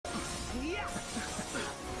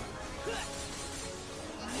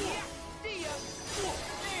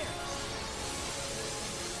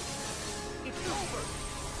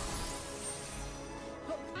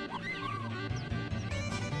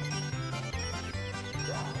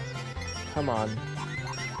Come on.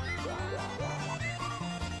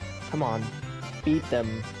 Come on. Beat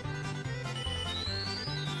them.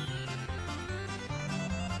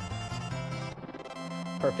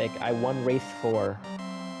 Perfect. I won race 4.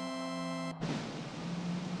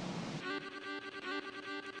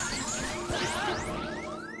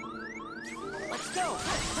 Let's go!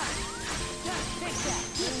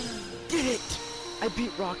 Did it! I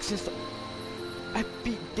beat Roxas. I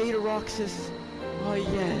beat Data Roxas. Oh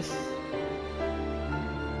yes.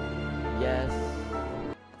 Yes.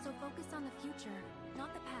 So focus on the future,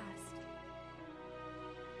 not the past.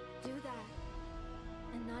 Do that,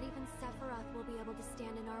 and not even Sephiroth will be able to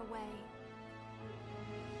stand in our way.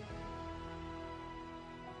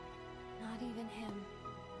 Not even him.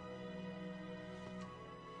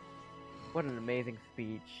 What an amazing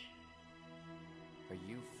speech. Are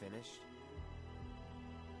you finished?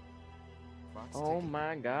 Clock's Oh ticking.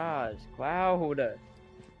 my gosh, Cloud!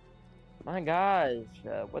 My gosh,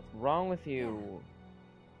 what's wrong with you?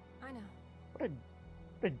 I know. What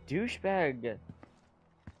a douchebag!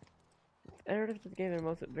 Everyone just gave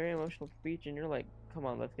their very emotional speech, and you're like, come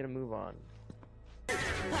on, let's get a move on.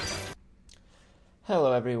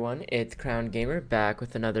 Hello everyone, it's Crown Gamer back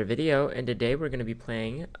with another video, and today we're going to be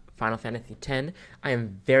playing Final Fantasy X. I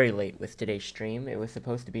am very late with today's stream. It was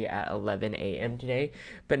supposed to be at 11 a.m. today,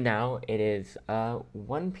 but now it is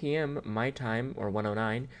 1 p.m. my time, or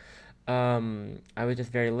 1:09. I was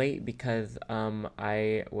just very late because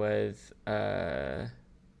I was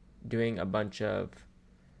doing a bunch of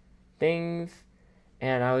things,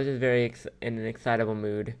 and I was just very in an excitable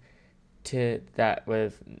mood. That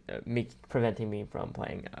was preventing me from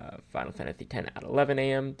playing Final Fantasy X at 11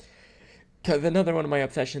 a.m. Because another one of my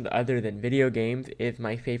obsessions other than video games is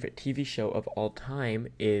my favorite TV show of all time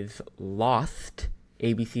is Lost.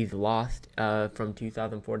 ABC's Lost from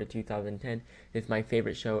 2004 to 2010 is my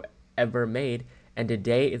favorite show ever made, and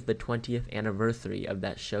today is the 20th anniversary of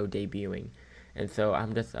that show debuting. And so I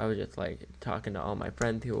was just like talking to all my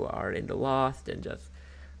friends who are into Lost, and just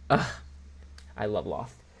I love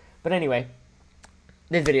Lost. But anyway,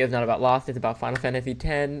 this video is not about Lost, it's about Final Fantasy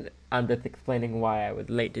X. I'm just explaining why I was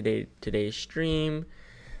late today's stream.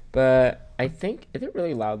 But I think, is it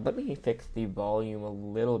really loud? Let me fix the volume a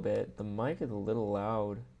little bit. The mic is a little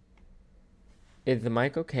loud. Is the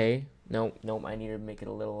mic okay? Nope, I need to make it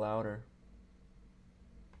a little louder.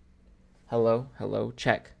 Hello,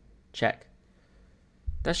 check.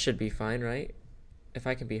 That should be fine, right? If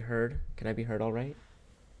I can be heard, can I be heard all right?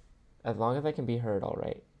 As long as I can be heard all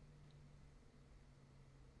right.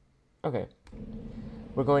 Okay,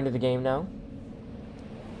 we're going to the game now,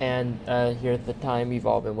 and here's the time you've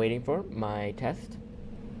all been waiting for, my test.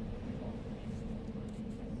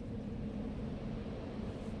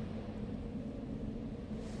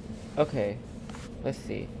 Okay, let's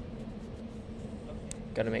see.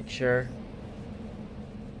 Gotta make sure.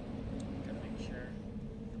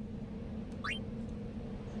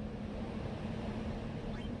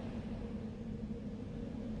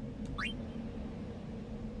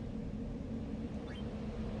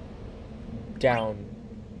 Down.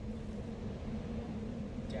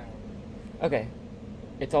 Okay,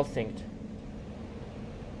 it's all synced.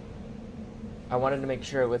 I wanted to make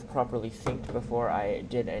sure it was properly synced before I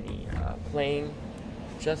did any playing,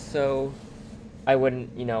 just so I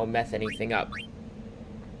wouldn't, mess anything up.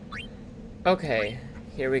 Okay,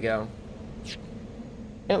 here we go.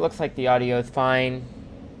 It looks like the audio is fine.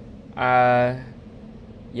 Yikes.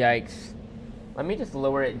 Let me just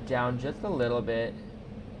lower it down just a little bit.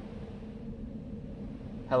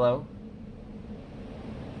 Hello?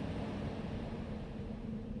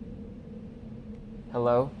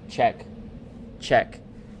 Hello? Check.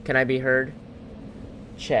 Can I be heard?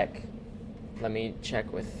 Check. Let me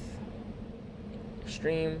check with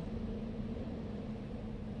stream.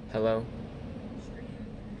 Hello?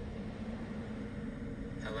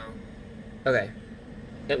 Okay.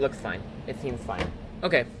 It looks fine. It seems fine.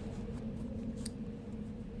 Okay.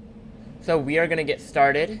 So we are gonna get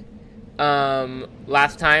started.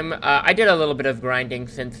 Last time, I did a little bit of grinding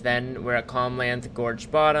since then. We're at Calmlands,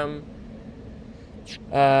 Gorge Bottom.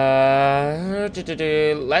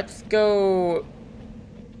 Let's go.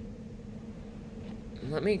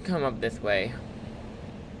 Let me come up this way.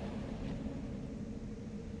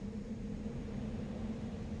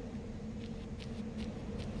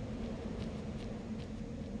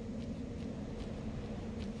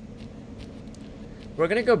 we're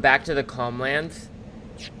gonna go back to the Calmlands,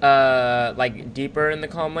 like deeper in the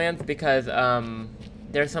Calmlands, because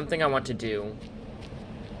there's something I want to do.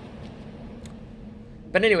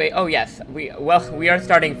 But anyway, oh yes, we are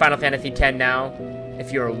starting Final Fantasy X now,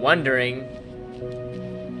 if you were wondering.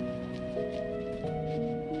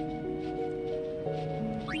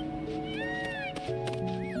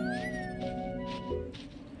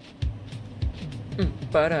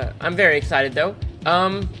 But I'm very excited though.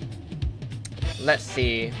 Let's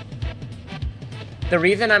see. The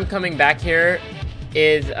reason I'm coming back here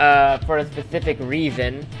is for a specific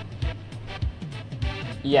reason.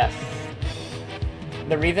 Yes.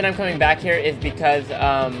 The reason I'm coming back here is because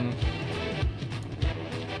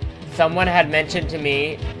someone had mentioned to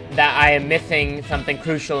me that I am missing something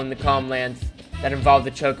crucial in the Calmlands that involves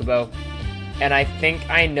the Chocobo, and I think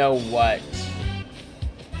I know what.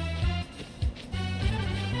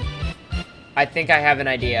 I think I have an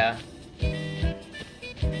idea.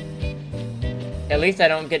 At least I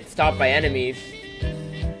don't get stopped by enemies.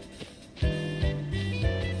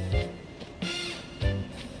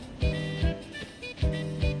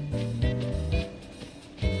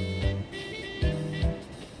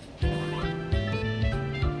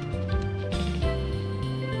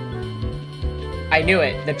 I knew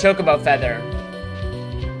it, the Chocobo feather.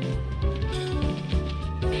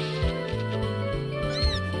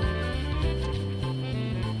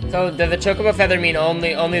 So does the Chocobo feather mean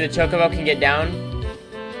only the Chocobo can get down?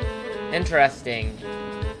 Interesting.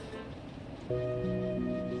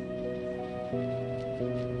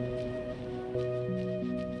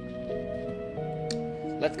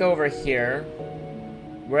 Let's go over here.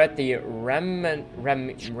 We're at the Remiem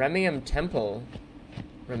Temple.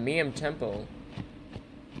 Remiem Temple.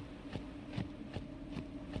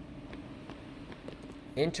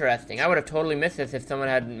 Interesting. I would have totally missed this if someone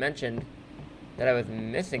hadn't mentioned that I was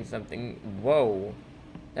missing something. Whoa.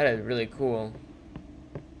 That is really cool.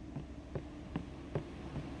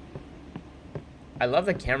 I love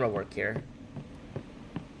the camera work here.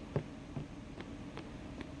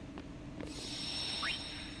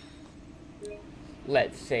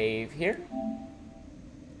 Let's save here.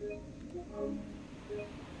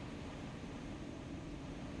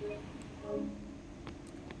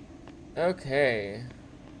 Okay.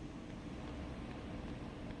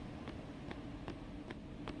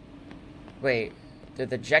 Wait,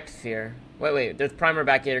 there's eject sphere. Wait, there's primer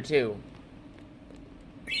back here too.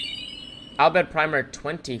 Albed primer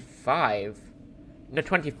 25. No,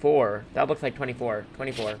 24. That looks like 24.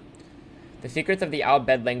 24. The secrets of the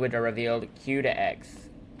Albed language are revealed. Q to X.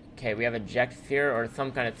 Okay, we have eject sphere or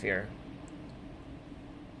some kind of sphere.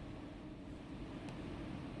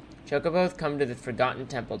 Chocobos come to this forgotten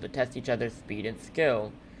temple to test each other's speed and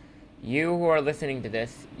skill. You who are listening to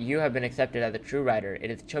this, you have been accepted as a true rider. It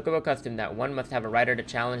is Chocobo custom that one must have a rider to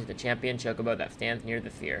challenge the champion Chocobo that stands near the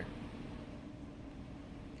sphere.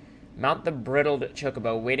 Mount the brittled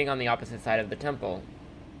Chocobo waiting on the opposite side of the temple.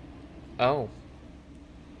 Oh.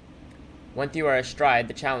 Once you are astride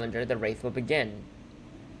the challenger, the race will begin.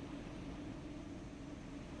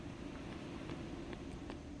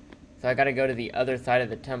 So I gotta go to the other side of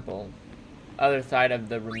the temple. Other side of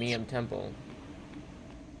the Remiem Temple.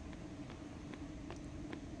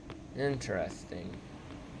 Interesting.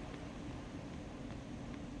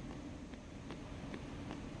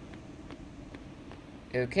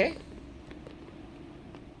 Okay.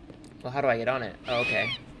 Well, how do I get on it? Oh,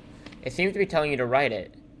 okay. It seems to be telling you to ride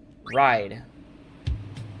it. Ride.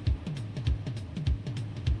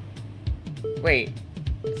 Wait.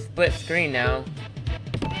 Split screen now.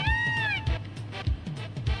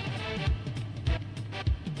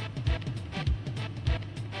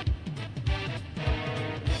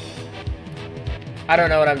 I don't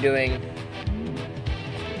know what I'm doing.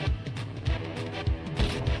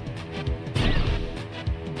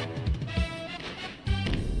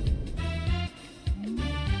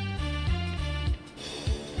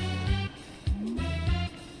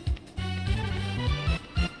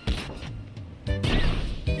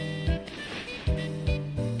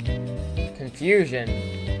 Confusion.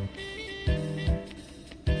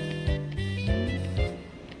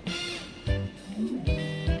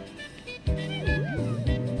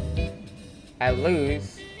 I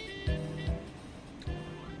lose.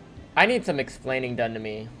 I need some explaining done to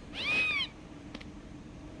me.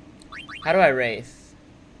 How do I race?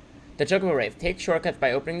 The Chocobo race. Take shortcuts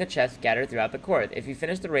by opening the chests scattered throughout the course. If you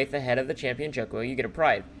finish the race ahead of the champion Chocobo, you get a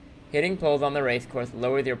prize. Hitting poles on the race course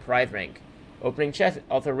lowers your prize rank. Opening chests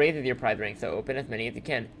also raises your prize rank, so open as many as you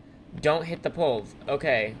can. Don't hit the poles.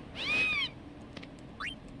 Okay.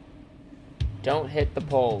 Don't hit the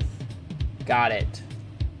poles. Got it.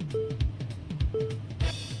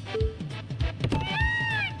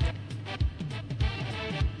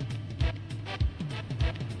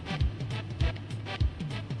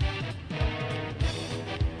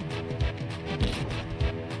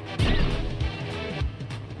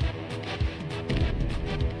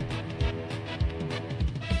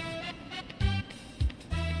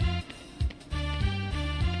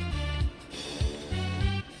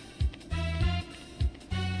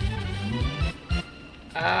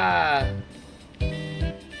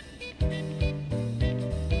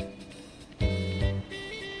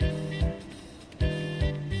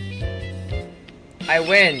 I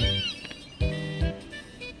win!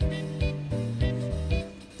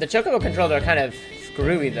 The Chocobo controls are kind of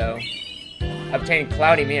screwy though. Obtain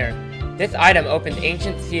Cloudy Mirror. This item opens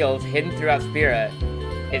ancient seals hidden throughout Spira.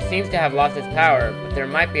 It seems to have lost its power, but there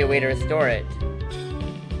might be a way to restore it.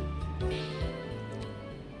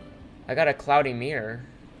 I got a Cloudy Mirror.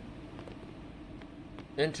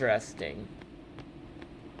 Interesting.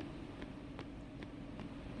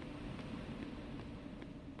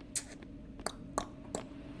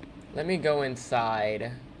 Let me go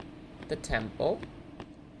inside the temple.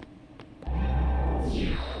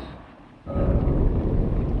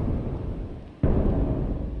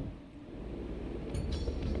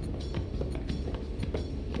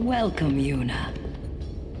 Welcome, Yuna.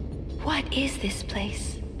 What is this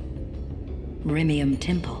place? Remiem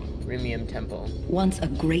Temple. Remiem Temple. Once a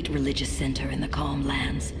great religious center in the Calm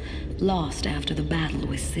Lands, lost after the battle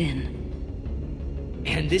with Sin.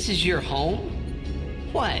 And this is your home?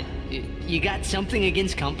 What? You got something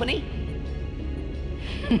against company?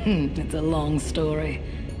 It's a long story.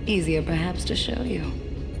 Easier perhaps to show you.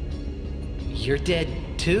 You're dead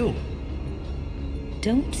too.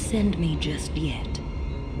 Don't send me just yet.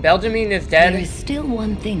 Belgiumine is dead? There is still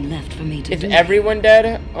one thing left for me to do. Is everyone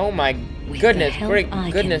dead? Oh my With goodness, the help great I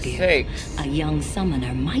goodness can give, sakes. a young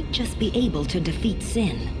summoner might just be able to defeat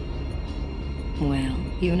Sin. Well,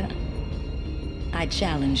 Yuna, I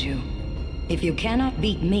challenge you. If you cannot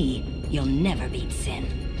beat me, you'll never beat Sin.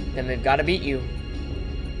 Then we've got to beat you.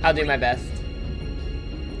 I'll do my best.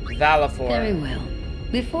 Valefor. Very well.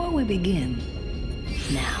 Before we begin,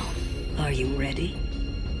 now, are you ready?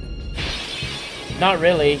 Not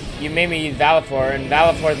really. You made me use Valefor, and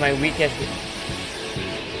Valefor is my weakest.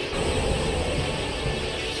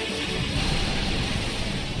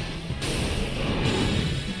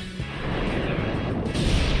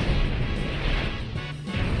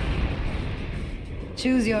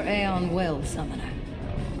 Choose your Aeon well, summoner.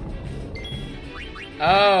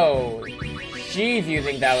 Oh, she's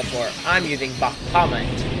using Valefor. I'm using Bahamut.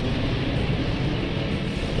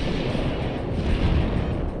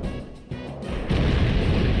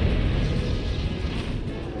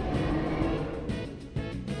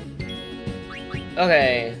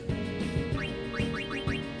 Okay.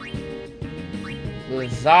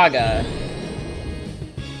 Zaga.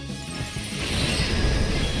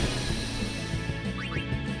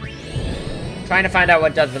 Trying to find out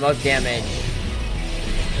what does the most damage.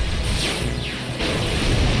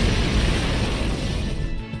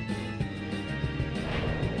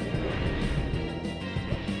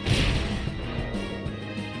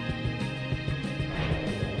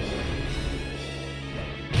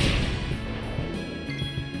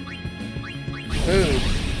 Food.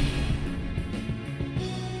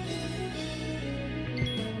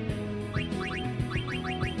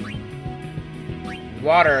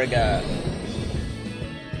 Water again.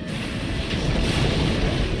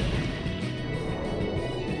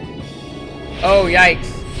 Oh,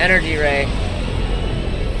 yikes. Energy ray.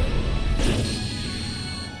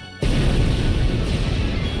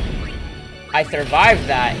 I survived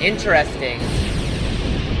that. Interesting.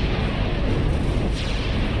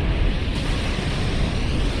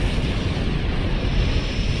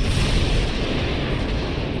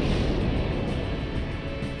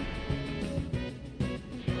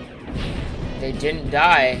 They didn't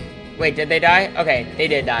die. Wait, did they die? Okay, they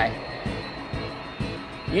did die.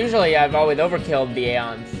 Usually I've always overkilled the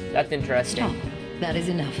Aeons. That's interesting. Stop. That is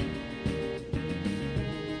enough.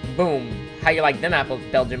 Boom. How you like them apples,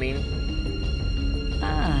 Belgiumine?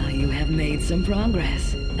 Ah, you have made some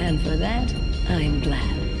progress. And for that, I'm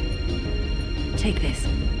glad. Take this.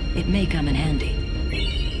 It may come in handy.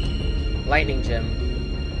 Lightning gem.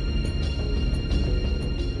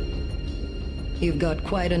 You've got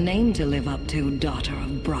quite a name to live up to, daughter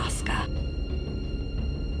of Braska.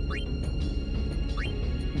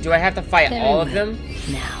 Do I have to fight Very all of well. them?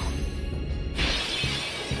 Now.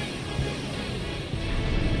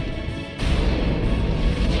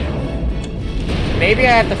 Maybe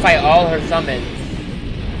I have to fight all her summons.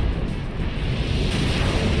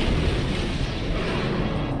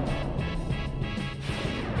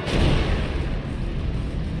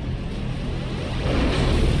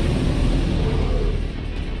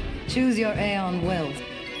 Choose your Aeon well.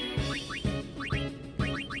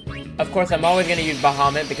 Of course, I'm always going to use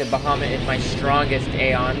Bahamut because Bahamut is my strongest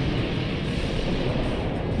Aeon.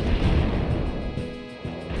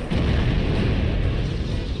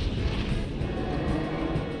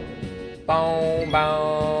 Boom,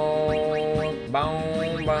 boom,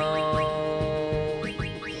 boom, boom.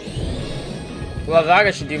 Well,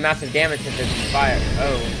 Zaga should do massive damage since it's fire.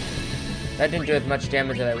 Oh. That didn't do as much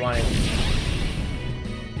damage as I wanted.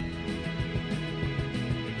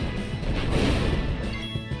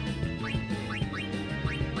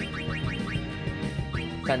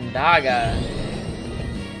 Sandaga.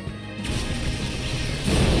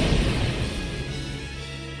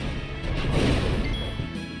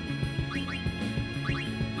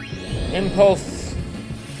 Impulse.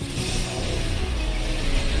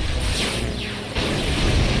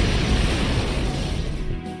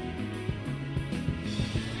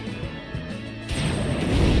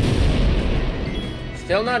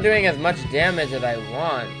 Still not doing as much damage as I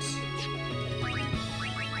want.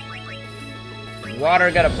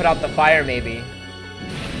 Water gotta put out the fire, maybe.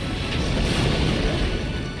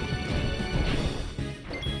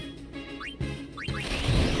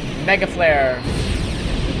 Mega Flare.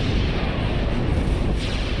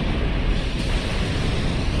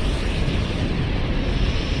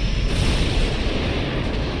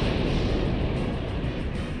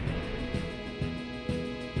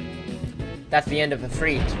 That's the end of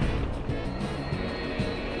Ifrit.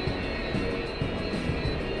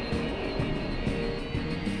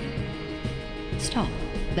 Stop.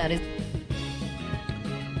 That is...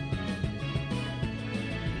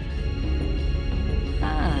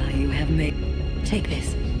 Ah, you have made... Take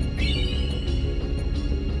this.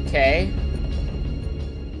 Okay.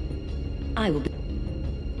 I will be...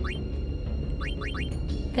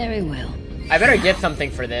 Very well. I better get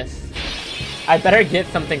something for this. I better get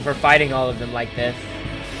something for fighting all of them like this.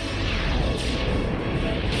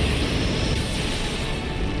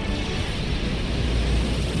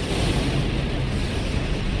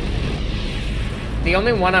 The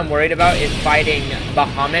only one I'm worried about is fighting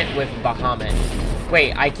Bahamut with Bahamut.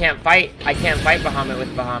 Wait, I can't fight Bahamut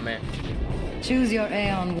with Bahamut. Choose your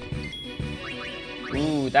Aeon.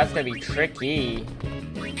 Ooh, that's gonna be tricky.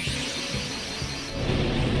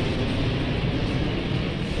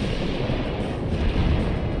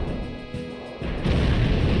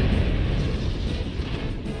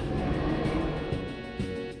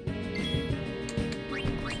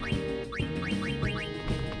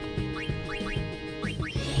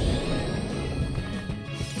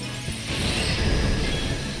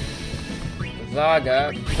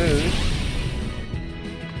 Zaga, boost.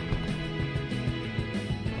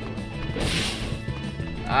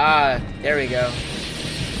 Ah, there we go.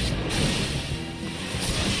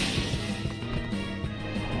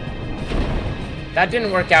 That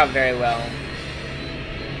didn't work out very well.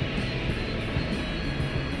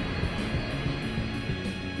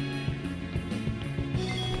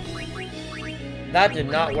 That did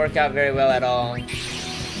not work out very well at all.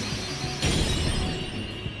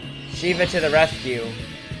 Shiva to the rescue.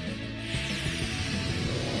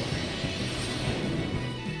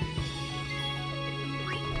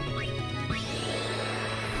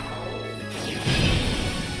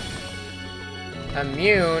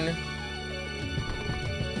 Immune.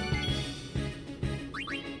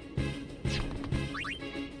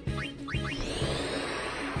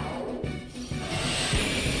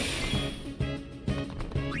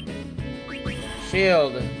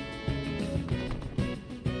 Shield.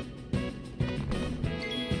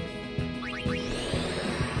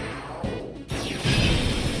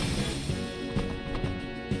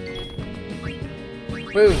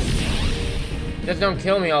 Boost. Just don't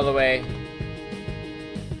kill me all the way.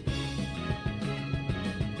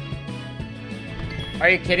 Are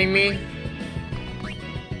you kidding me?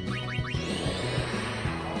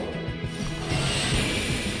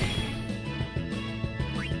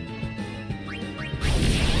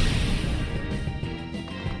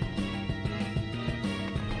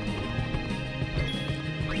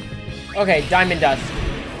 Okay, Diamond Dust.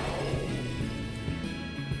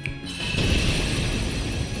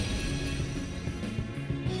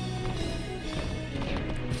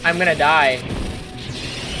 I'm gonna die.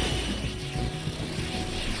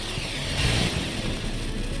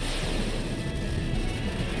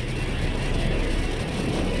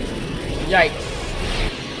 Yikes.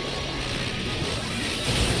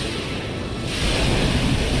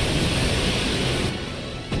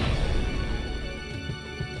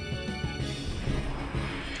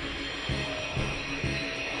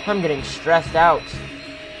 I'm getting stressed out.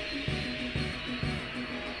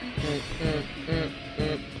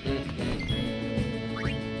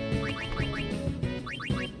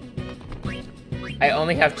 I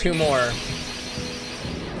only have 2 more.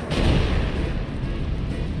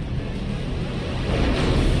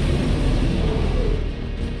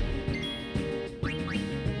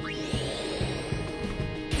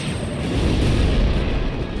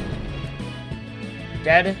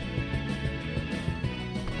 Dead.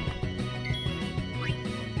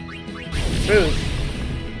 Boost.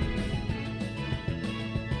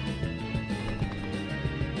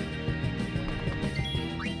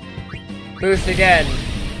 Boost again.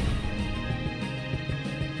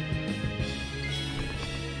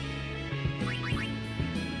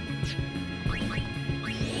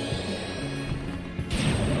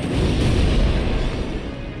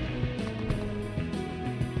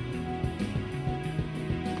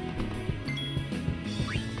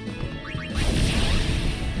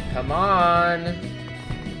 Come on.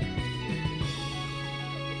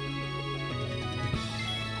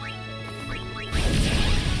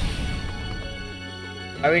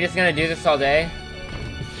 Are we just gonna do this all day?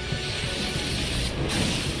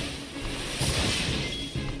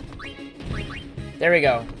 There we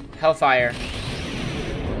go. Hellfire.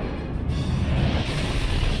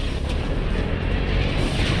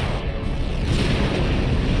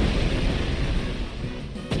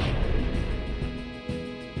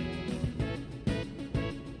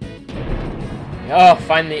 Oh,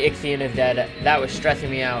 finally Ixion is dead. That was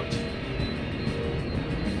stressing me out.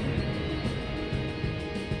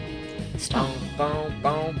 Stop. Boom,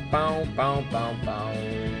 boom, boom, boom, boom, boom.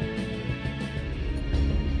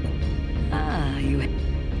 Ah, you...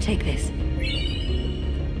 Take this.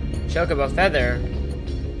 Chocobo feather.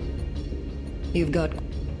 You've got...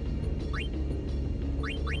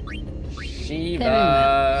 Shiva. Very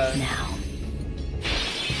well. Now.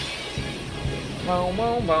 Boom,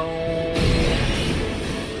 boom, boom.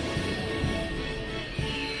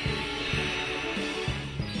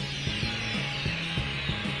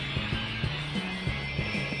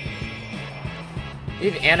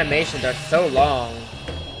 These animations are so long.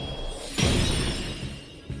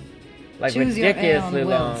 Like Choose ridiculously your Aeon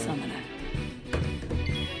well, long. summoner.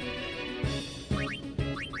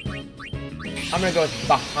 I'm gonna go with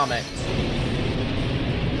Bahamut.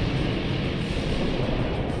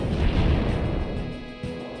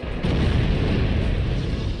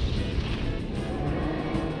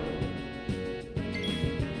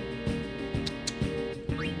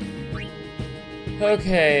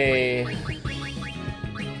 Okay.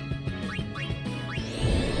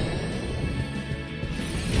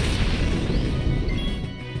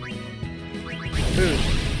 Boost.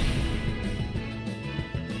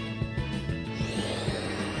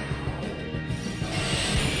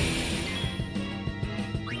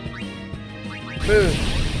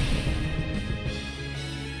 Boost.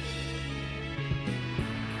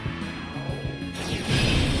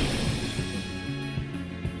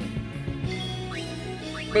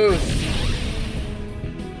 Boost.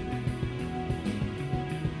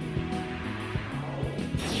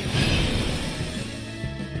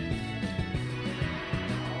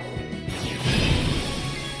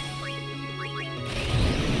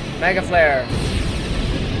 Mega Flare.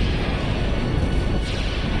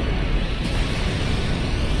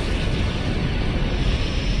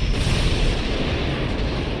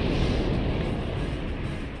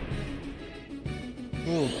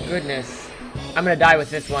 Ooh, goodness. I'm gonna die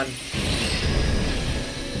with this one.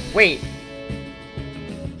 Wait.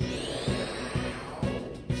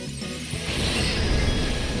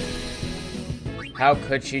 How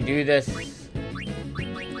could she do this?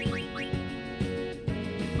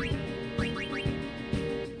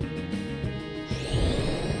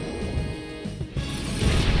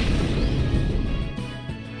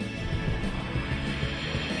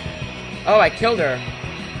 Oh, I killed her.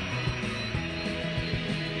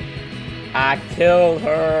 I killed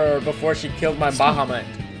her before she killed my Bahamut.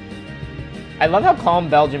 I love how calm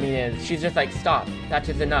Belgiumine is. She's just like, stop. That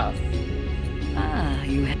is enough. Ah,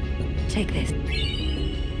 you... Take this.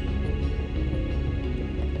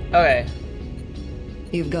 Okay.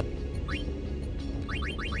 You've got...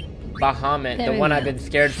 Bahamut, the Very one I've well. been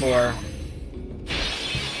scared for.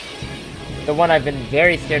 The one I've been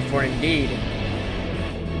very scared for indeed.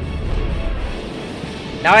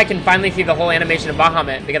 Now I can finally see the whole animation of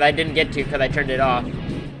Bahamut because I didn't get to because I turned it off.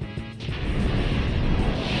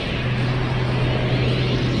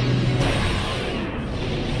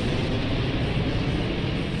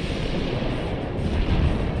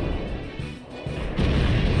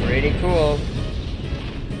 Pretty cool.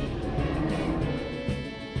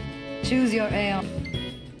 Choose your Aeon.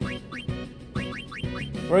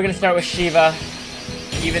 We're gonna start with Shiva,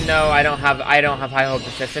 even though I don't have high hopes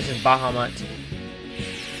of this. This is Bahamut.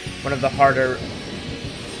 One of the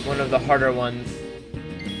harder ones.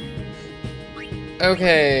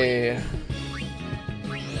 Okay.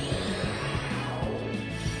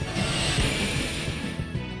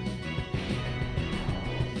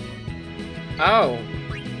 Oh.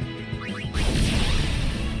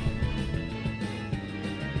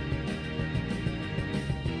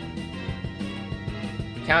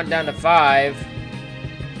 Count down to 5.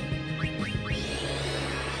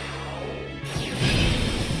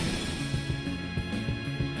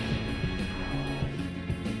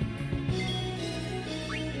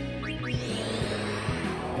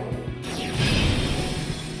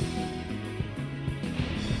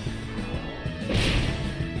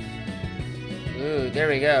 Ooh, there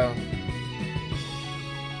we go.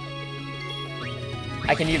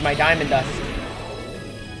 I can use my diamond dust.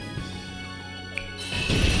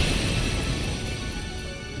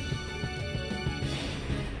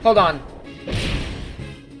 Hold on.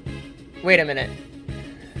 Wait a minute.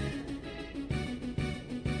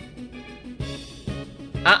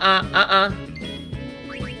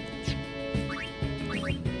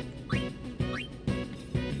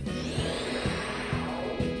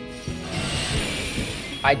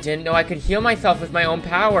 I didn't know I could heal myself with my own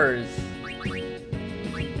powers.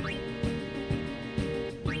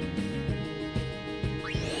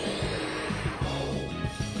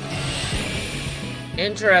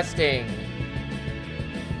 Interesting.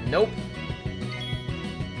 Nope.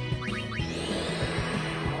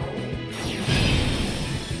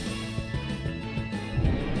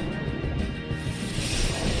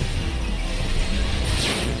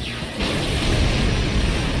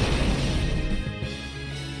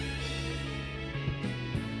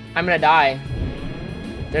 I'm gonna die.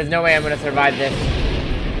 There's no way I'm gonna survive this.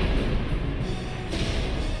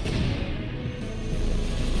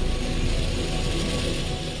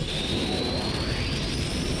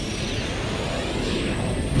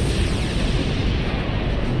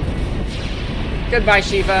 Goodbye,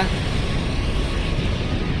 Shiva.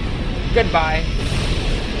 Goodbye.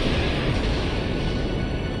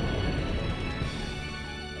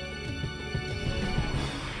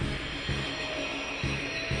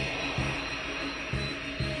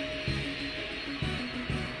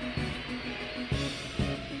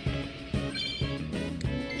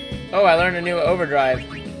 Oh, I learned a new overdrive.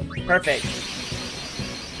 Perfect.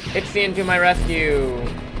 Ixion to my rescue.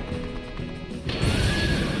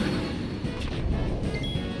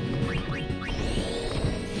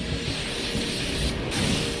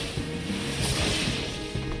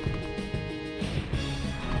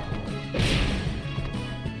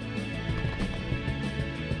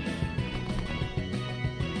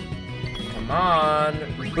 Come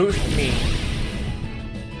on, boost me.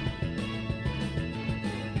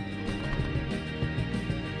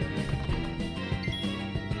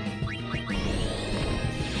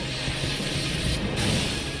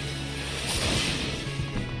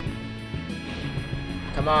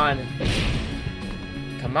 Come on.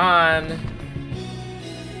 Come on.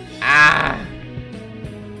 Ah.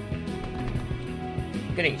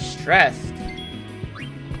 I'm getting stressed.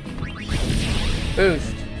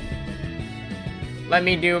 Boost. Let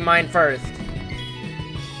me do mine first.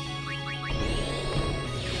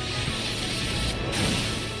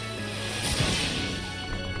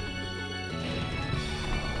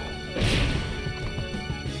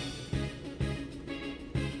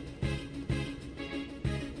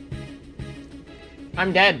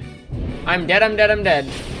 I'm dead. I'm dead, I'm dead, I'm dead.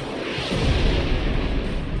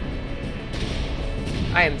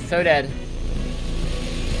 I am so dead.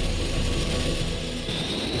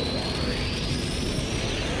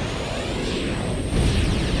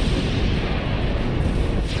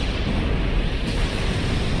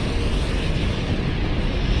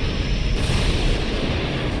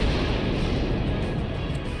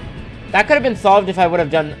 That could have been solved if I would have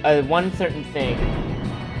done one certain thing.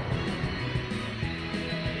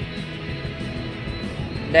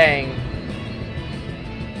 Dang.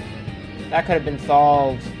 That could have been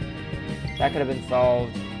solved. That could have been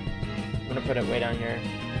solved. I'm gonna put it way down here.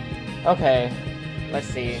 Okay. Let's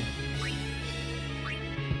see.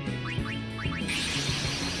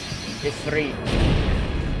 Ifrit.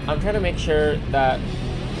 I'm trying to make sure that...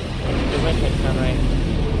 Does my pitch sound right?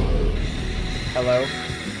 Hello?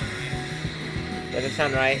 Does it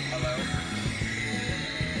sound right? Hello?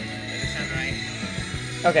 Does it sound right?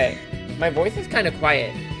 Okay. My voice is kind of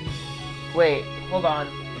quiet. Wait, hold on.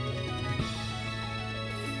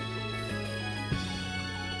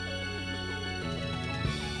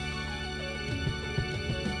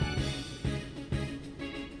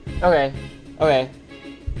 Okay, okay.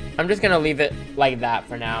 I'm just gonna leave it like that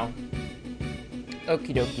for now.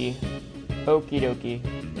 Okie dokie. Okie dokie.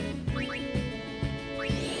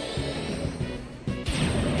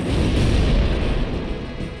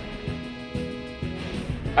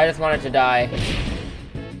 I just wanted to die.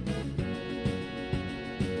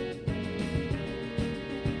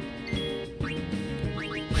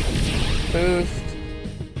 Boost.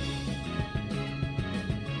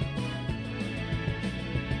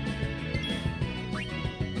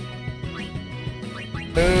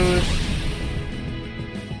 Boost.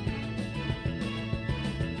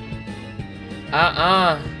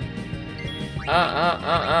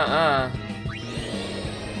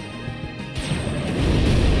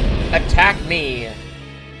 Attack me.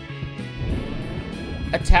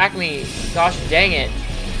 Attack me. Gosh dang it.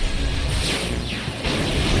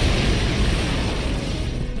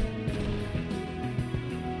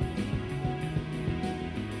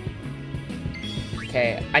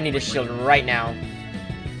 Okay, I need a shield right now.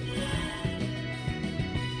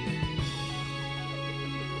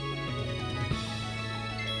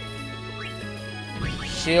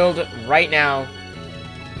 Shield right now.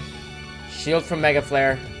 Shield from Mega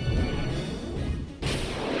Flare.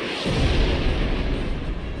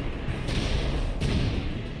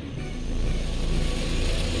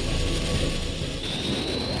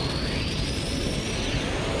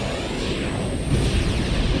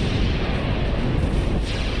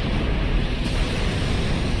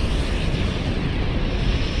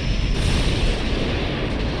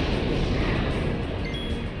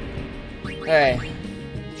 Okay.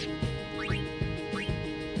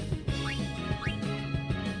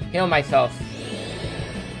 Heal myself.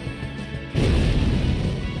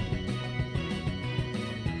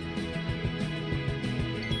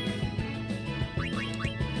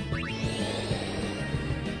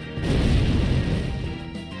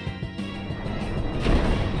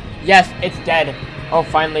 Yes, it's dead. Oh,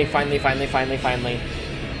 finally. Finally.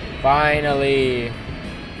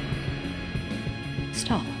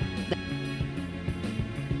 Stop.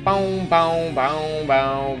 Bow, bow, bow,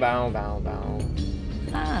 bow, bow, bow, bow.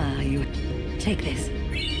 Ah, you... Take this.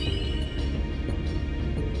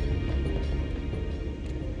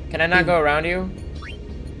 Can I not go around you?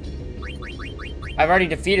 I've already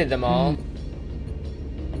defeated them all.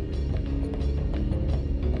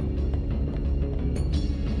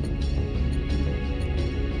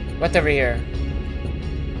 What's over here?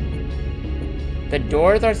 The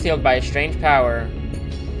doors are sealed by a strange power.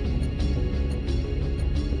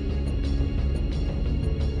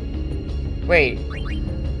 Wait.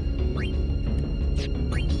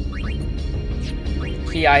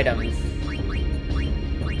 Key items.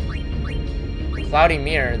 Cloudy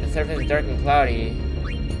mirror. The surface is dark and cloudy.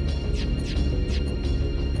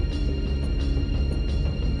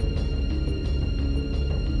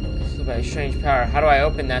 Sealed by a strange power. How do I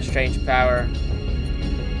open that strange power?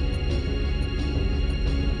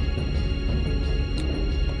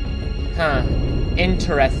 Huh.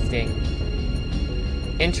 Interesting.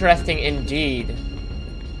 Interesting indeed.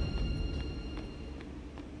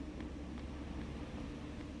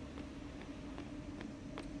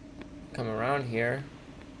 Come around here.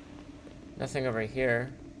 Nothing over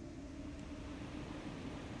here.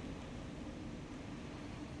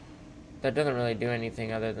 That doesn't really do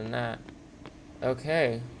anything other than that.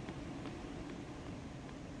 Okay.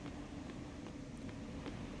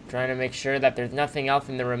 Trying to make sure that there's nothing else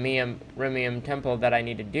in the Remiem Temple that I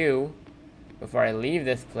need to do before I leave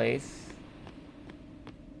this place.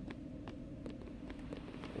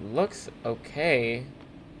 It looks okay.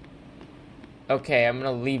 Okay, I'm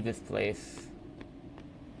gonna leave this place.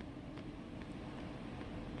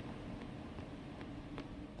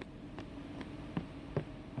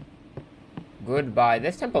 Goodbye.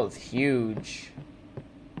 This temple is huge.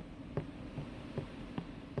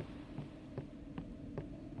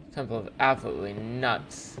 Temple is absolutely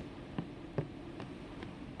nuts.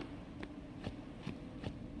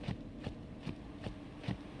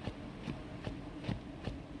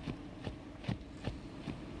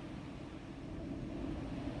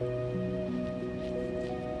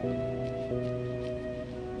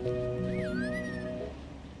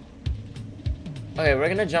 Okay, we're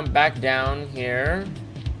gonna jump back down here.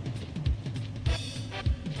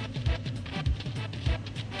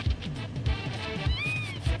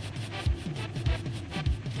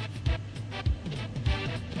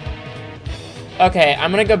 Okay,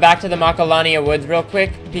 I'm gonna go back to the Macalania Woods real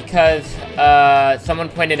quick because someone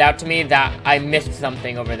pointed out to me that I missed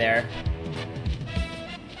something over there.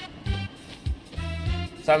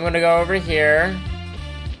 So I'm gonna go over here.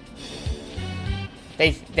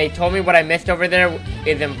 They told me what I missed over there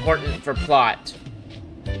is important for plot.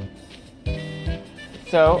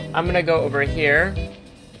 So I'm gonna go over here.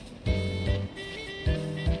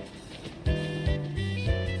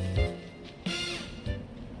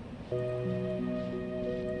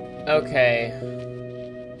 Okay.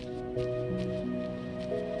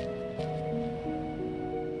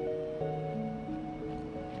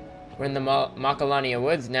 We're in the Macalania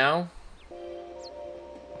Woods now.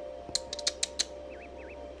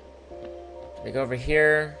 We go over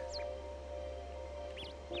here.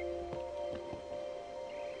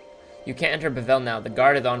 You can't enter Bavel now. The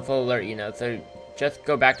guard is on full alert, you know, so just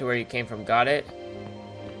go back to where you came from. Got it?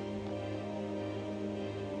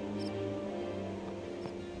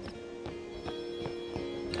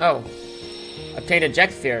 Oh. Obtained a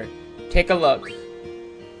Jex Sphere. Take a look.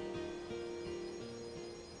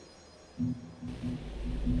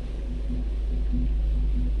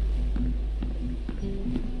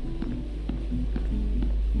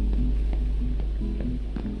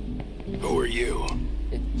 Who are you?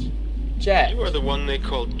 It's Jet. You are the one they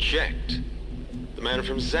call Jet. The man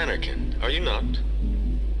from Xanarkand, are you not?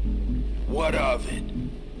 What of it?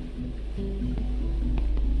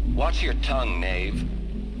 Watch your tongue, knave.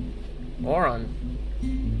 Oron.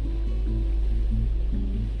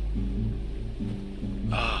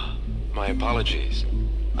 Ah, my apologies.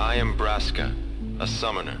 I am Braska, a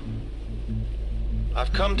summoner.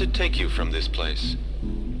 I've come to take you from this place.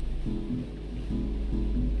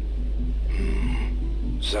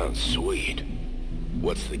 Sounds sweet.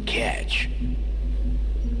 What's the catch?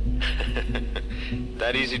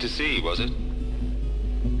 That easy to see, was it?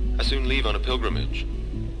 I soon leave on a pilgrimage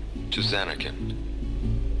to Zanarkand.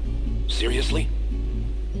 Seriously?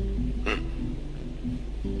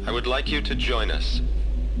 I would like you to join us.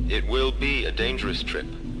 It will be a dangerous trip.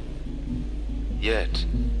 Yet,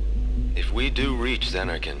 if we do reach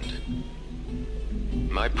Zanarkand,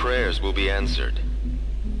 my prayers will be answered,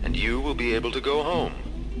 and you will be able to go home,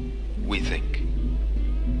 we think.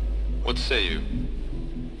 What say you?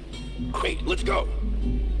 Great, let's go.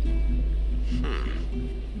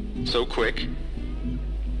 So quick?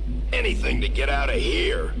 Anything to get out of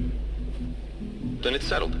here. Then it's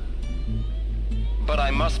settled. But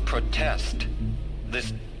I must protest.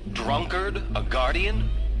 This drunkard, a guardian?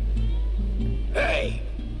 Hey!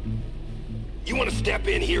 You want to step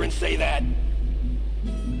in here and say that?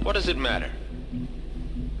 What does it matter?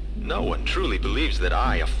 No one truly believes that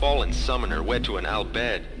I, a fallen summoner wed to an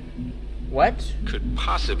Al-Bhed, What? could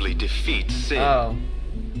possibly defeat sin. Oh.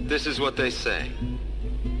 This is what they say.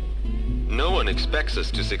 No one expects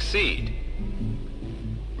us to succeed.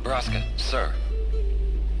 Braska, sir.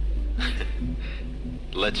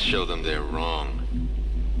 Let's show them they're wrong.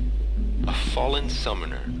 A fallen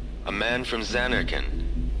summoner, a man from Zanarkand,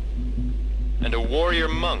 and a warrior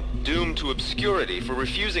monk doomed to obscurity for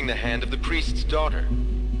refusing the hand of the priest's daughter.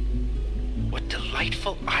 What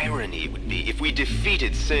delightful irony it would be if we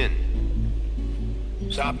defeated sin.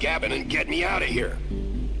 Stop gabbing and get me out of here.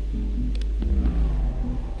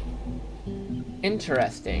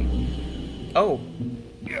 Interesting. Oh.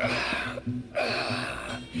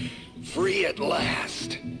 Free at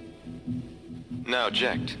last. Now,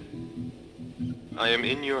 Jekt, I am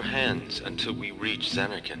in your hands until we reach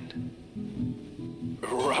Zanarkand.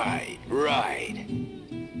 Right.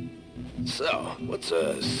 So, what's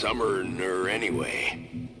a summoner anyway?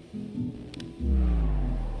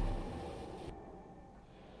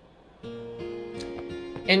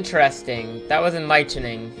 Interesting. That was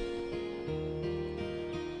enlightening.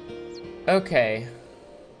 Okay.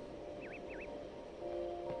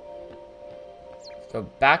 Let's go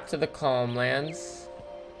back to the Calm Lands.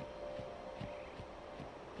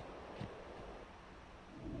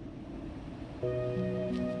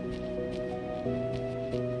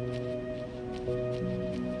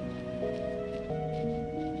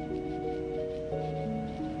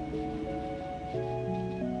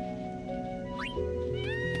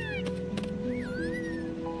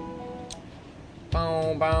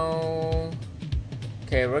 Bow, bow.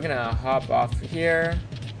 Okay, we're gonna hop off here.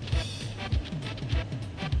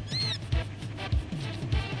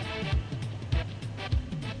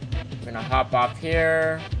 We're gonna hop off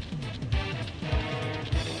here.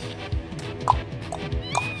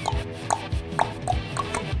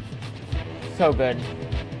 So good.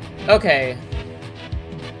 Okay.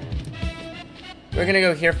 We're gonna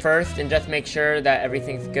go here first and just make sure that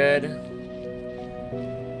everything's good.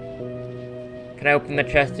 Can I open the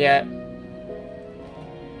chest yet?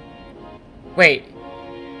 Wait.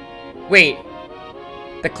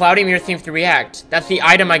 The cloudy mirror seems to react. That's the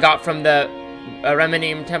item I got from the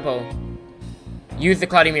Remiem Temple. Use the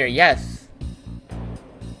cloudy mirror. Yes.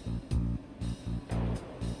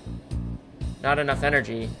 Not enough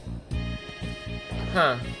energy.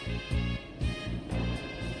 Huh.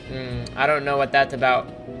 I don't know what that's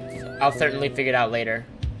about. I'll certainly figure it out later.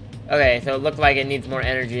 Okay, so it looked like it needs more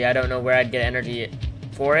energy. I don't know where I'd get energy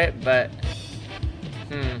for it, but...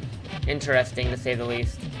 interesting, to say the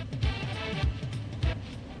least.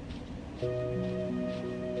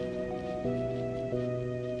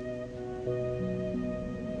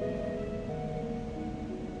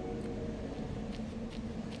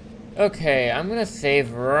 Okay, I'm gonna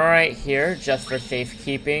save right here, just for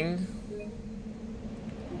safekeeping.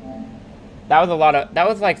 That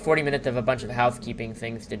was like 40 minutes of a bunch of housekeeping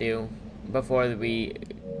things to do before we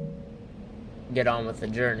get on with the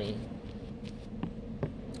journey.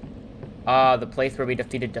 The place where we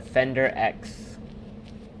defeated Defender X.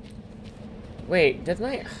 Wait,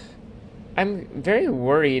 I'm very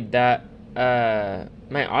worried that,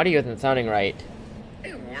 my audio isn't sounding right.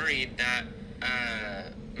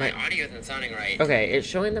 My audio isn't sounding right. Okay, it's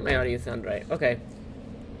showing that my audio sounds right. Okay.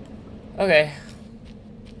 Okay.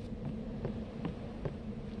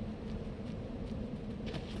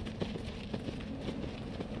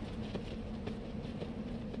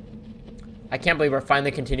 I can't believe we're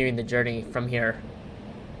finally continuing the journey from here.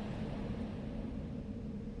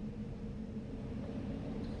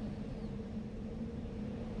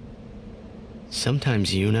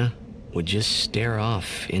 Sometimes Yuna would just stare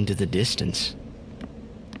off into the distance.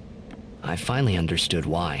 I finally understood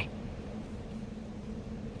why.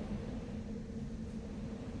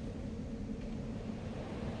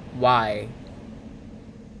 Why?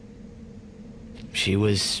 She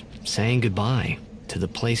was saying goodbye to the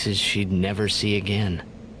places she'd never see again.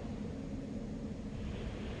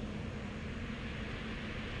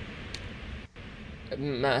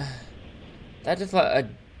 That just like a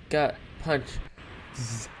gut punch.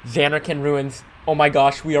 Zanarkand ruins. Oh my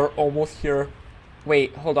gosh, we are almost here.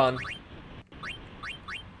 Wait, hold on.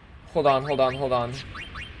 Hold on.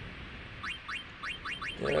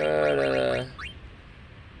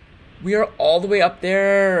 We are all the way up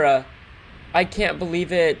there. I can't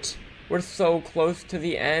believe it. We're so close to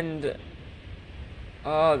the end.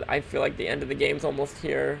 Oh, I feel like the end of the game's almost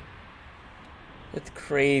here. It's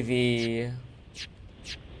crazy.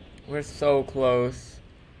 We're so close.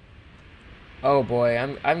 Oh boy,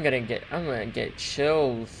 I'm gonna get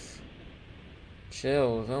chills.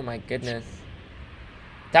 Chills. Oh my goodness.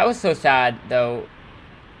 That was so sad though.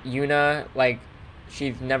 Yuna, like,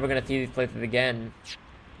 she's never gonna see these places again.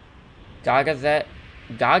 Gagazet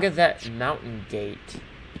Mountain Gate.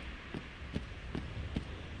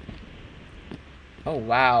 Oh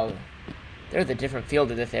wow. There's a different feel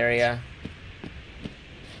to this area.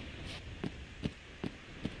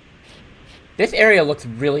 This area looks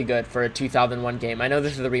really good for a 2001 game. I know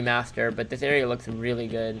this is a remaster, but this area looks really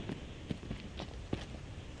good.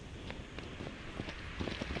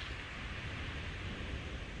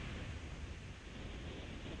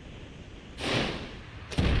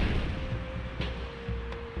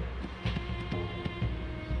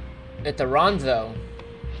 It's a Ronso.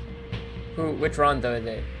 Which Ronso is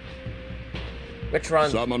it? Which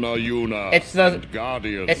Ronso? Summoner Yuna it's the and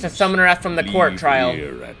Guardians. It's the summoner from the court trial.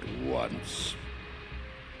 Here at once.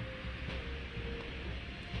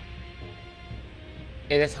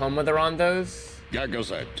 Is this home of the Ronsos?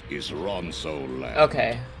 Gagazet is Ronso land.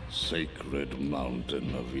 Okay. Sacred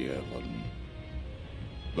mountain of Yevon.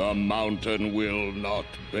 The mountain will not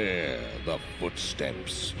bear the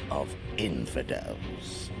footsteps of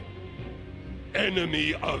infidels.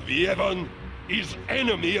 Enemy of Yevon is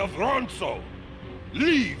enemy of Ronso.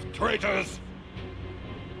 Leave, traitors!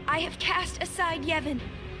 I have cast aside Yevon.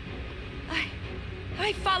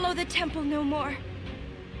 I follow the temple no more.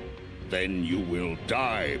 Then you will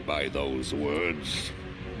die by those words.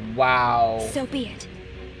 Wow. So be it.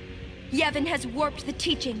 Yevon has warped the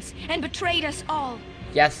teachings and betrayed us all.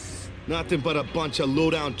 Yes. Nothing but a bunch of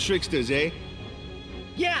low-down tricksters, eh?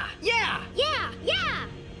 Yeah!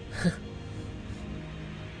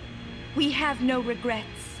 We have no regrets.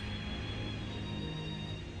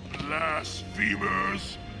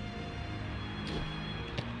 Blasphemers!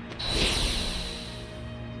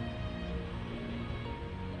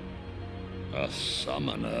 A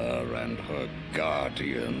summoner and her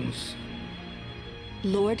guardians.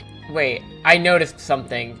 Lord? Wait, I noticed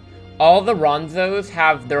something. All the Ronsos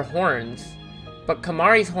have their horns, but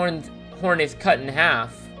Kamari's horn is cut in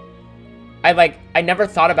half. I never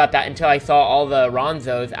thought about that until I saw all the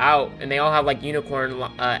Ronsos out, and they all have like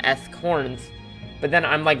unicorn-esque horns. But then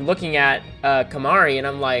I'm like looking at Kamari, and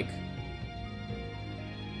I'm like,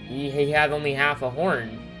 he has only half a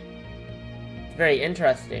horn. It's very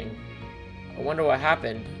interesting. I wonder what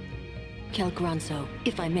happened. Ronso,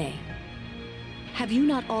 if I may. Have you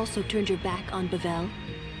not also turned your back on Bavel?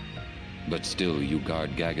 But still you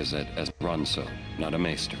guard Gagazet as Ronso, not a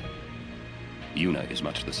maester. Yuna is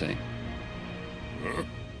much the same. Huh?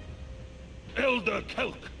 Elder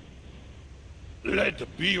Kelk! Let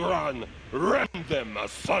Biran rend them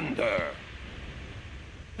asunder!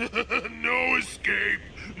 No escape!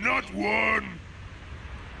 Not one!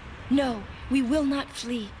 No, we will not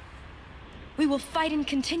flee. We will fight and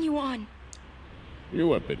continue on.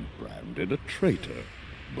 You have been branded a traitor,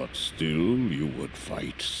 but still you would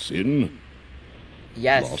fight sin.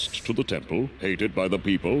 Yes. Lost to the temple, hated by the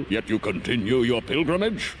people, yet you continue your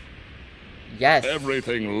pilgrimage? Yes.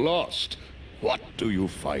 Everything lost. What do you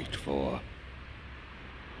fight for?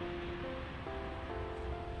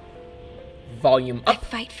 Volume up. I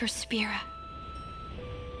fight for Spira.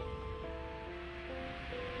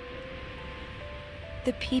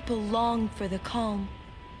 The people long for the calm.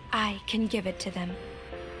 I can give it to them.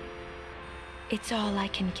 It's all I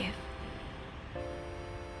can give.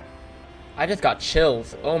 I just got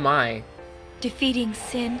chills. Oh my. Defeating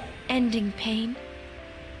sin, ending pain.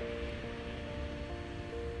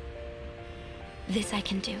 This I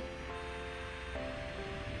can do.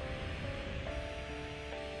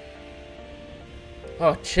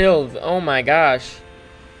 Oh, chilled. Oh my gosh.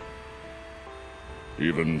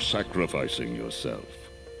 Even sacrificing yourself.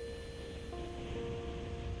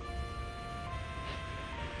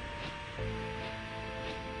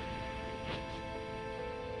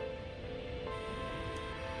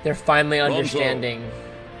 They're finally Ronso, understanding.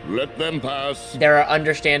 let them pass. They're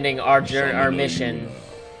understanding our journey, our Summoner mission.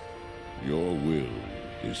 Yuna, your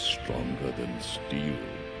will is stronger than steel.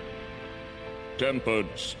 Tempered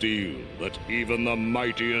steel that even the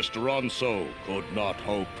mightiest Ronso could not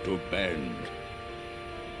hope to bend.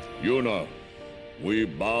 Yuna, we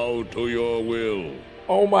bow to your will.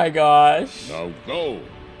 Oh my gosh. Now go.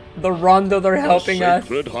 The Rondo, they're helping us.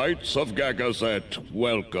 The sacred heights of Gagazet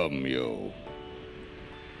welcome you.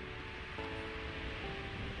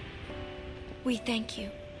 We thank you.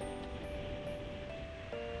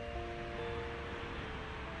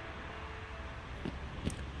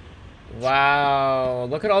 Wow,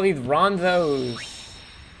 look at all these Ronzos.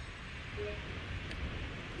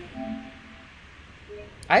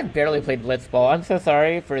 I've barely played Blitzball. I'm so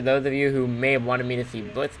sorry for those of you who may have wanted me to see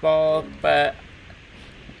Blitzball, but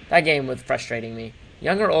that game was frustrating me.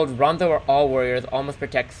 Young or old, Ronzo or all warriors all must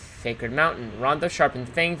protect Sacred Mountain. Ronzo sharpens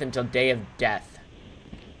fangs until day of death.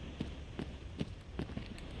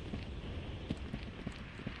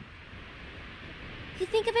 You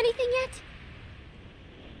think of anything yet?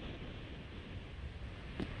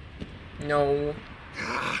 No.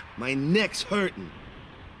 Ah, my neck's hurting.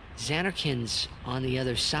 Xanarkin's on the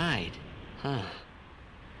other side, huh?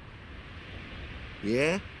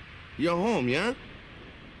 Yeah? You're home, yeah?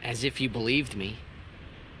 As if you believed me.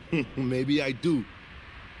 Maybe I do.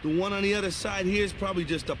 The one on the other side here is probably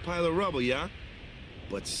just a pile of rubble, yeah?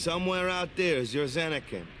 But somewhere out there is your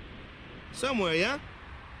Xanarkin. Somewhere, yeah?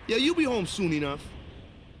 Yeah, you'll be home soon enough.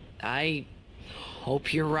 I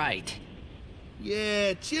hope you're right.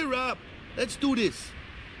 Yeah, cheer up. Let's do this.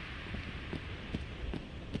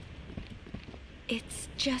 It's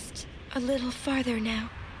just a little farther now.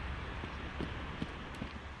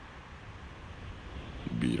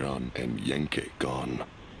 Biran and Yenke gone.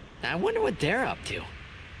 I wonder what they're up to.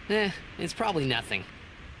 It's probably nothing.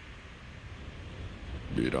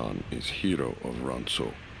 Biran is hero of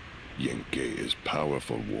Ronso. Yenke is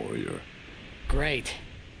powerful warrior. Great.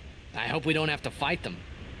 I hope we don't have to fight them.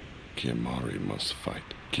 Kimahri must fight.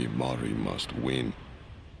 Kimahri must win.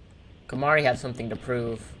 Kimahri has something to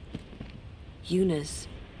prove. Yuna's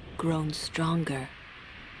grown stronger.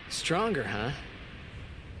 Stronger, huh?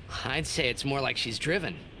 I'd say it's more like she's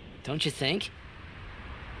driven. Don't you think?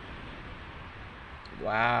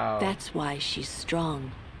 Wow. That's why she's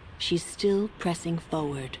strong. She's still pressing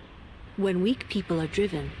forward. When weak people are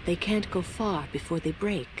driven, they can't go far before they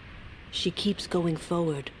break. She keeps going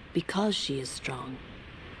forward because she is strong.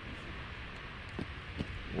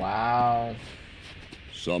 Wow.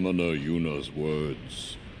 Summoner Yuna's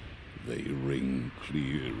words, they ring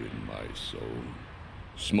clear in my soul.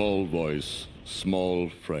 Small voice, small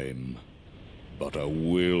frame, but a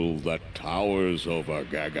will that towers over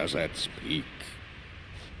Gagazet's peak.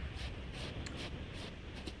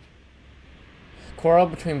 Quarrel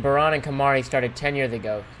between Biran and Kimahri started 10 years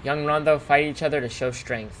ago. Young Rondo fight each other to show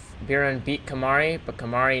strength. Biran beat Kimahri, but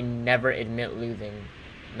Kimahri never admit losing.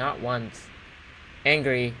 Not once.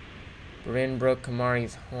 Angry, Biran broke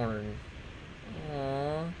Kimahri's horn.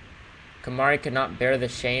 Aww. Kimahri could not bear the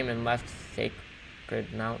shame and left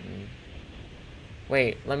Sacred Mountain.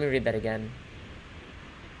 Wait, let me read that again.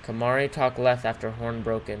 Kimahri talked less after horn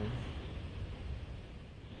broken.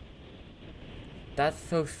 That's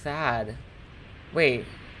so sad. Wait.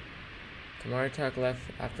 Kimahri talked less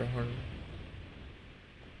after horn.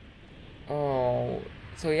 Oh,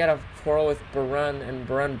 so he had a quarrel with Biran, and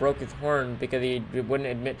Biran broke his horn because he wouldn't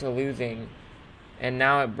admit to losing. And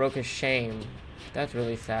now it broke his shame. That's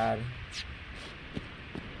really sad.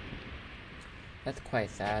 That's quite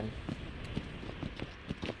sad.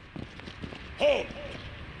 Halt!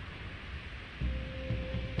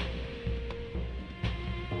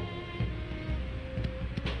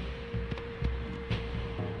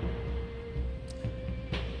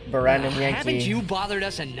 Biran and Yenke. Haven't you bothered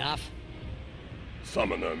us enough?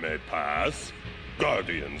 Summoner may pass.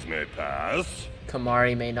 Guardians may pass.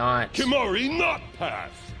 Kimahri may not. Kimahri not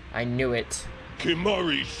pass. I knew it.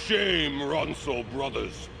 Kimahri shame Ronso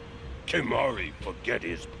brothers. Kimahri forget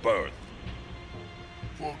his birth.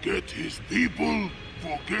 Forget his people,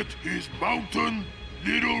 forget his mountain,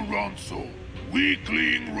 little Ronso,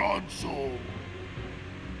 weakling Ronso.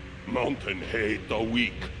 Mountain hate the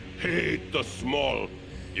weak, hate the small.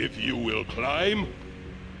 If you will climb,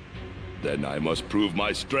 then I must prove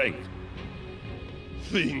my strength.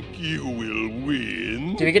 Think you will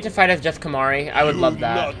win? Do we get to fight as just Kimahri? I would love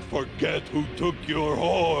that. Do not forget who took your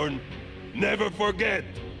horn. Never forget.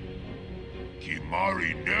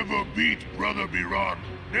 Kimahri never beat Brother Biran.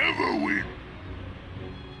 Never win.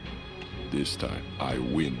 This time, I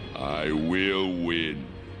win. I will win.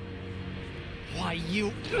 Why,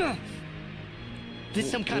 you... This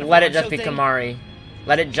some kind of Let it just be thing? Kimahri.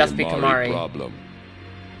 Let it just be Kimahri. Problem.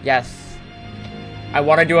 Yes. I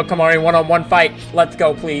want to do a Kimahri one-on-one fight. Let's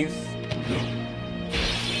go, please.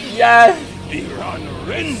 Yes! Biran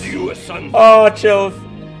rend you asunder. Oh, chills.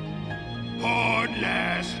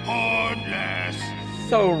 Hornless, hornless.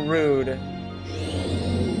 So rude.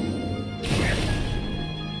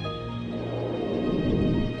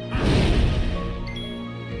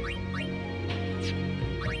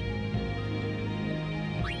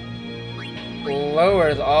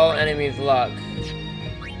 Lowers all enemies' luck.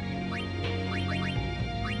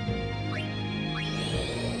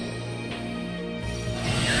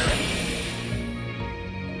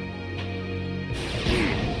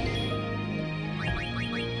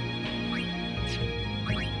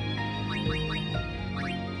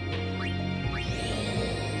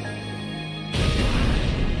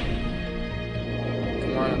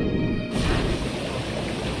 Come on.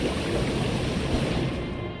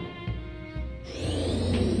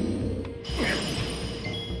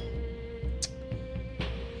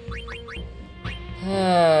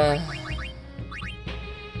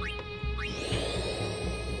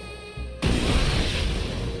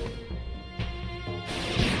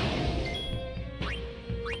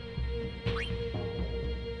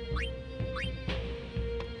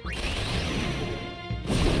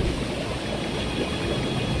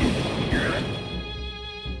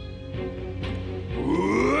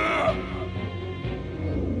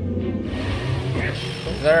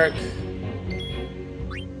 Berserk.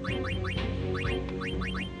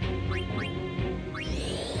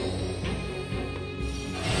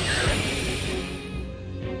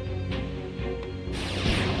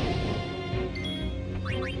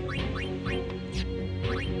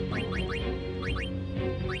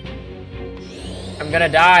 I'm gonna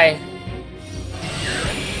die.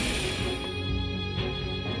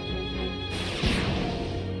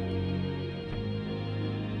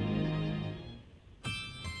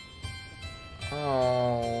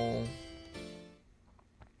 Oh.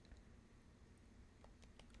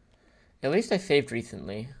 At least I saved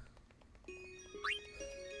recently.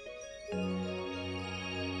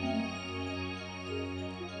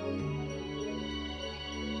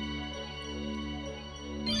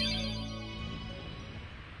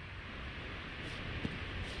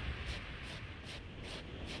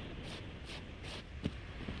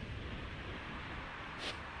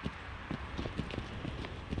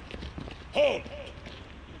 Halt!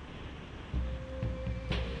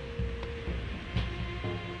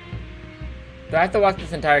 Do I have to watch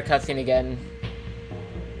this entire cutscene again?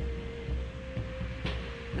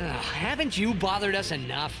 Haven't you bothered us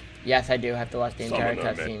enough? Yes, I do have to watch the entire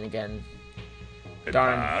Summoner cutscene again. may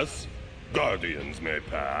Darn. pass. Guardians may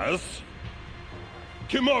pass.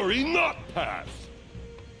 Kimahri not pass.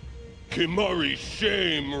 Kimahri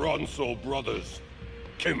shame Ronso brothers.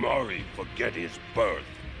 Kimahri forget his birth.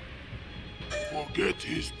 Forget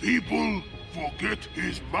his people, forget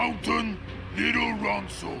his mountain, little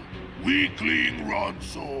Ronso, weakling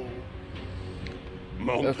Ronso.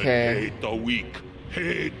 Mountain Okay. hate the weak,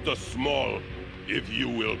 hate the small. If you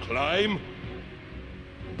will climb,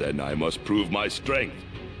 Then I must prove my strength.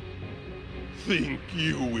 think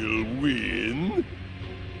you will win.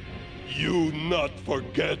 You not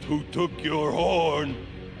forget who took your horn.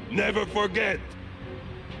 Never forget.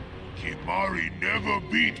 Kimahri never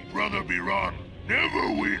beat Brother Biran,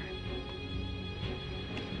 never win.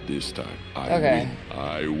 This time, I Okay. win.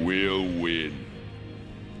 I will win.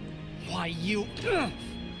 Why, you...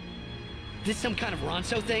 This some kind of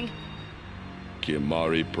Ronso thing?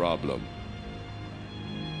 Kimahri problem.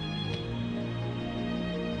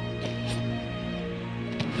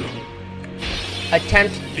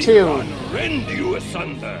 Attempt Biran 2. rend you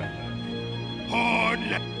asunder.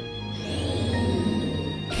 Hornless.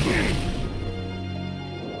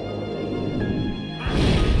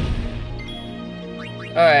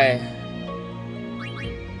 Alright.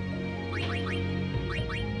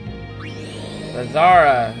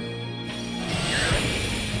 Lazara.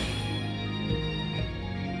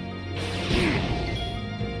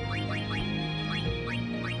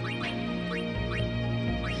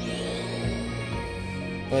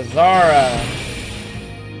 Lazara.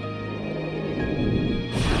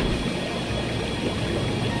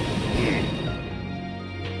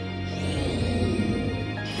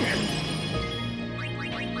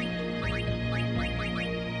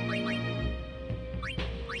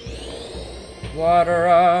 Water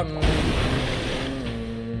up.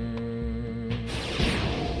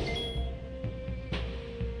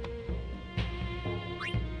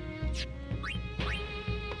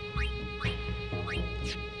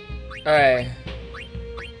 Alright.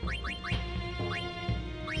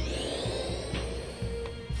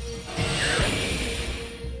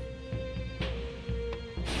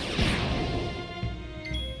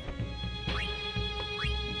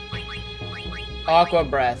 Aqua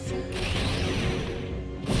breath.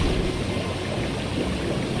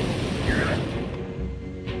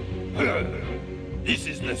 This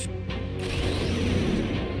is the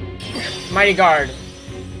Mighty guard.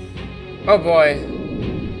 Oh boy.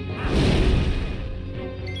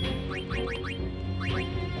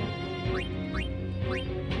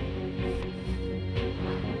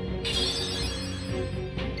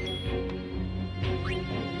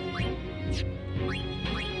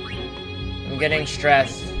 I'm getting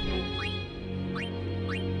stressed.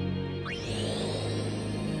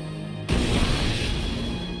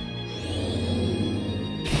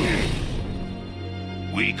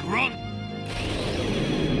 weak run.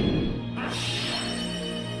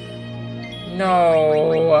 No.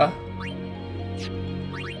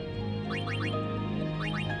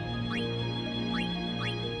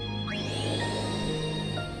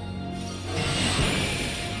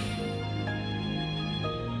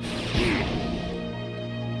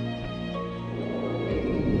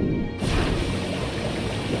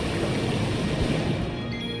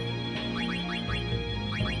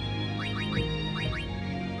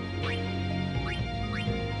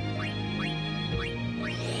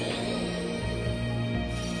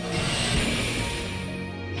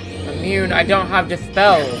 Immune, I don't have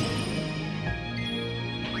Dispel.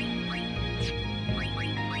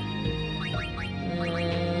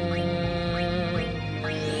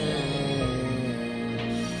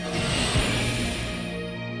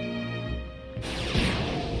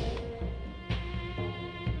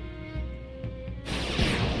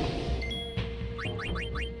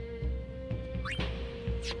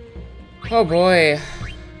 Oh boy.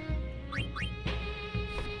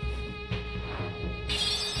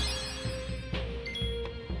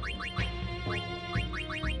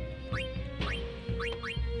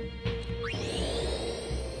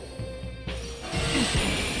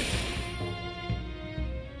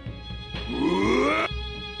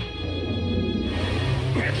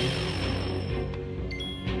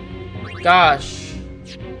 Gosh,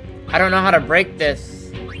 I don't know how to break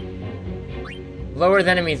this. Lower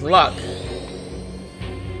the enemy's luck.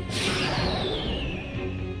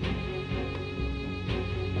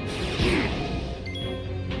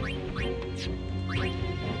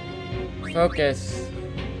 Focus.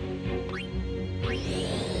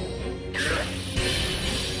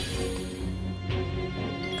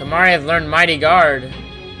 Kamari has learned Mighty Guard.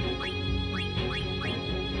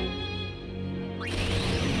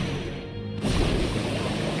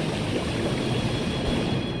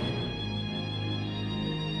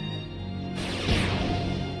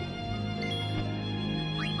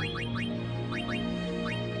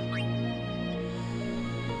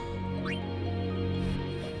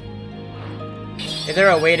 Is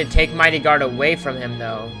there a way to take Mighty Guard away from him,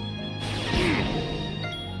 though?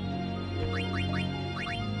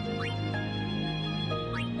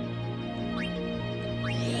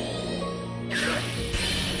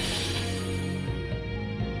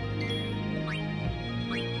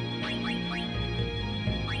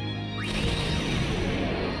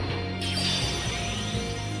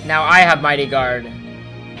 Now I have Mighty Guard.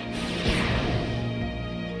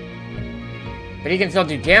 But he can still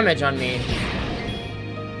do damage on me.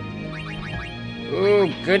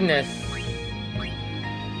 Ooh, goodness.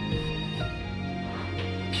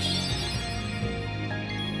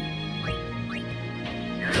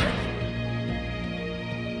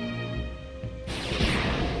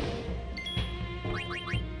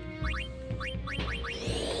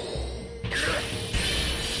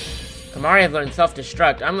 Kamari has learned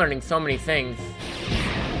self-destruct. I'm learning so many things.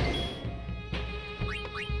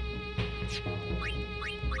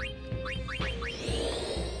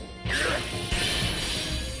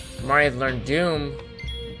 Kamari has learned Doom.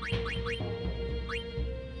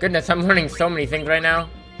 Goodness, I'm learning so many things right now.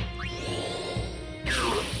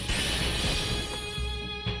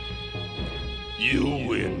 You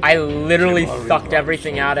win. I literally sucked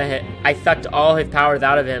everything out of him. I sucked all his powers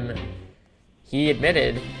out of him. He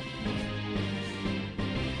admitted.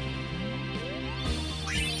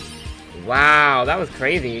 Wow, that was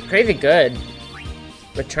crazy. Crazy good.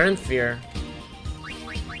 Return Sphere.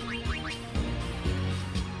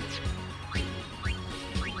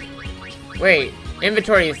 Wait,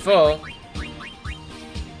 inventory is full.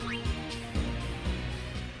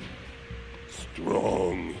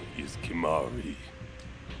 Strong is Kimahri.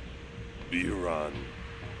 Biran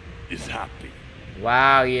is happy.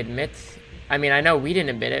 Wow, he admits. I mean, I know we didn't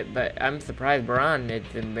admit it, but I'm surprised Biran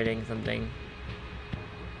is admitting something.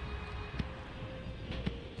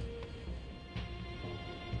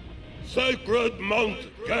 Sacred Mount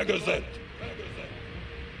Gagazet.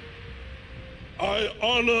 I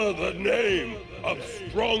honor the name of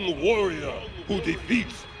strong warrior who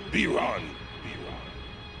defeats Biran.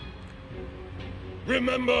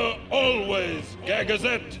 Remember always,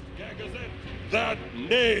 Gagazet, that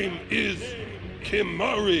name is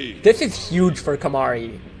Kimahri. This is huge for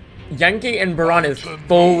Kimahri. Yenke and Biran is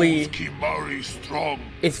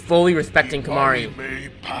fully respecting Kimahri. May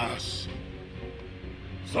pass.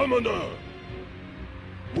 Summoner,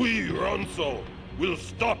 we Ronso will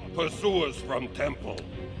stop pursuers from Temple.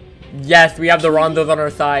 Yes, we have the Rondos on our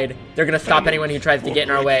side. They're gonna stop anyone who tries to get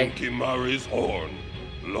in our way. Kimahri's horn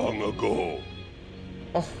long ago.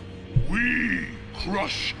 Oh. We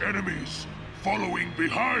crush enemies following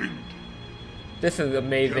behind. This is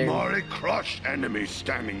amazing. Kimahri crush enemies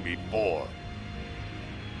standing before.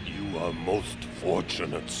 You are most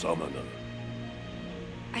fortunate, Summoner.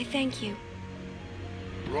 I thank you.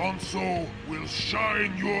 Ronso will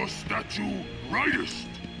shine your statue brightest.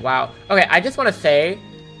 Wow. Okay, I just want to say,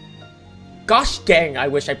 gosh dang, I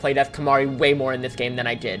wish I played as Kimahri way more in this game than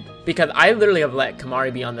I did. Because I literally have let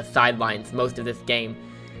Kimahri be on the sidelines most of this game.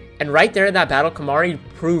 And right there in that battle, Kimahri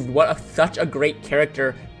proved what such a great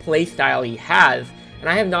character playstyle he has. And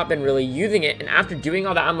I have not been really using it. And after doing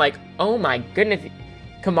all that, I'm like, oh my goodness.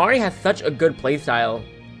 Kimahri has such a good playstyle.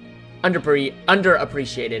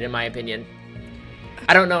 Underappreciated, in my opinion.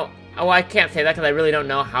 I don't know. Oh, I can't say that because I really don't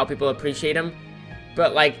know how people appreciate him.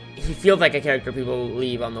 But, like, he feels like a character people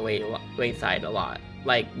leave on the wayside a lot.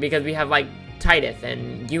 Like, because we have, like, Titus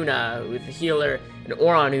and Yuna, who's the healer, and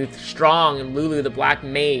Auron, who's strong, and Lulu, the black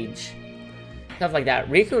mage. Stuff like that.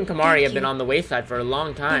 Riku and Kimahri have been on the wayside for a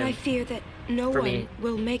long time. But I fear that no one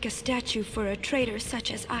will make a statue for a traitor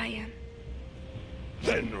such as I am.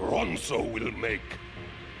 Then Ronso will make.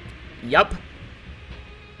 Yup.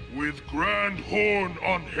 With grand horn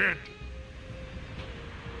on head.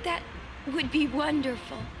 That would be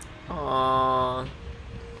wonderful. Aww.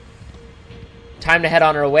 Time to head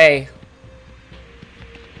on our way.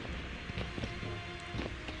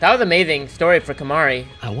 That was an amazing story for Kimahri.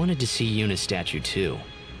 I wanted to see Yuna's statue too,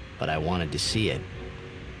 but I wanted to see it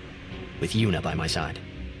with Yuna by my side.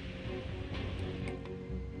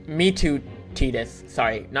 Me too, Titus.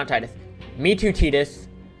 Sorry, not Titus. Me too, Titus.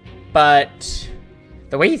 But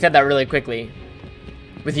the way he said that really quickly,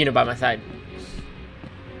 with Yuna by my side.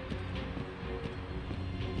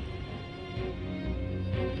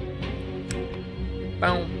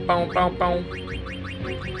 Bow, bow, bow, bow.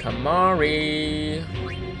 Kimahri.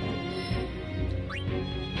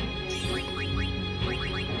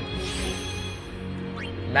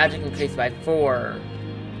 Magic increased by 4.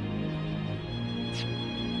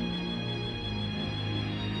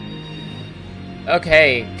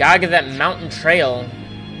 Okay, Gagazet Mountain Trail.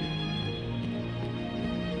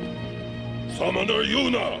 Summoner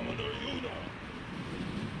Yuna!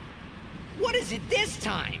 What is it this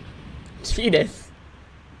time? Titus.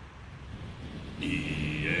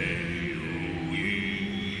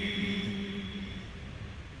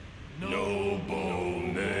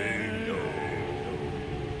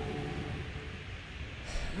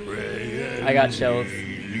 I got chills.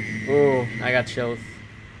 Ooh, I got chills.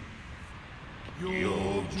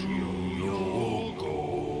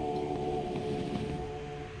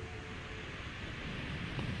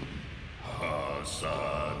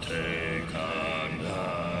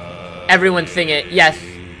 Everyone sing it, yes.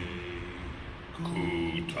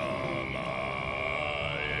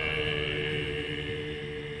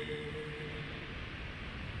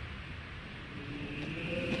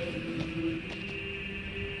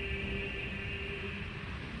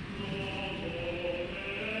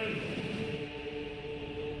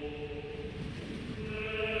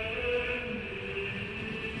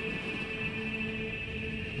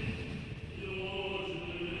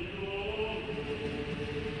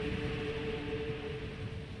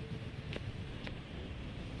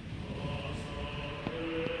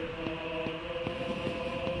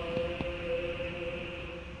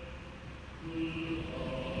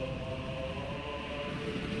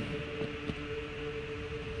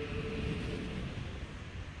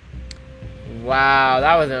 Wow,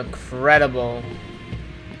 that was incredible.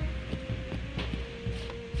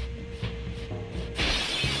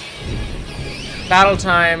 Battle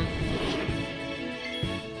time.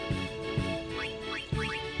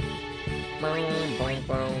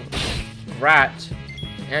 Rat.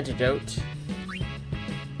 Antidote.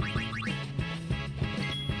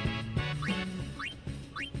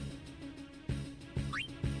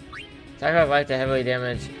 Sacrifice life to heavily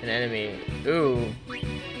damage an enemy. Ooh.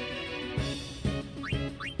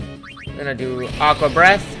 I'm gonna do Aqua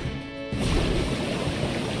Breath.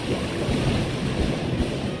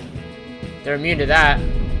 They're immune to that.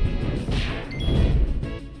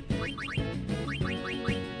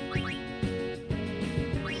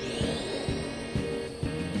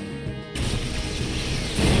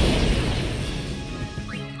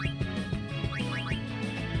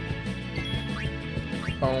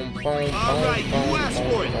 Boom, boom, boom, All right, boom, you asked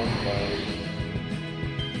boom, for it. boom, boom.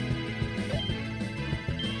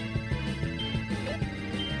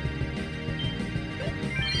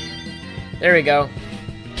 There we go.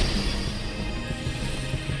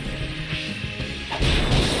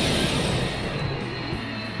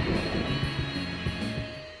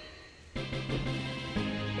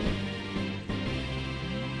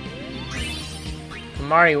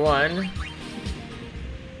 Kamari won.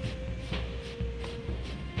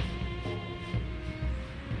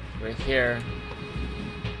 Right here.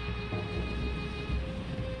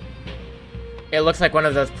 It looks like one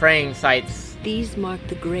of those praying sites. These mark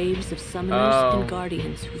the graves of summoners Oh. and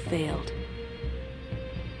guardians who failed.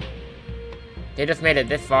 They just made it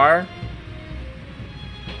this far?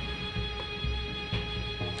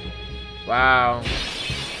 Wow.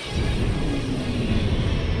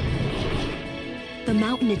 The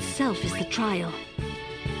mountain itself is the trial.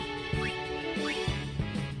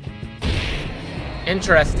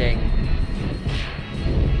 Interesting.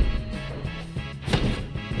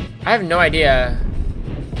 I have no idea.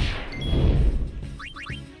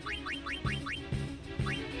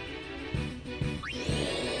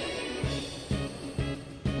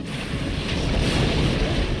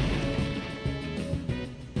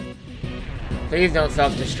 Please don't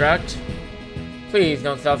self-destruct. Please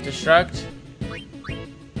don't self-destruct.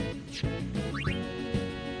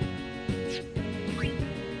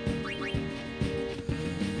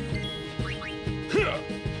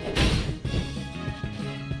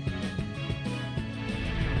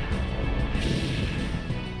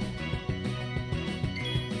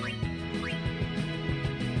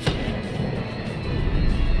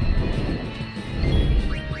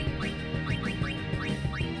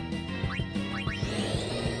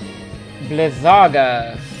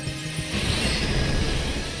 Blizzaga.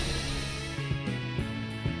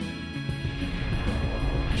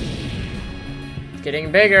 It's getting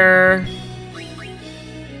bigger.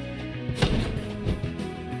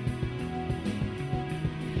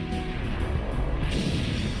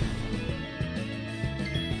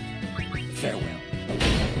 Farewell.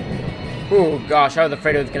 Ooh, gosh, I was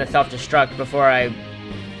afraid it was gonna self-destruct before I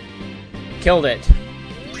killed it.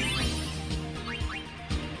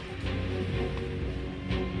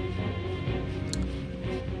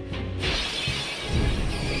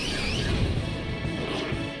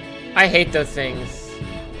 I hate those things.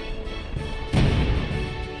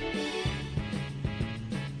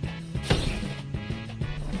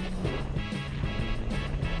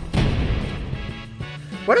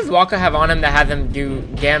 What does Waka have on him that has him do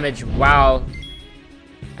damage? Wow.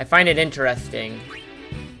 I find it interesting.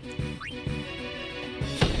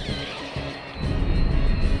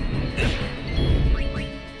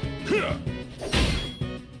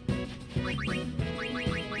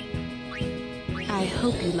 I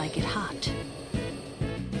hope you like it hot.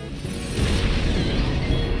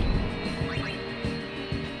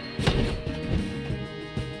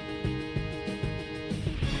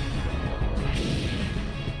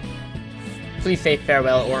 Please say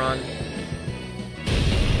farewell, Oron.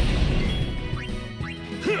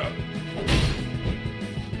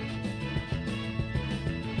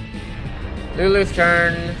 Lulu's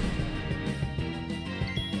turn.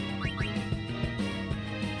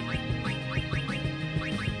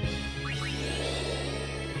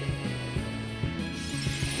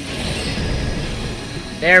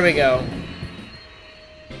 There we go.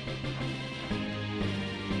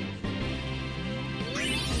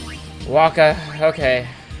 Waka, okay.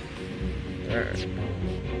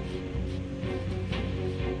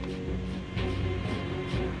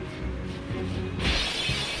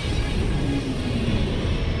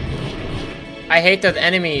 I hate those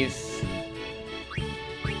enemies.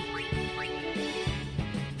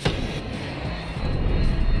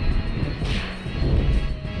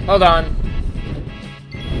 Hold on.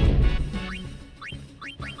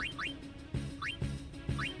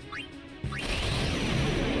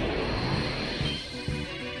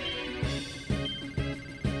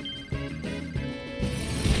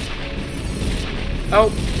 Oh,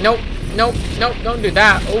 nope, nope, nope, don't do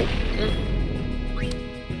that. Oh.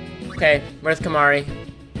 Okay, where's Kamari?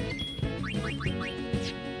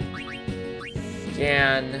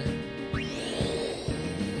 Scan.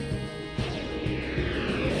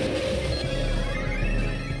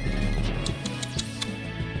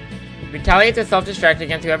 Retaliates with self-destruct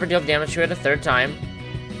against whoever deals damage to it a third time.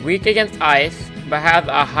 Weak against ice, but has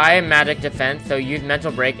a high magic defense, so use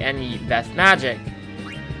mental break and best magic.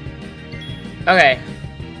 Okay.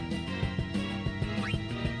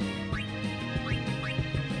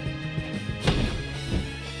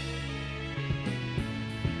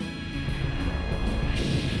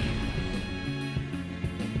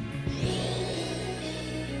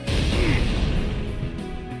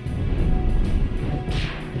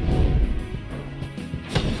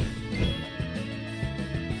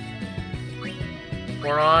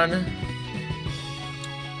 We're on.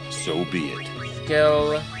 So be it.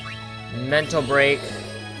 Skill. Mental break.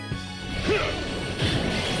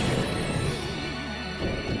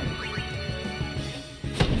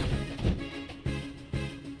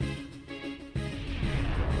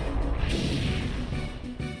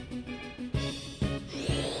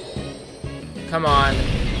 Come on.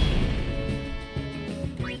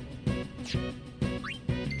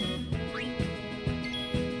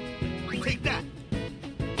 Take that.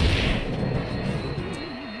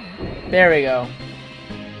 There we go.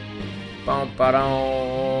 Bum ba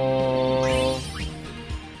dum.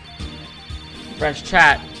 Fresh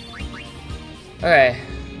chat. Okay.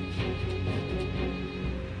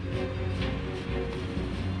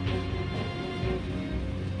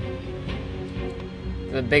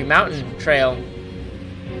 The big mountain trail.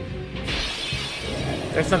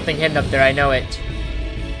 There's something hidden up there, I know it.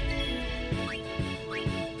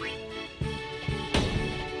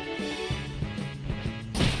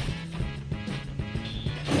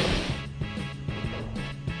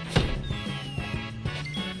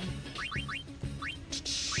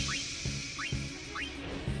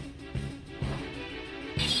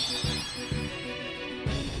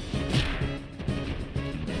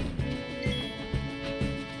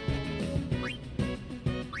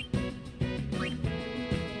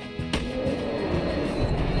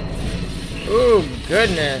 Ooh,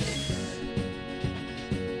 goodness.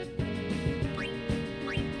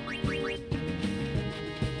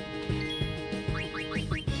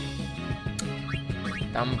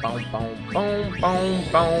 Bum bum bum bum bum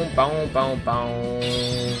bum bum bum bum.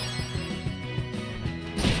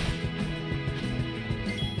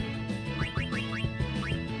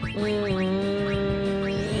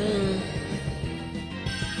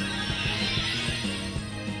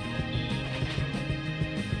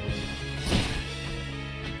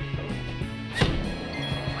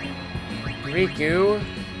 Riku.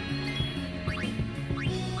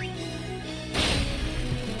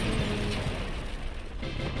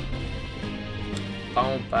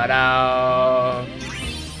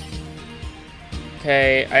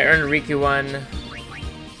 Okay, I earned Riku 1.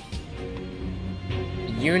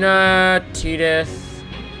 Yuna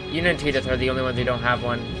and Tidus are the only ones who don't have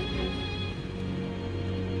one.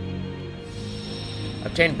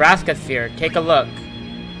 Obtain Braska Sphere. Take a look.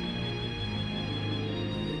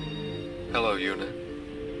 Hello, Yuna.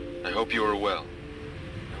 I hope you are well.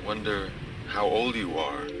 I wonder how old you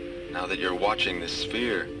are now that you're watching this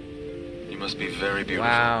sphere. You must be very beautiful,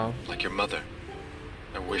 wow. Like your mother.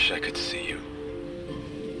 I wish I could see you.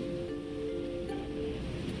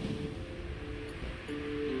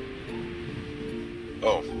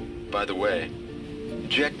 Oh, by the way,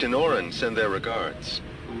 Jekt and Orin send their regards.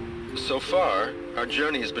 So far, our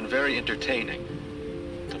journey has been very entertaining.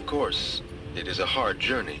 Of course, it is a hard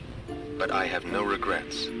journey, but I have no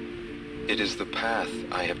regrets. It is the path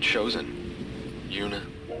I have chosen. Yuna,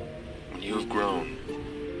 when you have grown,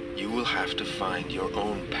 you will have to find your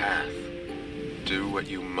own path. Do what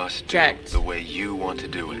you must do the way you want to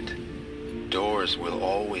do it. Doors will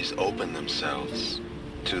always open themselves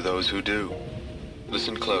to those who do.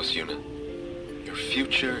 Listen close, Yuna. Your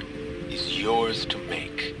future is yours to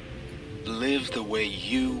make. Live the way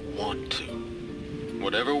you want to.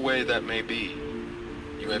 Whatever way that may be,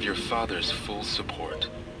 you have your father's full support.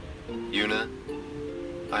 Yuna,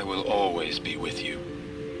 I will always be with you.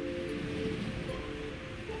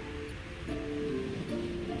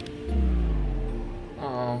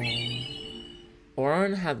 Oh.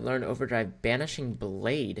 Orin had learned Overdrive Banishing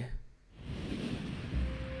Blade.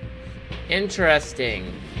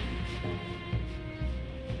 Interesting.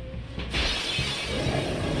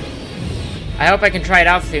 I hope I can try it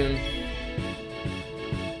out soon.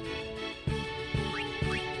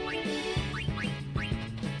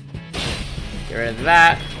 Get rid of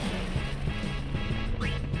that.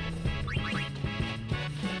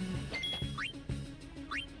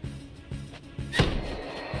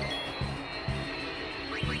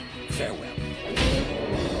 Farewell.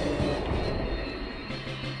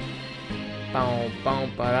 Boom,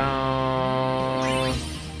 boom, ba-dum.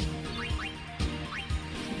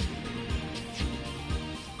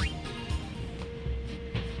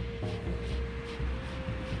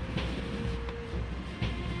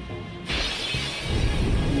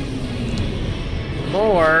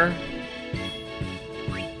 more.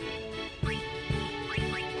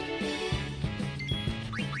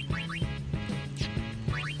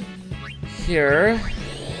 Here.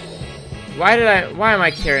 Why am I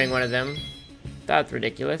carrying one of them? That's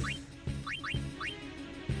ridiculous.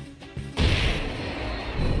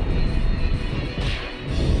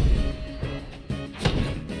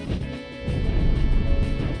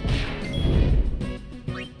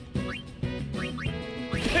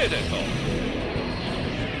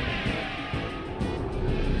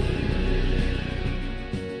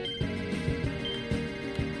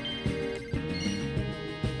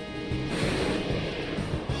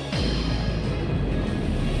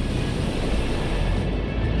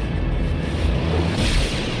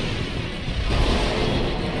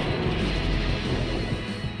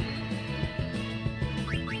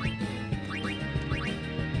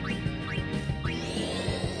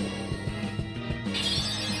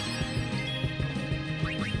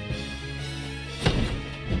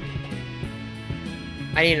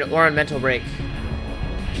 I need an Oran mental break.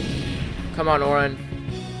 Come on, Oran.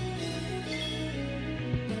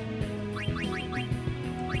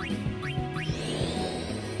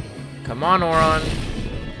 Come on, Oran.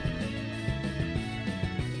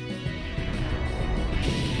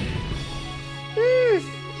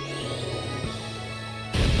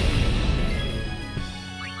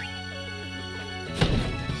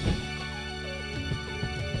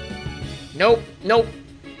 Nope, nope.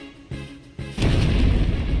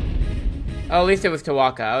 Oh, at least it was to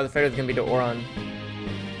Waka. I was afraid it was gonna be to Oran.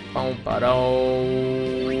 Boom-ba-do.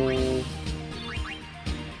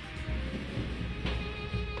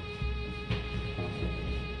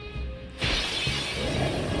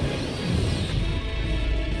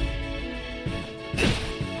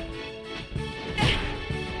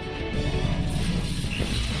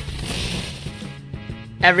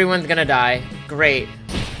 Everyone's gonna die. Great.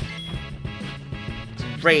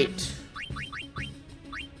 Great.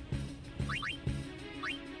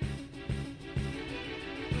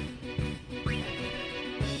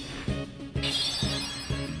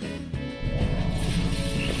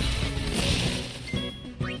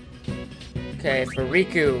 Okay, for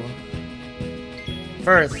Riku.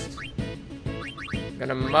 First, I'm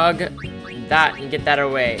gonna mug that and get that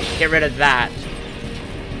away. Get rid of that.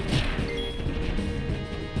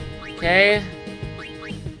 Okay.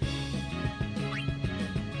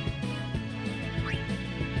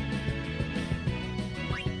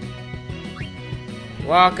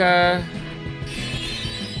 Waka.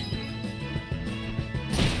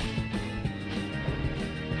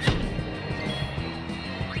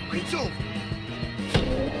 It's over.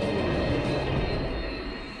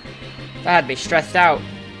 That had me stressed out.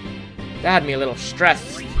 That had me a little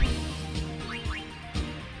stressed.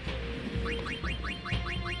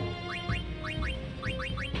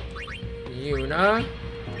 Yuna.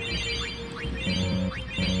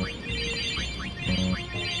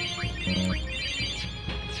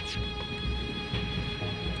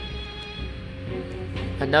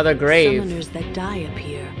 Another grave. Summoners that die up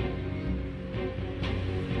here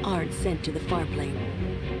aren't sent to the far plane.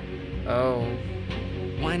 Oh.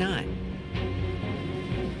 Why not?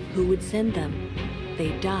 Who would send them?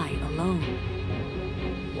 They die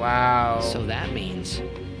alone. Wow. So that means...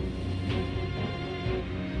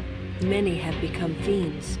 Many have become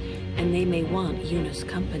fiends, and they may want Yuna's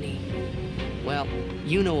company. Well,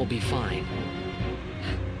 Yuna will be fine.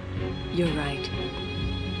 You're right.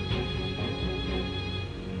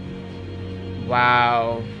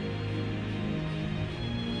 Wow.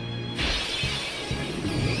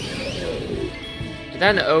 Is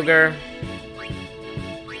that an ogre?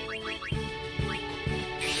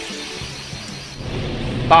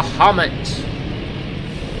 Bahamut.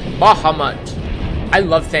 Bahamut. I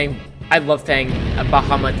love saying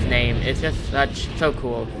Bahamut's name. It's just so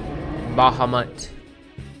cool. Bahamut.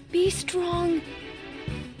 Be strong.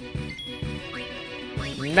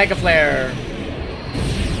 Mega Flare.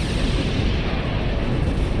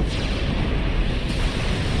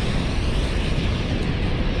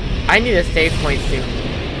 I need a save point soon.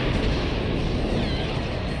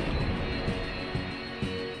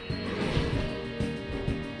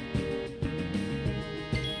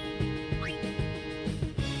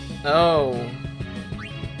 Oh.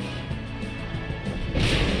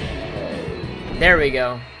 There we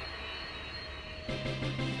go.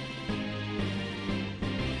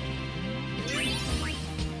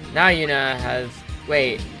 Now Yuna has...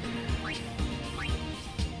 Wait.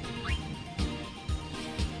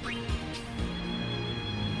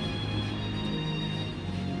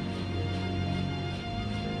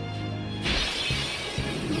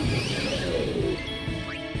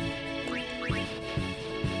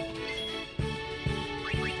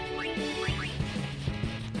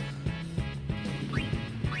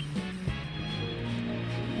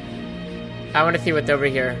 I want to see what's over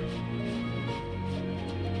here.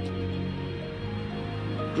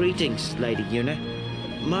 Greetings, Lady Yuna.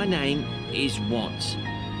 My name is Once.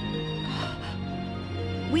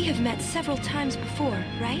 We have met several times before,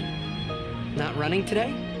 right? Not running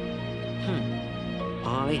today?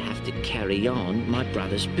 I have to carry on my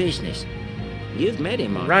brother's business. You've met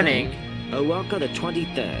him, I Running? think. Owaka the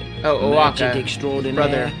 23rd. Oh, Merchant Owaka. extraordinaire.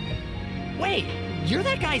 Brother. Wait, you're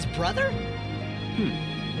that guy's brother?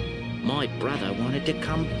 My brother wanted to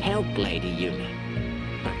come help Lady Yuna,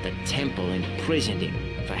 but the temple imprisoned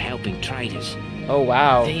him for helping traitors. Oh,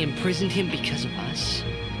 wow. They imprisoned him because of us?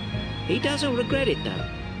 He doesn't regret it, though.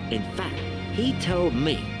 In fact, he told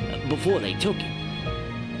me, before they took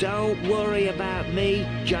him, "Don't worry about me,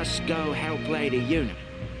 just go help Lady Yuna."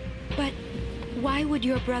 But why would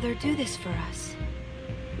your brother do this for us?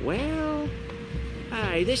 Well,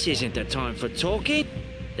 hey, this isn't the time for talking.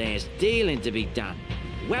 There's dealing to be done.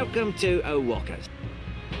 Welcome to Owaka's.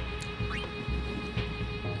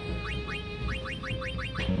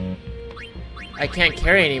 I can't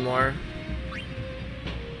carry anymore.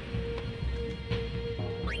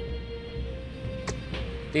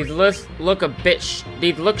 These look a bit.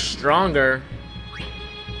 These look stronger.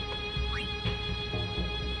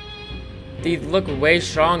 These look way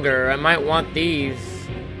stronger. I might want these.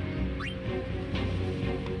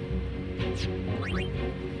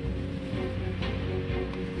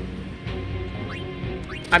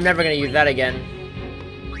 I'm never gonna use that again.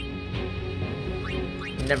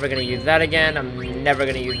 Never gonna use that again. I'm never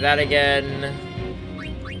gonna use that again.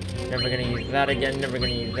 Never gonna use that again. Never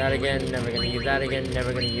gonna use that again. Never gonna use that again.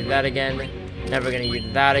 Never gonna use that again. Never gonna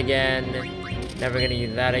use that again. Never gonna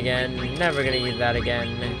use that again. Never gonna use that again.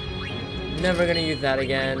 Never gonna use that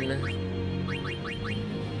again.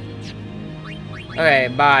 Okay,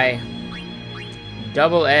 bye.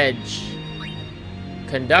 Double edge.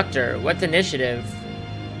 Conductor. What's initiative?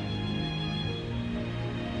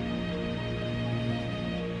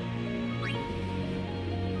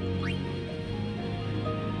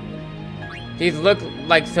 These look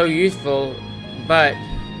like so useful, but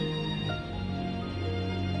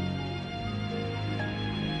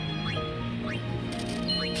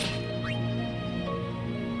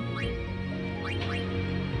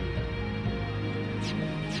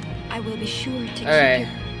I will be sure to keep okay. you.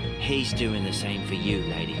 He's doing the same for you,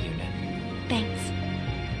 Lady Yuna. Thanks.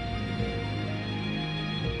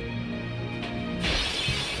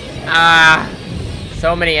 Ah,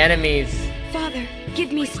 so many enemies. Father,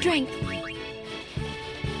 give me strength.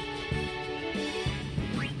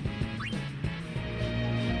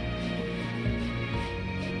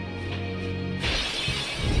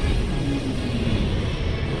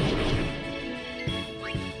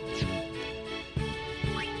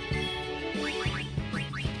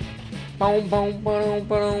 Boom, boom, boom,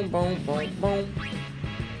 boom, boom, boom, boom.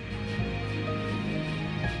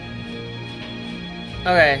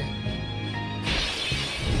 Okay.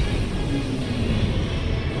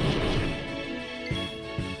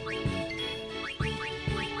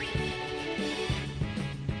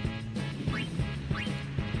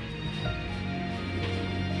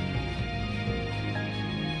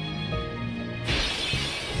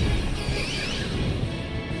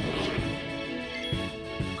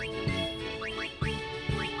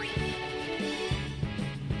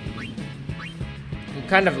 I'm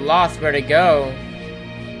kind of lost where to go.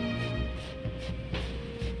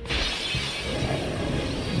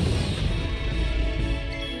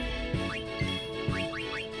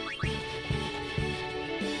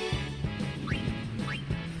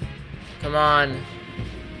 Come on.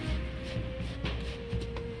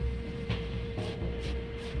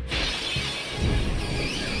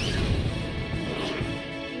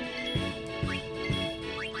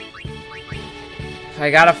 I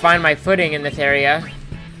gotta find my footing in this area.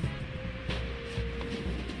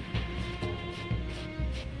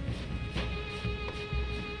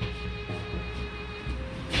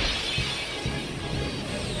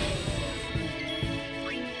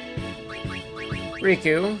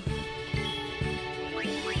 Riku.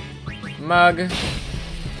 Mug.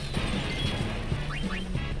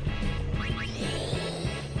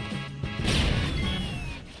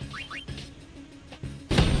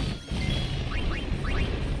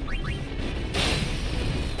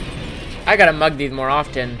 I gotta mug these more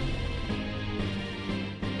often.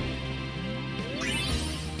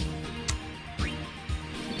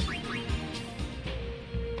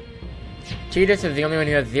 Cheetahs is the only one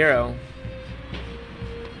who has 0.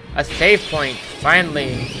 A save point,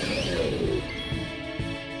 finally.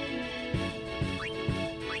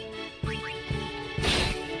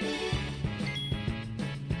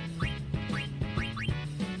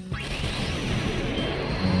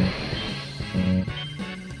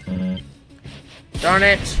 Darn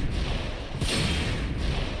it!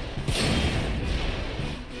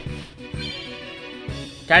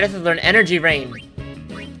 Titus has learned Energy Rain.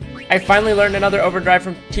 I finally learned another overdrive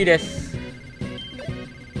from Titus.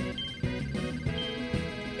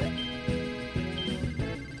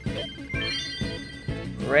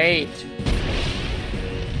 Great.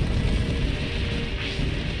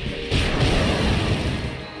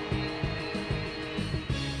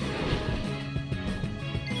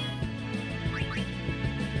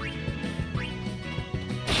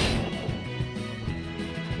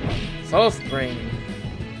 Soul Spring.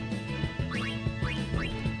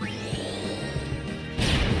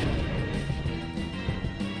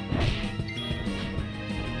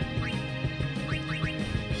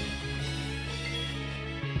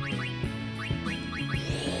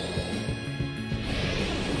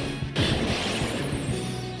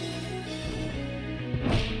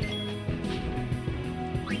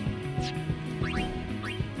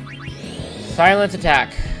 Silence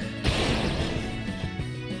attack.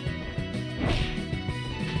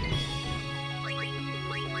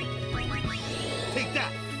 Take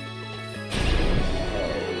that.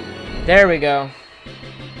 There we go.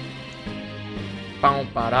 Bow,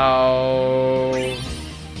 ba-dow.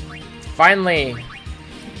 Finally.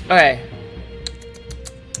 Okay.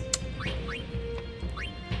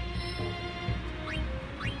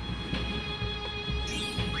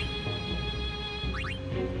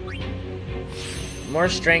 More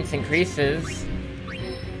strength increases.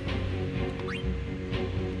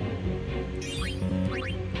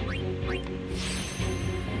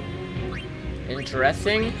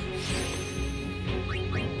 Interesting.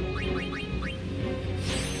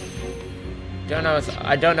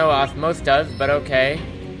 I don't know what Osmos does, but okay.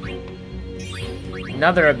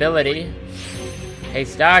 Another ability. Hey,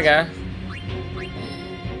 Staga.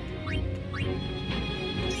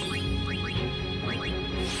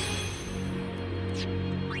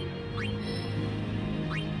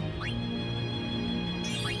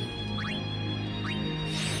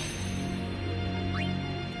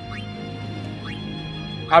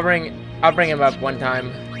 I'll bring him up one time.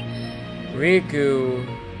 Riku.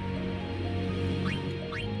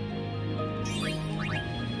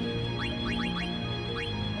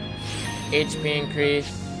 HP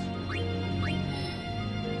increase.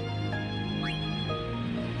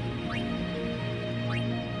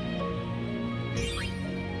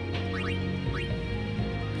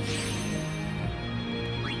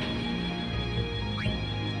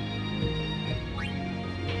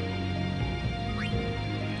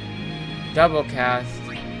 Double cast.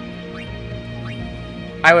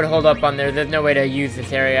 I would hold up on there. There's no way to use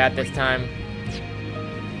this area at this time.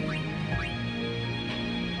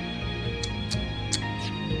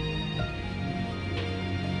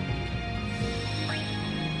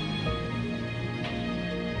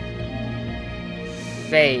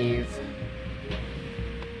 Save.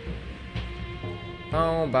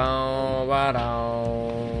 Bow, bow,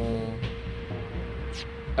 ba-dow.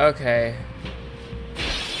 Okay.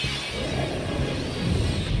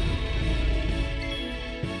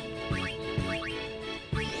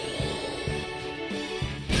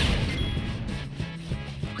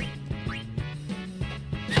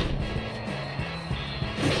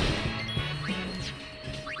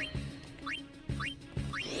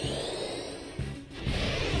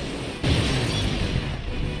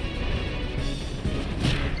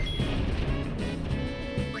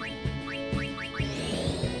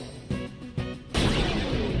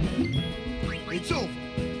 It's over.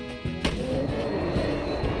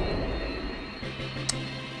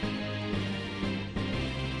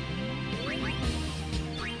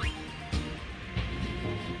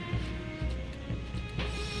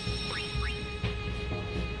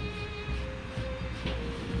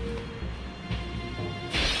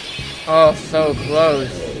 Oh, so close.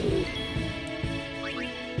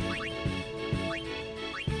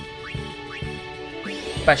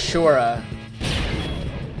 Bashura.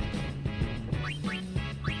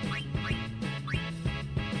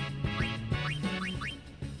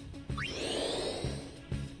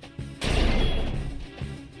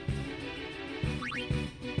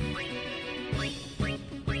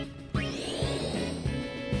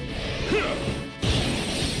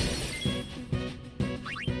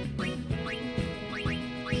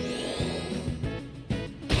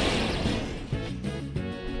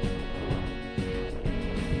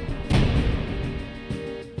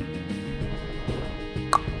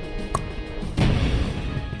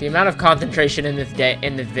 The amount of concentration in this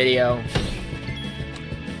video.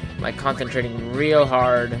 I'm like concentrating real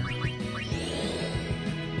hard.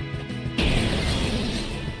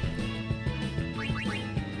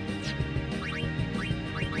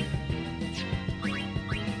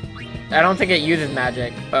 I don't think it uses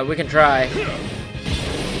magic, but we can try.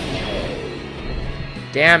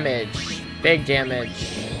 Damage. Big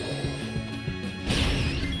damage.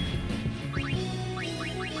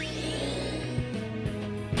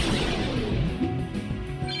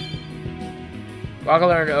 Waggle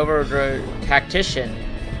learned Overdrive Tactician.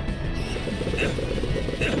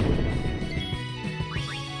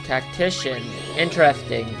 Tactician.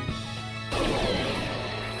 Interesting.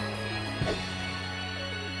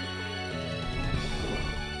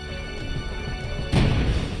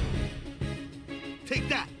 Take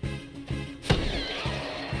that.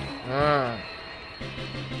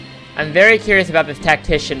 I'm very curious about this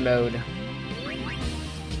tactician mode.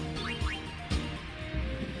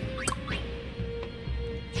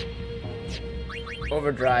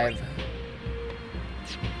 Overdrive.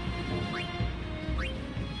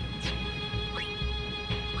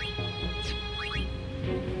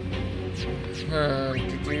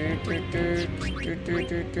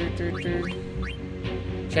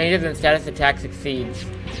 Changes in status attack succeeds.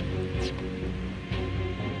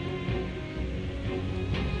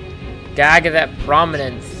 Gagazet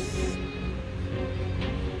prominence.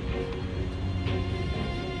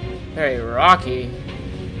 Very rocky.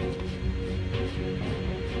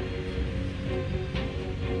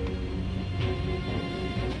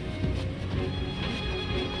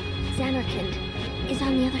 Zanarkand is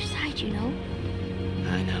on the other side, you know?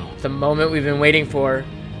 I know. It's the moment we've been waiting for.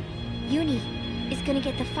 Uni is gonna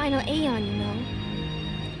get the final Aeon, you know?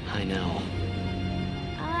 I know.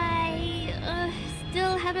 I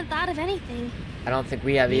still haven't thought of anything. I don't think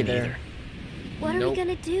we have either. What are we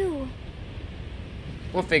gonna do?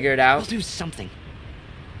 We'll figure it out. We'll do something.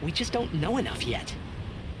 We just don't know enough yet.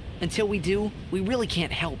 Until we do, we really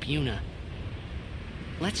can't help Yuna.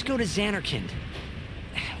 Let's go to Zanarkand.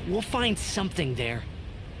 We'll find something there.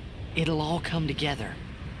 It'll all come together.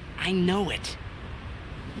 I know it.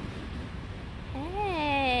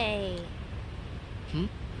 Hey. Hmm?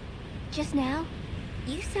 Just now,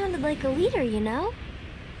 you sounded like a leader, you know?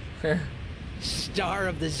 Star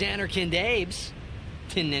of the Zanarkand Abes.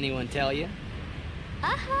 Didn't anyone tell you?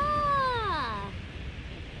 Aha!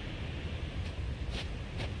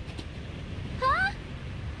 Huh?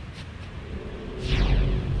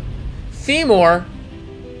 Seymour?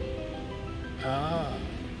 Ah,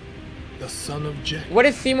 the son of Jack. What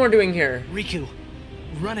is Seymour doing here? Riku,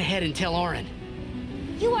 run ahead and tell Auron.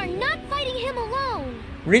 You are not fighting him alone!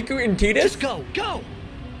 Riku and Tidus? Just go, go!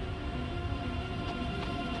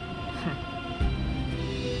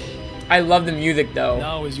 I love the music though.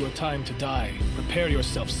 Now is your time to die. Prepare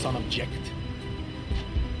yourself, son of Jekt.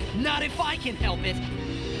 Not if I can help it!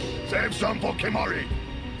 Save some for Kimari!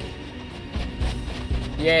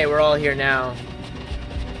 Yay, we're all here now.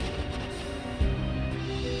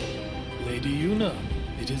 Lady Yuna,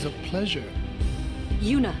 it is a pleasure.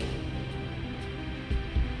 Yuna.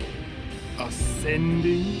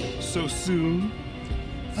 Ascending so soon?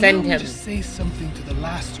 Send Allow me him. to say something to the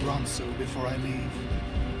last Ronso before I leave.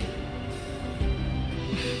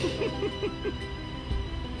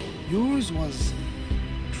 Yours was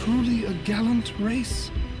truly a gallant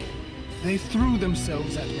race. They threw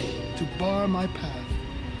themselves at me to bar my path.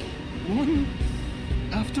 One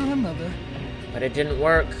after another. But it didn't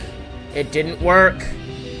work. It didn't work.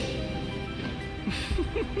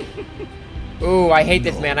 Ooh, I hate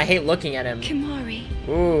this man. I hate looking at him. Kimari.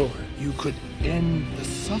 Ooh. You could end the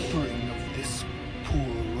suffering of this poor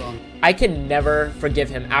Ron. I can never forgive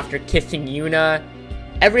him after kissing Yuna.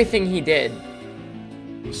 Everything he did.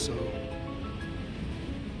 So.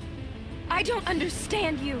 I don't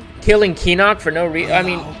understand you. Killing Kinok for no reason. I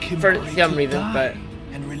mean, for Kimari some to reason, die but.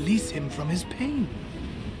 and release him from his pain.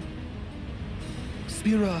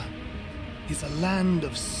 Spira is a land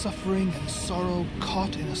of suffering and sorrow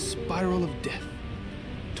caught in a spiral of death.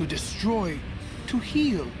 To destroy, to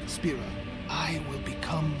heal Spira, I will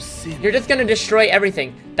become sin. You're just gonna destroy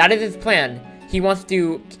everything. That is his plan. He wants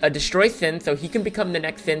to destroy Sin so he can become the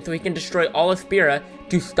next Sin so he can destroy all of Spira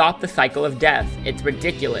to stop the cycle of death. It's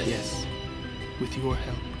ridiculous. Yes, with your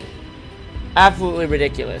help. Absolutely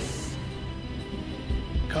ridiculous.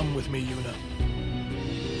 Come with me, Yuna.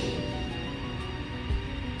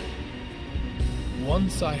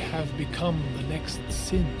 Once I have become the next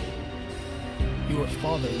Sin, your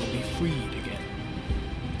father will be freed again.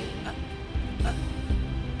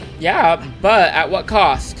 Yeah, but at what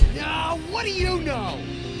cost? What do you know?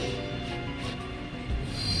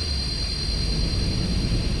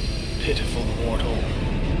 Pitiful mortal.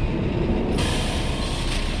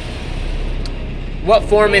 What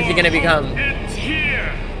form is he gonna become? It's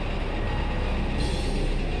here!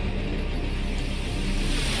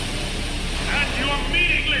 And your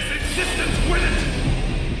meaningless existence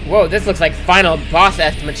Whoa, this looks like final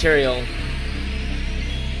boss-esque material.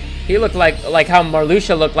 He looked like how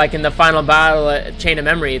Marluxia looked like in the final battle at Chain of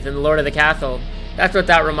Memories in the Lord of the Castle. That's what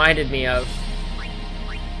that reminded me of.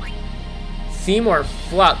 Seymour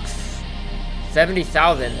Flux.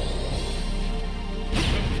 70,000.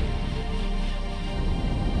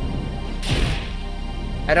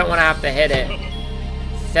 I don't want to have to hit it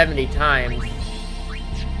 70 times.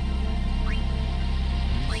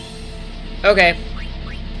 Okay.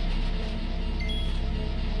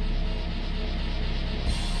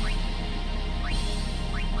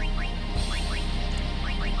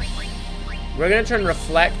 We're gonna turn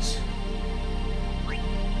Reflect.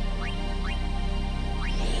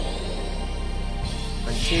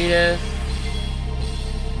 On Cheetah.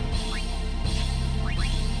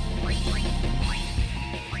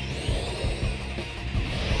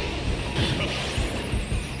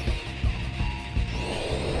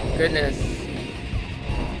 Goodness.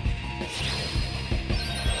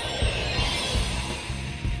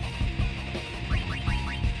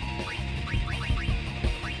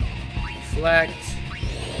 Reflect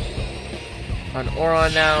on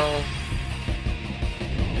Auron now.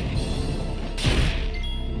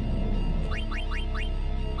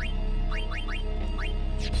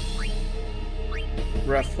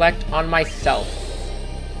 Reflect on myself.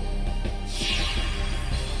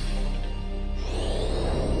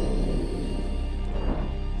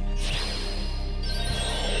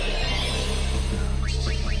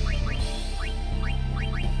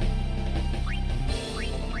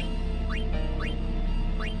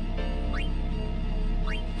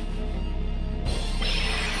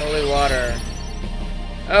 Holy water.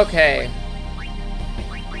 Okay.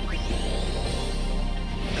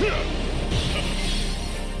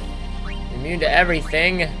 Immune to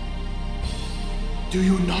everything. Do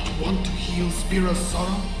you not want to heal Spira's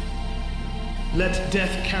sorrow? Let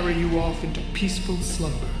death carry you off into peaceful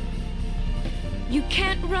slumber. You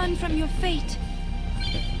can't run from your fate.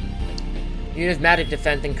 Yuna's magic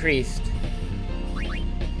defense increased.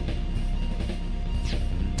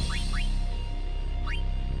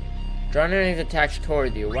 Draw enemies attacks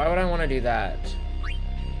toward you. Why would I want to do that?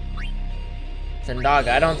 Sendaga.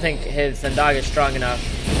 I don't think his Sendaga is strong enough.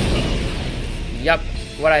 Yup,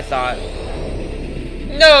 what I thought.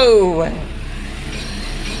 No!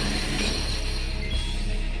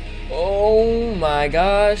 Oh my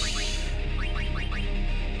gosh.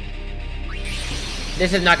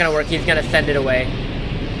 This is not gonna work. He's gonna send it away.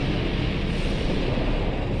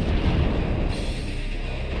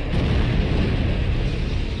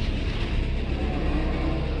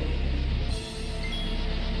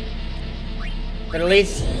 But at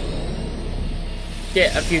least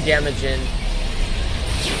get a few damage in.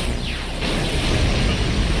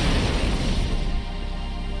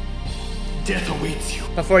 Death awaits you.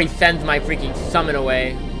 Before he sends my freaking summon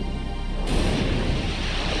away.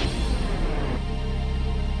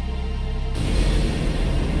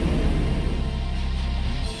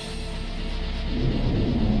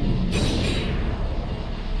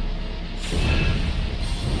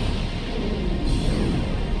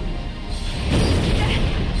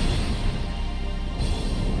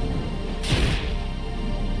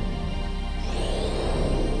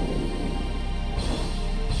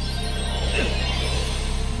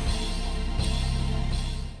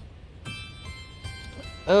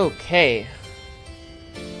 Okay.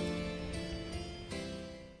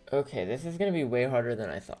 Okay, this is gonna be way harder than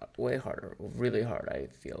I thought. Way harder. Really hard, I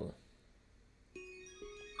feel.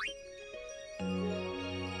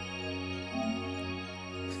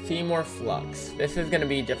 Seymour Flux. This is gonna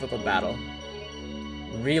be a difficult battle.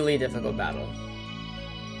 Really difficult battle.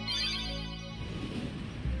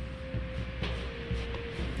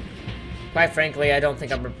 Quite frankly, I don't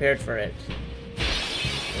think I'm prepared for it.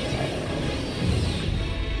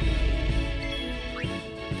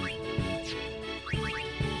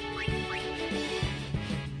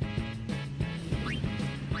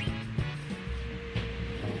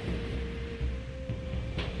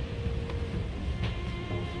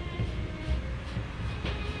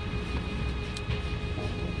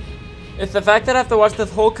 It's the fact that I have to watch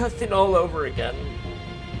this whole cutscene all over again.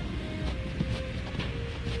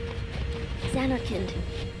 Zanarkand.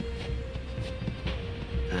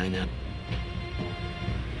 I know.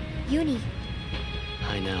 Uni.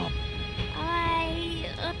 I know.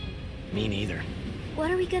 Me neither.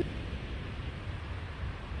 What are we gonna...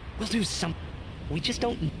 We'll do some... We just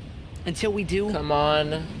don't... Until we do... Come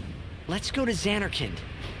on. Let's go to Zanarkand.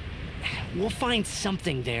 We'll find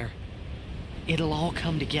something there. It'll all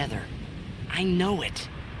come together. I know it.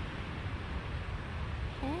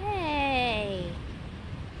 Hey.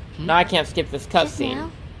 Now I can't skip this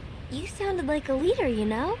cutscene. You sounded like a leader, you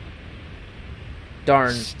know?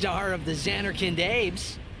 Darn. Star of the Xanarkand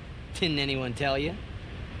Abes. Didn't anyone tell you?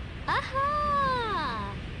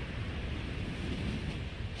 Aha!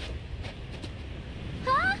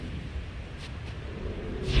 Huh?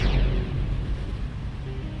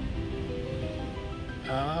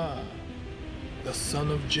 Ah, the son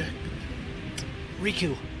of Jek.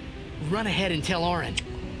 Riku, run ahead and tell Auron.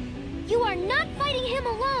 You are not fighting him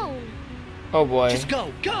alone! Oh boy. Just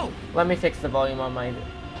go, go! Let me fix the volume on my...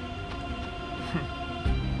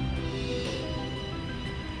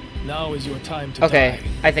 Now is your time to Okay,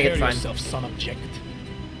 die. I think it's Prepare fine. yourself, son of Jek.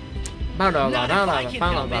 Not if I can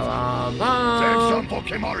help it. Save some for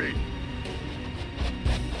Kimari.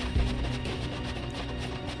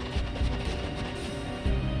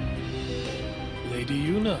 Lady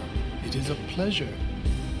Yuna, it is a pleasure.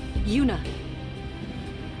 Yuna,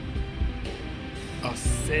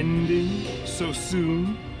 Ascending so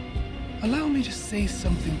soon? Allow me to say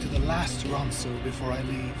something to the last Ronso before I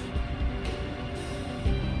leave.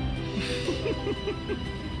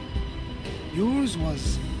 Yours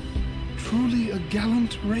was truly a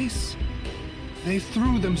gallant race. They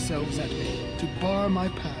threw themselves at me to bar my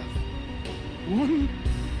path, one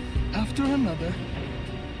after another.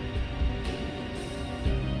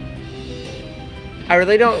 I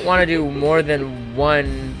really don't want to do more than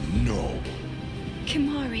one. No.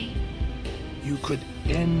 Kimari. You could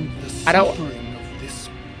end the I don't- suffering of this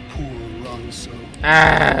poor Ronso.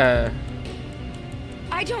 I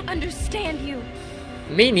don't understand you.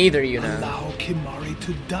 Me neither, you know. Allow Kimari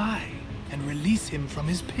to die and release him from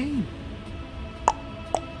his pain.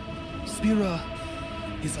 Spira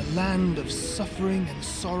is a land of suffering and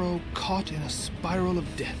sorrow caught in a spiral of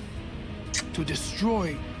death. To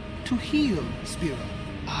destroy, to heal Spira,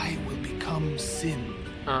 I will become sin.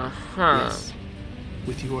 Uh-huh. Yes,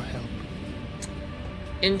 with your help.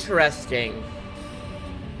 Interesting.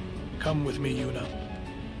 Come with me, Yuna.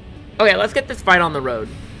 Okay, let's get this fight on the road.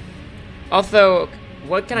 Also,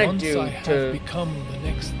 what can I Once do I have to... become the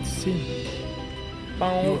next sin,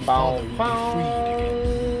 Bow, your bow, father will bow. be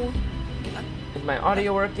freed again. Is my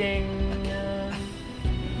audio working?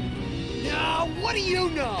 No, what do you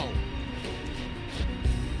know?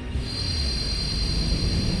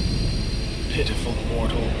 Pitiful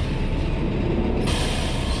mortal.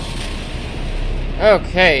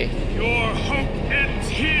 Okay. Your hope ends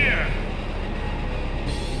here!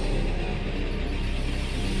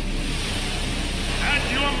 And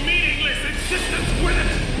your meaningless existence with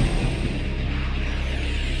it!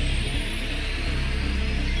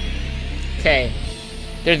 Okay.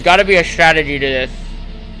 There's gotta be a strategy to this.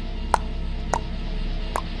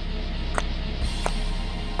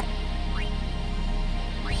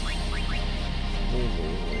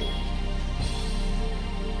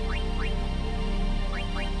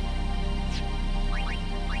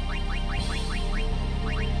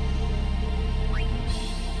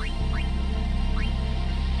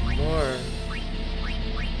 More.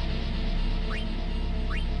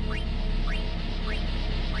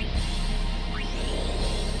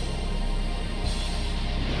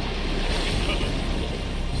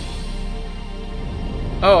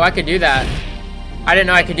 Oh, I could do that. I didn't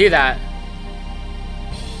know I could do that.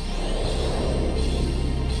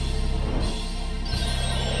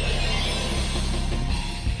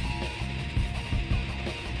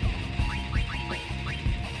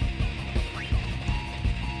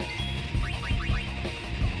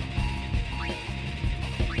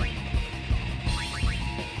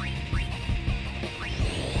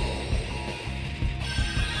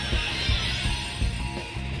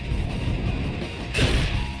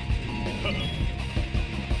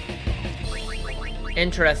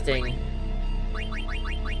 Interesting.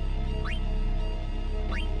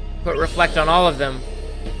 But reflect on all of them.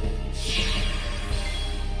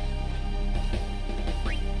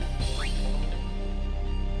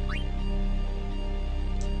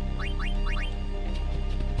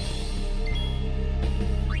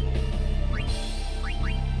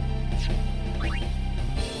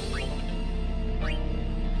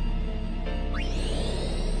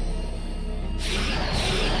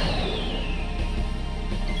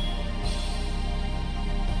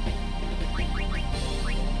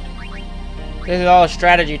 This is all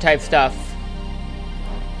strategy type stuff.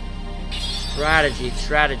 Strategies.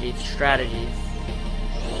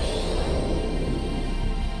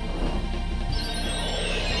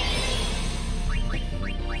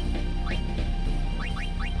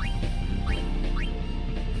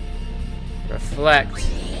 Reflect.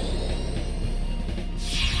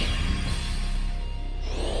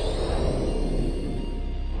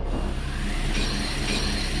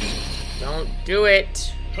 Don't do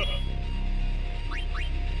it.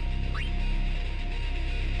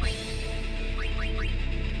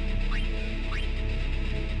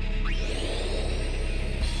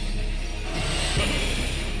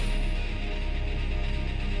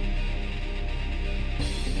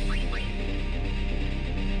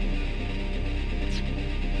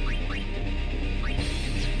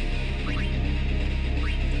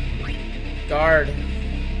 guard.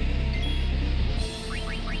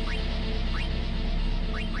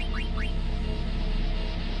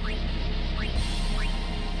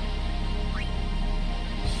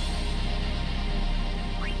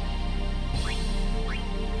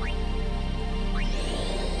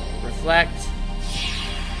 Reflect.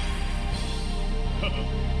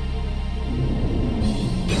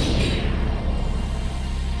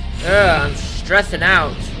 Ugh, I'm stressing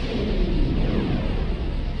out.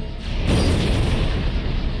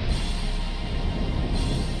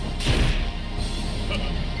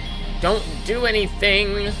 Don't do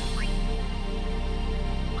anything.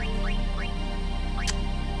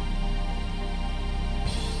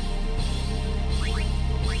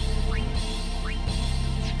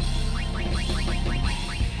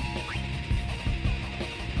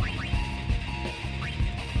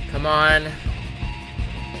 Come on.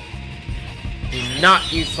 Do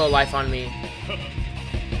not use full life on me.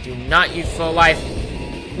 Do not use full life.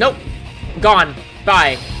 Nope. Gone.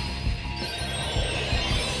 Bye.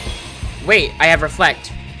 Wait, I have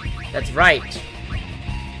reflect. That's right.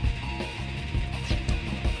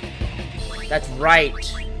 That's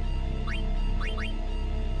right.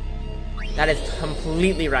 That is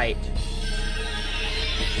completely right.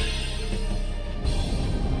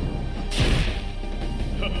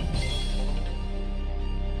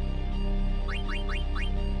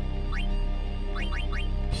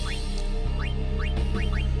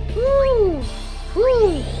 Woo!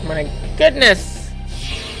 Woo! My goodness!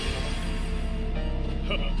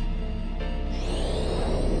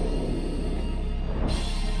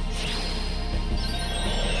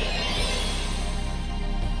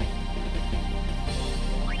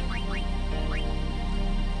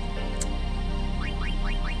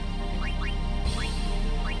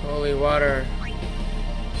 Holy water.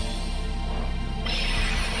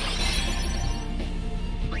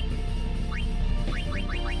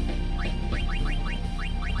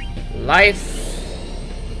 Life.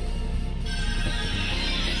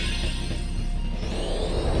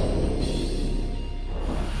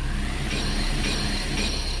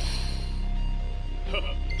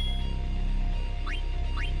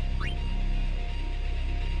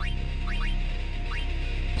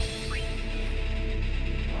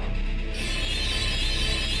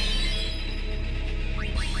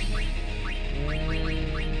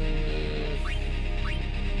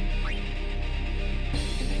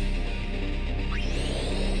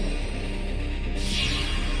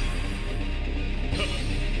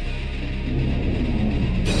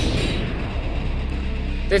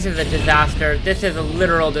 This is a disaster. This is a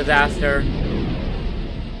literal disaster.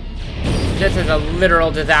 This is a literal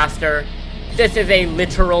disaster. This is a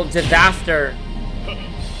literal disaster.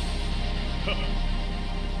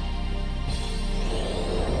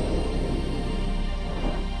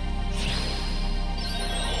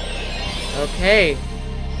 Okay.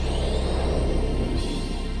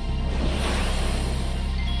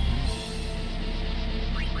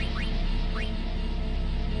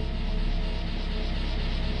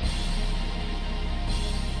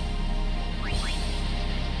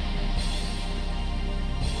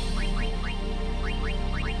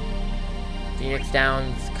 Phoenix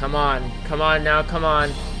Downs, come on. Come on now, come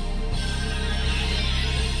on.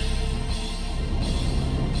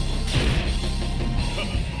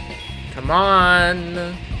 Come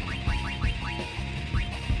on.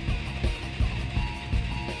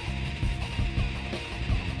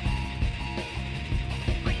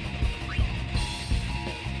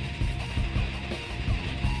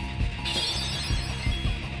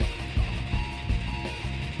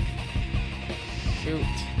 Shoot.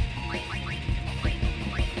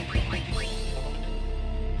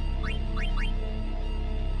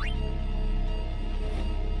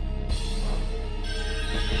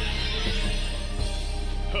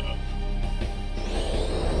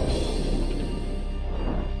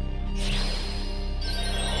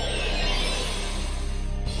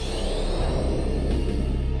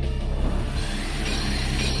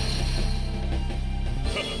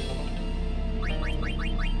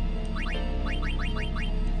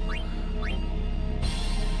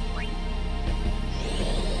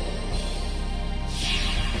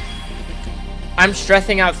 I'm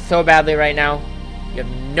stressing out so badly right now. You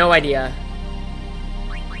have no idea.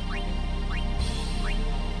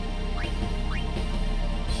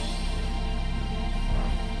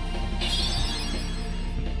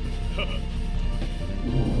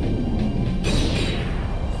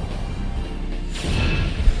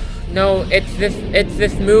 No, it's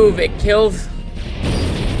this move. It kills.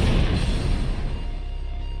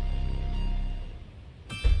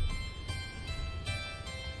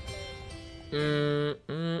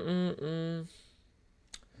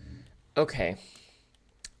 Okay.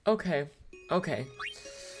 Okay. Okay.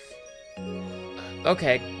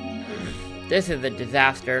 Okay. This is a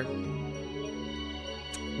disaster.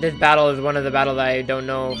 This battle is one of the battles I don't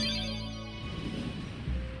know.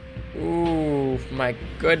 Ooh, my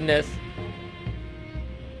goodness.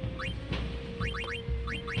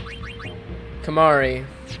 Kamari.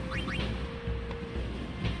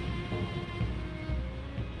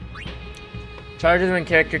 Charges when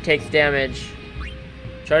character takes damage.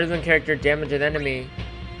 Charges when character damages enemy.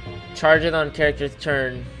 Charges on character's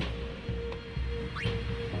turn.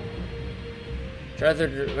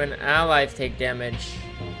 Charges when allies take damage.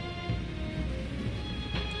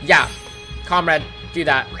 Yeah. Comrade, do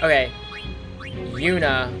that. Okay.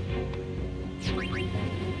 Yuna.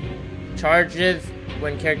 Charges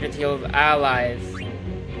when character heals allies.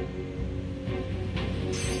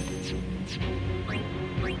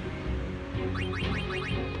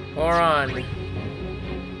 Horon.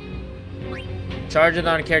 Charges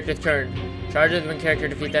on character's turn. Charges when character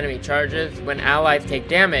defeats enemy. Charges when allies take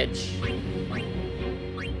damage.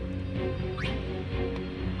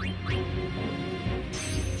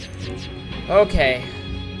 Okay.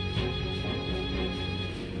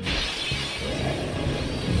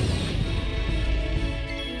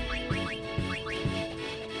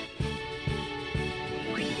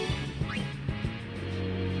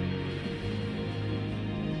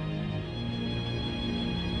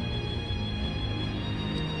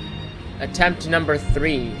 Attempt number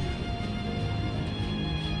 3.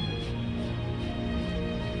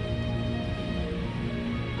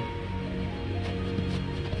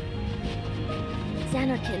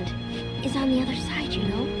 Xanarkand is on the other side, you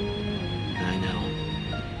know? I know.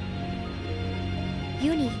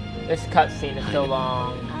 Uni. This cutscene is so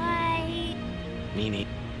long. Mimi.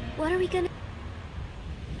 What are we gonna...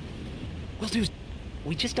 We'll do...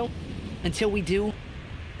 We just don't... Until we do...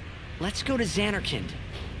 Let's go to Xanarkand.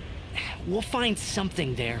 We'll find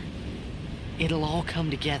something there. It'll all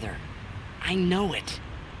come together. I know it.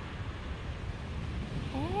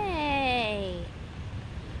 Hey.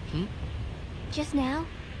 Hmm? Just now,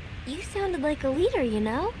 you sounded like a leader, you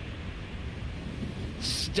know?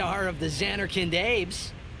 Star of the Xanarkand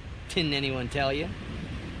Abes. Didn't anyone tell you?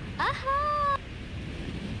 Aha!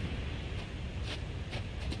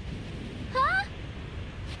 Huh?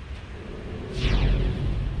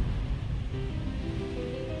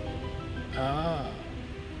 Ah,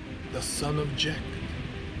 the son of Jek.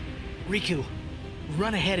 Riku,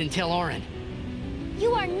 run ahead and tell Auron.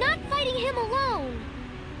 You are not fighting him alone!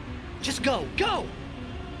 Just go, go!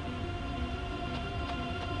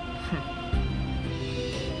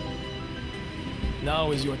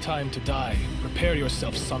 Now is your time to die. Prepare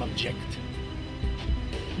yourself, son of Jek.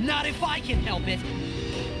 Not if I can help it!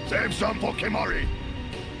 Save some for Kimari!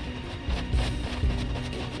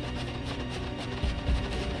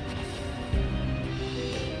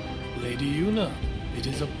 Lady Yuna, it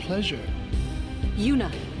is a pleasure.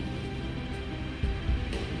 Yuna.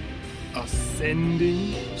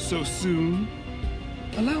 Ascending so soon?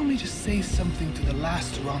 Allow me to say something to the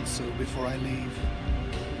last Ronso before I leave.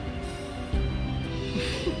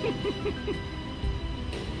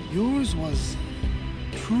 Yours was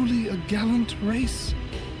truly a gallant race.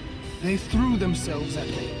 They threw themselves at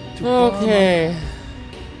me to Okay.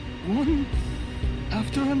 one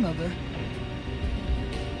after another.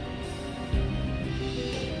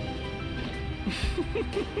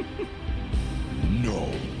 No.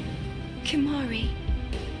 Kimari.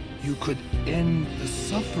 You could end the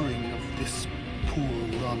suffering of this poor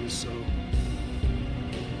Ronso.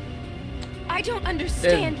 I don't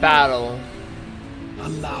understand. This battle.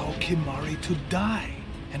 Allow Kimari to die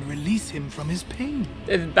and release him from his pain.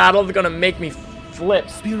 This battle's gonna make me flip.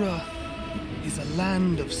 Spira is a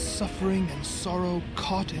land of suffering and sorrow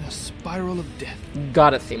caught in a spiral of death.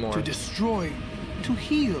 Got it, Seymour. To destroy, to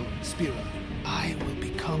heal Spira, I will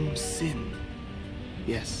become sin.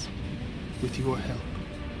 Yes, with your help.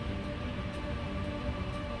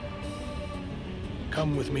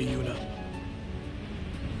 Come with me, Yuna.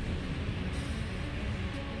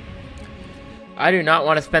 I do not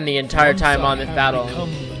want to spend the entire time on this battle.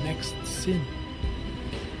 Become the next sin.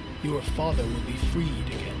 Your father will be freed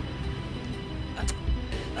again.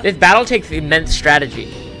 This battle takes immense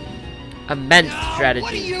strategy. Immense strategy.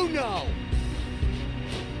 What do you know?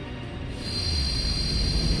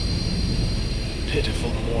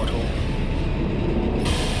 Pitiful mortal.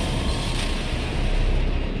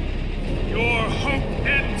 Your hope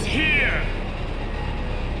ends here!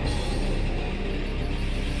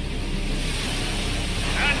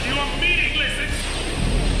 And you are meaningless!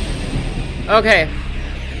 Okay.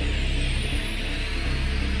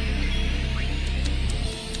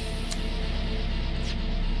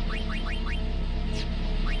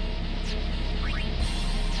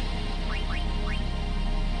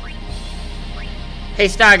 Hey,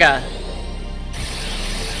 Staga.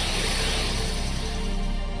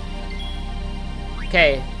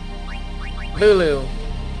 Okay. Lulu.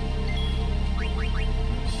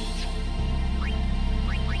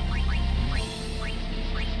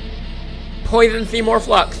 Poison Seymour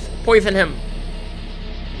Flux. Poison him.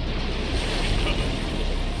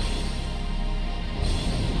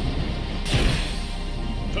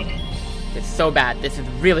 It's so bad. This is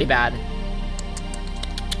really bad.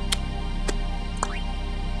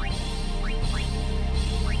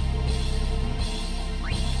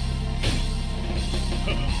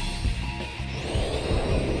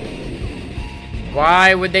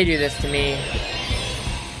 Why would they do this to me?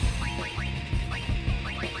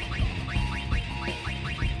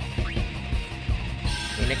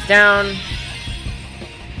 Phoenix down.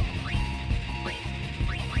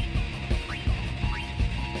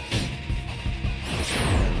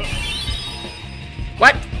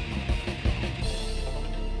 What?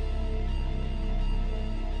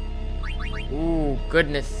 Ooh,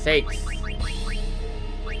 goodness sakes.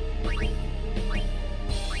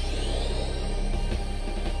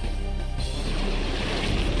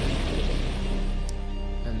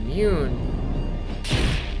 Immune.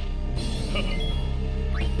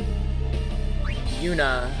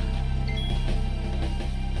 Yuna.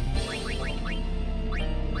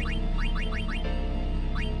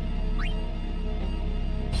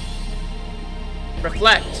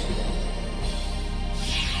 Reflect.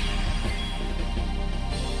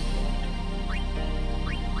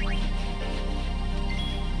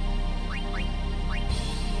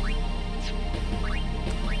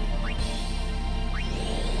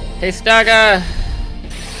 Hey, Staga.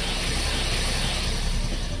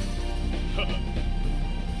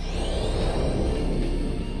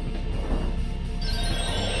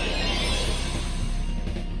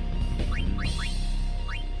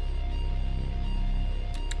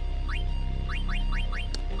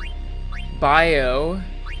 Bio.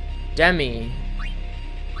 Demi.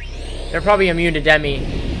 They're probably immune to Demi.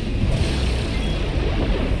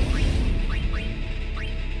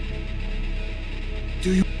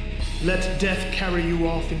 Do you let death carry you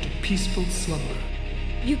off into peaceful slumber?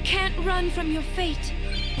 You can't run from your fate.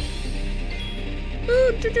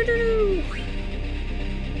 Ooh, doo -doo -doo -doo.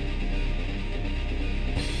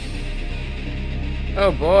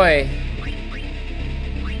 Oh boy.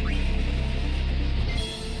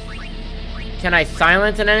 Can I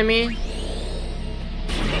silence an enemy?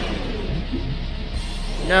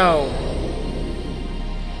 No.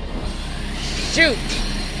 Shoot!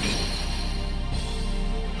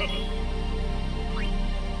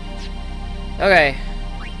 Okay.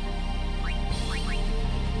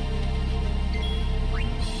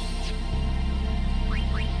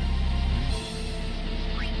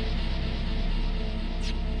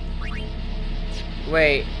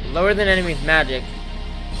 Wait, lower than enemy's magic.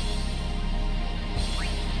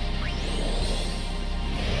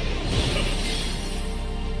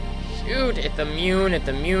 Shoot, it's immune, it's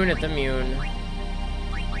immune, it's immune.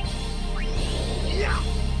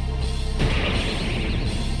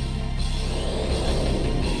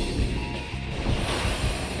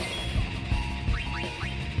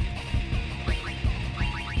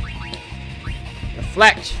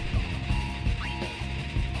 Reflect.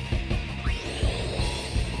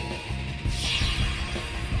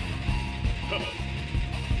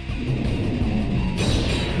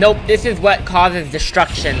 Nope, this is what causes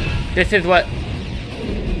destruction. This is what...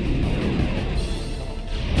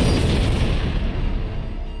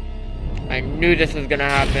 I knew this was gonna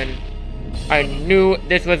happen. I knew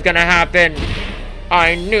this was gonna happen.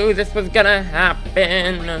 I knew this was gonna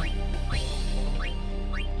happen.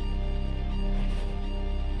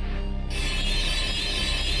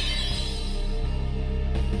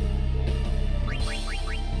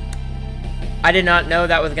 I did not know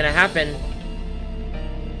that was gonna happen.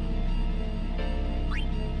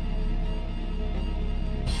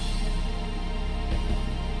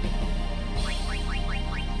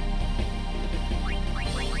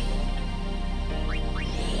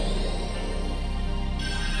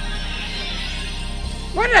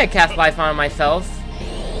 Why did I cast life on myself?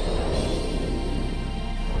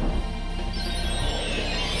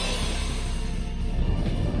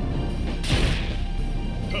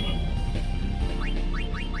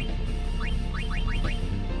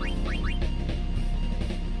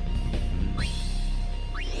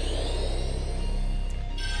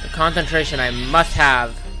 The concentration I must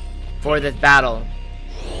have for this battle.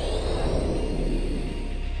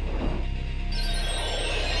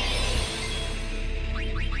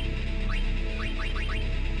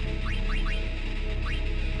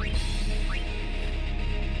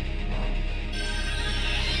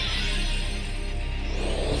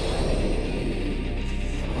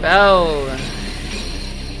 Well.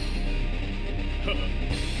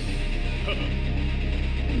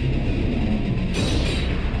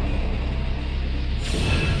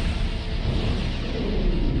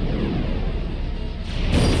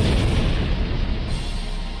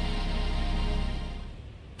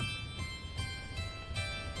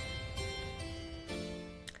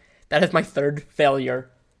 That is my third failure.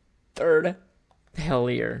 Third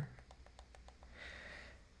failure.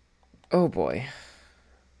 Oh boy.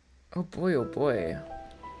 Oh boy, oh boy.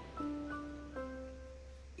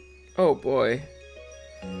 Oh boy.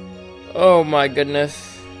 Oh my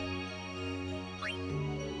goodness.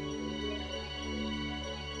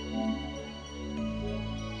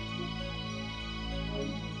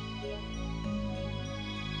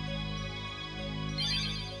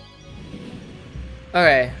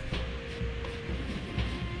 Okay.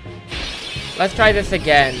 Let's try this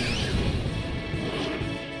again.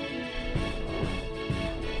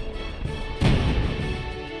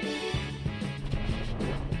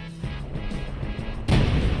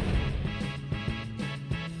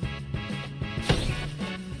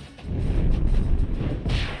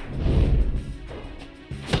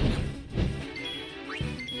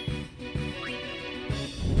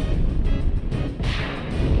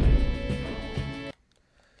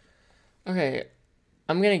 Okay,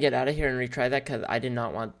 I'm gonna get out of here and retry that because I did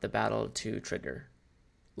not want the battle to trigger.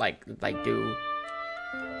 Like do.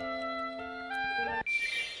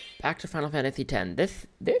 Back to Final Fantasy X.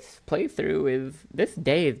 This playthrough is, this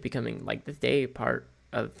day part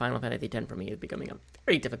of Final Fantasy X for me is becoming a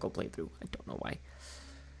very difficult playthrough. I don't know why.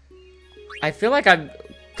 I feel like I've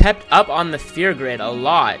kept up on the sphere grid a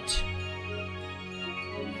lot.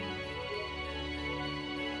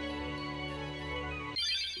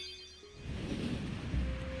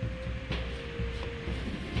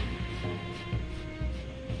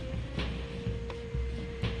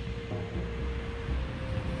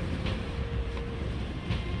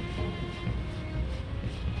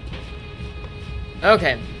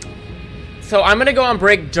 Okay, so I'm gonna go on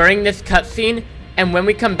break during this cutscene, and when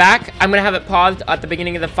we come back, I'm gonna have it paused at the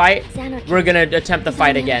beginning of the fight. We're gonna attempt the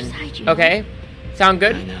fight again. Okay? Sound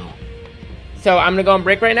good? I know. So I'm gonna go on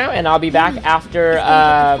break right now, and I'll be back after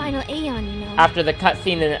final Aeon, you know. after the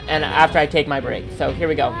cutscene and after I take my break. So here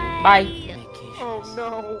we go. Bye. Oh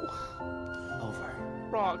no. Over.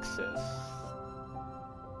 Roxas.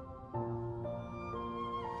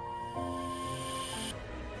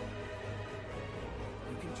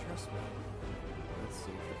 You can trust me. Let's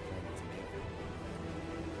see if the planet's making.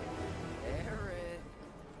 Aaron.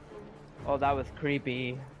 Oh, that was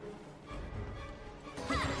creepy.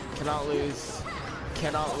 Cannot lose.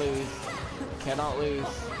 Cannot lose. Cannot lose.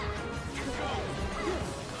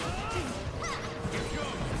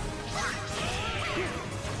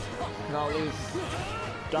 Cannot lose.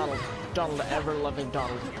 Donald. Donald, ever-loving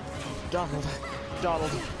Donald. Donald.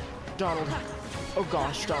 Donald. Donald. Oh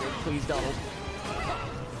gosh, Donald, please, Donald.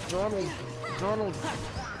 Donald. Donald.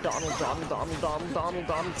 Donald, Donald, Donald, Donald, Donald,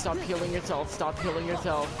 Donald, stop healing yourself. Stop healing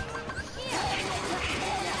yourself.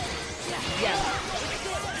 Yes.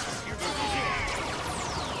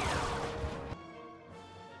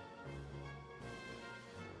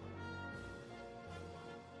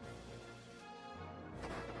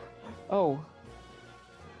 Oh.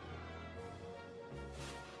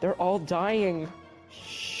 They're all dying.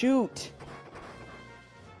 Shoot.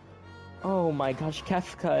 Oh my gosh,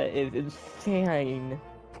 Kefka is insane.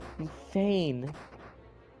 Insane.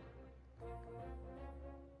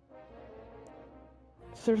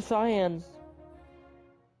 Sir Cyan.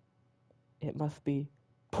 It must be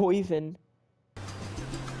poison.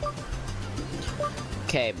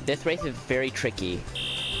 Okay, this race is very tricky.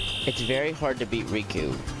 It's very hard to beat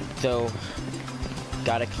Riku, so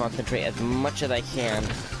gotta concentrate as much as I can.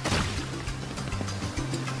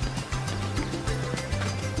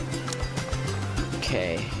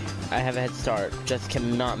 Okay, I have a head start. Just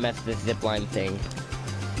cannot mess this zipline thing.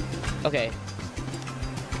 Okay.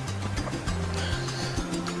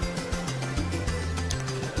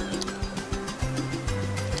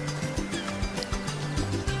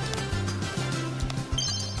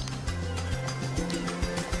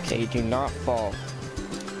 Okay, do not fall.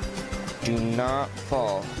 Do not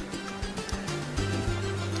fall.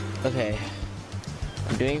 Okay.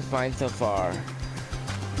 I'm doing fine so far.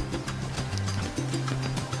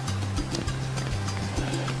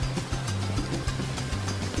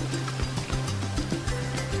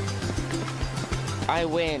 I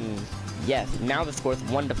win. Yes, now the score is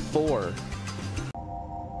 1-4.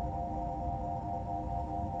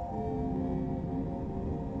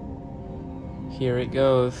 Here it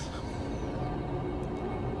goes.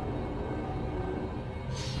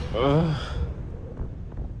 Ugh.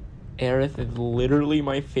 Aerith is literally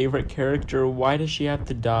my favorite character. Why does she have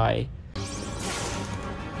to die?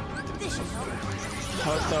 I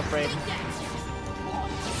was so afraid.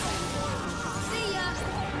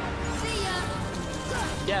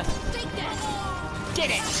 Yes.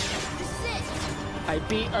 Did it! I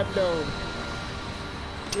beat Unknown.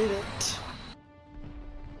 Did it.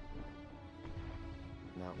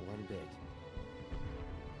 Not one bit.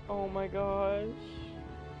 Oh my gosh.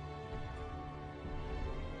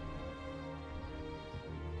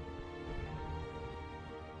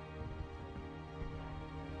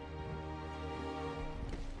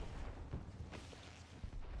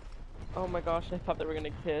 Oh my gosh, I thought they were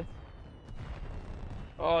gonna kiss.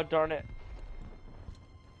 Oh darn it.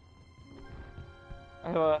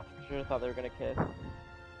 I for sure thought they were gonna kiss.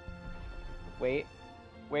 Wait.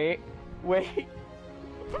 Wait. Wait.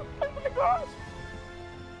 Oh my gosh!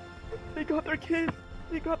 They got their kiss!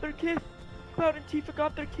 They got their kiss! Cloud and Tifa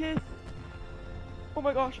got their kiss! Oh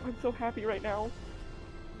my gosh, I'm so happy right now.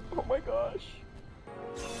 Oh my gosh.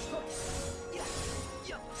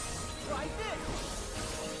 Try this!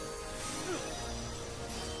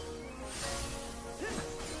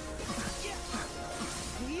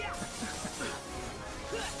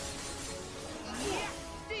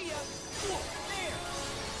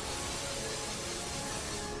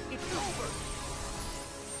 It's over.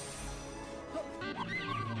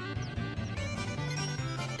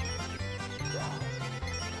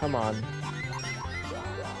 Come on.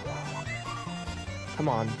 Come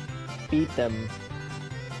on. Beat them.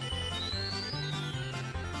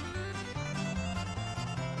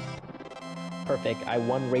 Perfect. I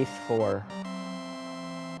won race 4.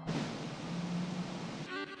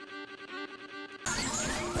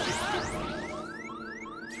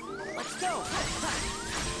 Let's go.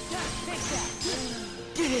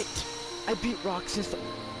 Did it! I beat Roxas.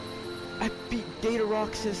 I beat Data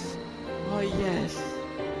Roxas. Oh yes.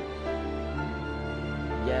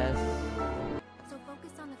 Yes. So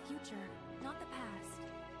focus on the future, not the past.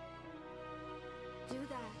 Do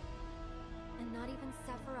that, and not even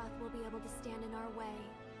Sephiroth will be able to stand in our way.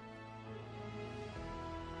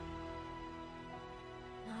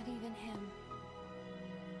 Not even him.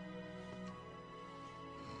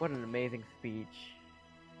 What an amazing speech.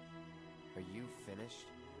 Are you finished?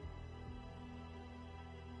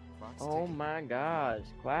 Clock's Oh ticking. my gosh,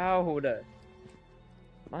 Cloud!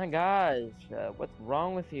 My gosh, what's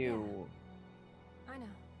wrong with you? I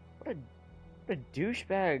know. What a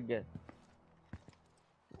douchebag!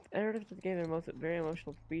 Aerith just gave a very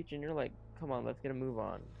emotional speech, and you're like, come on, let's get a move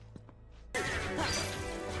on. You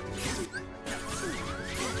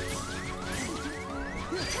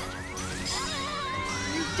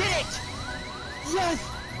did it! Yes!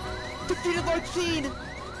 Defeated Lord Scene!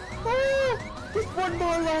 Oh! There's one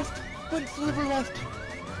more left! One sliver left!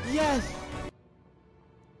 Yes!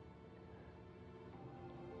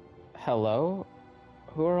 Hello?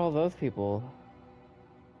 Who are all those people?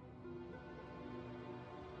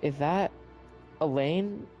 Is that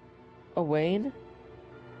Elaine? Owain?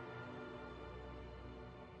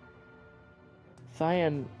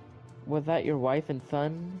 Cyan, was that your wife and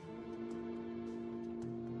son?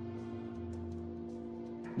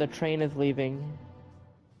 The train is leaving.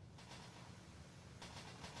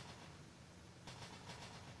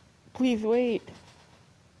 Please wait!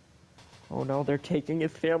 Oh no, they're taking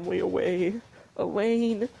his family away!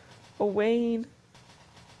 Elaine! Owain!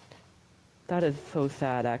 That is so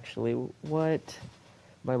sad, actually. What?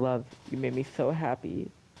 My love, you made me so happy.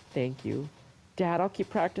 Thank you. Dad, I'll keep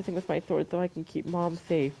practicing with my sword so I can keep Mom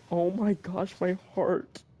safe. Oh my gosh, my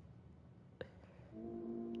heart!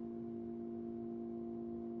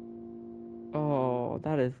 Oh,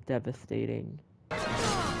 that is devastating.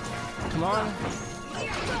 Come on!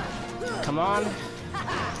 Come on!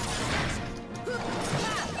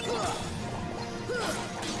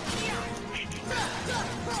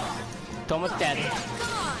 It's almost dead.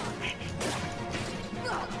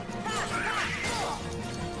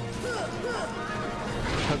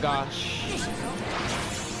 Oh gosh.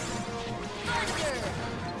 Thunder!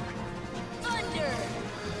 Thunder!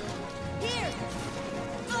 Here!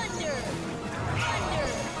 Thunder! Thunder!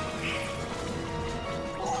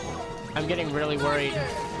 I'm getting really worried.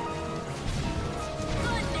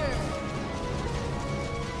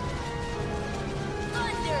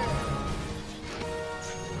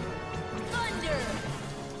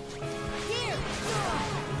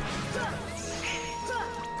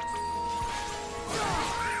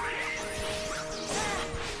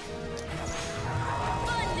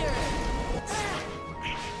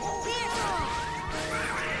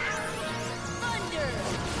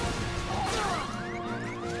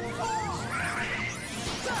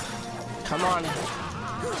 Come on.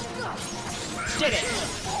 Did it!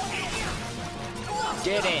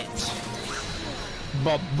 Did it!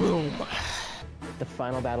 Ba-boom! The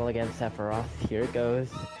final battle against Sephiroth. Here it goes.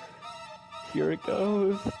 Here it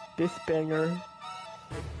goes. This banger.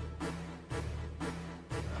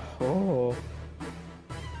 Oh.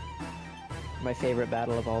 My favorite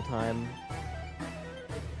battle of all time.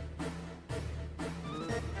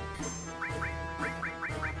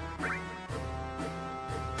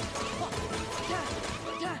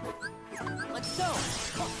 Let's go!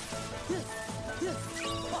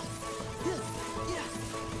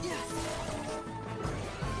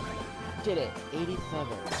 Did it.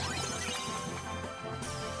 87.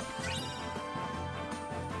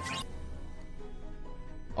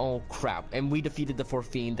 Oh crap, and we defeated the 4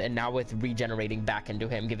 fiends, and now it's regenerating back into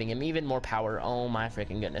him, giving him even more power. Oh my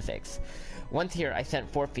freaking goodness sakes. Once here, I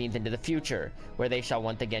sent 4 fiends into the future, where they shall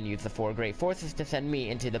once again use the 4 great forces to send me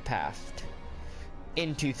into the past.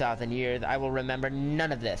 In 2,000 years, I will remember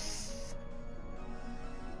none of this.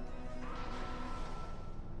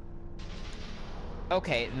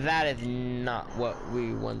 Okay, that is not what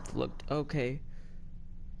we once looked. Okay.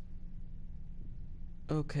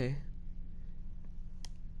 Okay.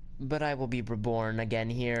 But I will be reborn again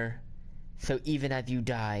here. So even as you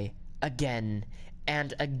die, again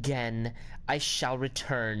and again, I shall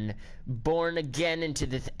return, born again into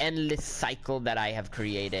this endless cycle that I have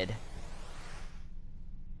created.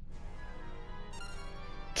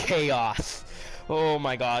 Chaos. Oh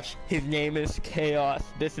my gosh, his name is Chaos.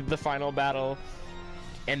 This is the final battle.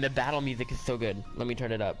 And the battle music is so good. Let me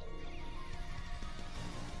turn it up.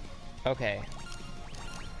 Okay.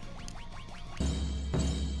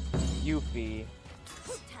 Yuffie.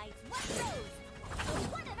 Who ties what goes? The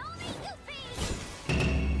one and only Yuffie!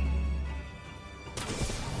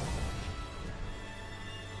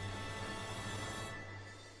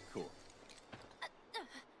 Cool.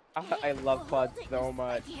 I love Quad so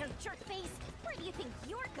much. Here, jerk face. Where do you think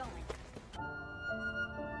you're going?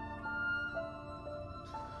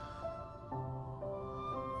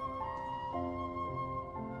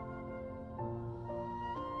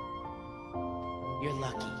 You're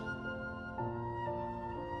lucky.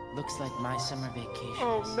 Looks like my summer vacation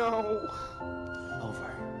Oh is no.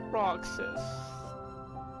 over. Roxas.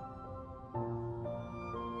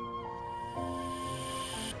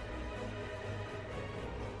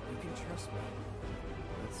 You can trust me.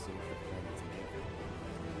 Let's save the planet together.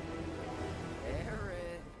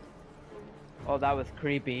 Eric! Oh, that was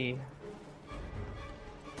creepy.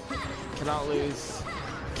 Cannot lose.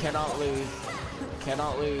 Cannot lose.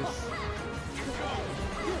 Cannot lose.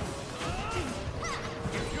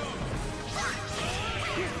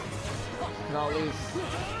 Cannot lose.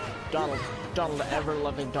 Donald. Donald,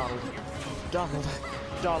 ever-loving Donald. Donald.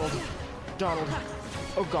 Donald. Donald.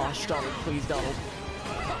 Oh gosh, Donald, please, Donald.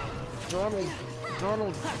 Donald.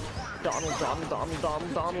 Donald. Donald, Donald, Donald,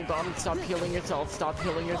 Donald, Donald, Donald, stop healing yourself. Stop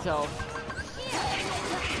healing yourself.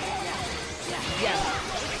 Yes.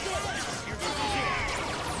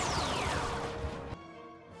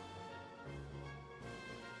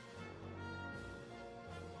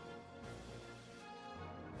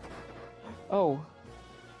 Oh.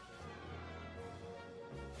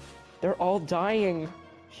 They're all dying.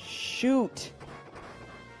 Shoot.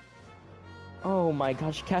 Oh my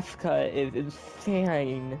gosh, Kefka is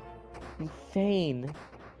insane. Insane.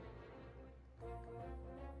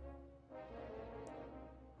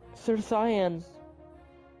 Sir Cyan.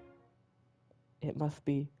 It must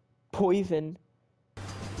be poison.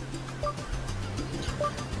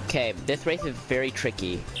 Okay, this race is very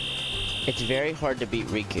tricky. It's very hard to beat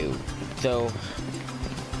Riku, so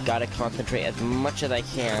gotta concentrate as much as I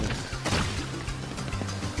can.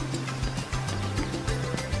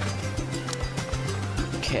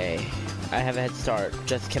 Okay, I have a head start,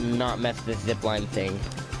 just cannot mess this zipline thing.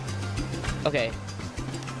 Okay.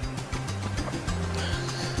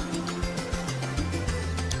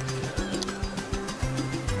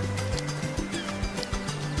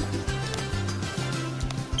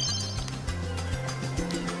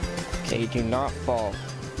 Okay, do not fall.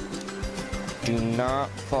 Do not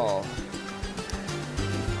fall.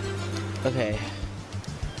 Okay.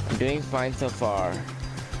 I'm doing fine so far.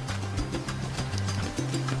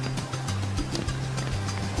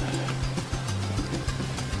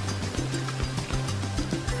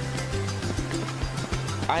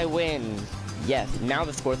 I win. Yes, now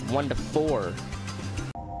the score is 1-4.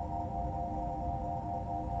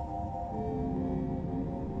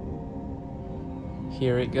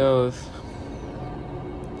 Here it goes.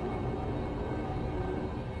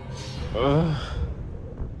 Ugh.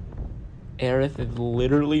 Aerith is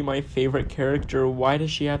literally my favorite character. Why does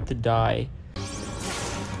she have to die? I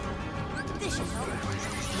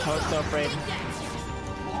was so afraid.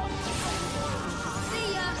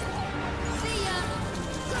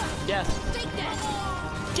 Yes.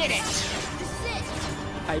 Did it!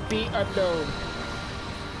 I beat Unknown.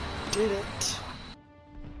 Did it.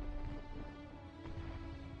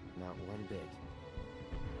 Not one bit.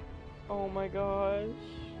 Oh my gosh.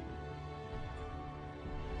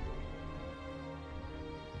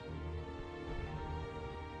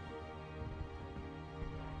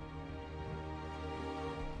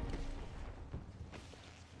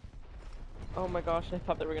 Oh my gosh, I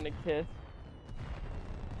thought they were gonna kiss.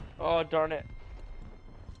 Oh darn it.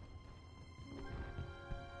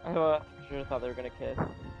 I for sure thought they were gonna kiss.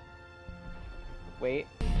 Wait.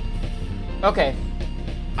 Okay.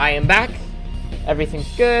 I am back.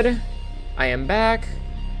 Everything's good. I am back.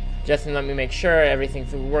 Just let me make sure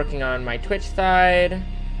everything's working on my Twitch side.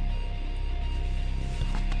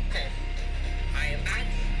 Okay. I am back.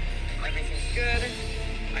 Everything's good.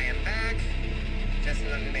 I am back. Just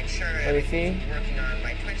let me make sure everything's working on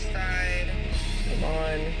my Twitch side. Come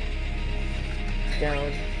on.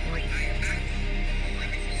 Down.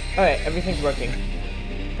 Okay, everything's working.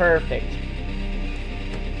 Perfect.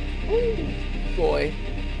 Ooh, boy.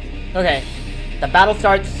 Okay, the battle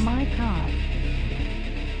starts. My God.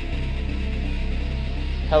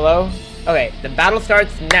 Hello? Okay, the battle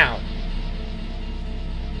starts now.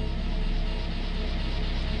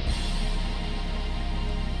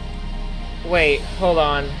 Wait, hold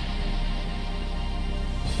on.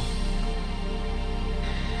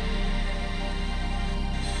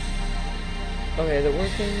 Okay, is it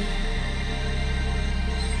working?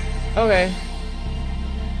 Okay.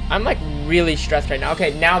 I'm like really stressed right now.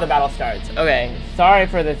 Okay, now the battle starts. Okay, sorry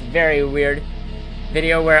for this very weird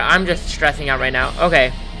video where I'm just stressing out right now.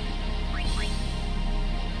 Okay.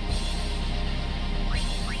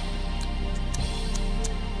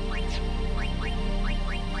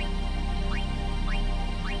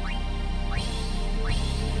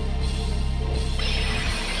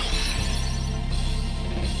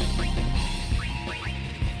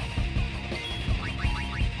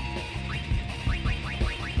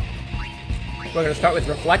 We're gonna start with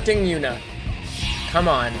Reflecting Yuna. Come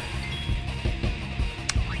on.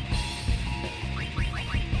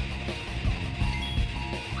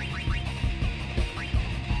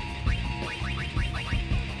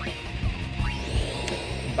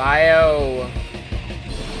 Bio.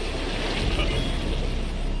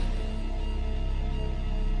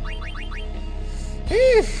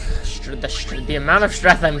 The amount of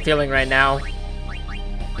stress I'm feeling right now.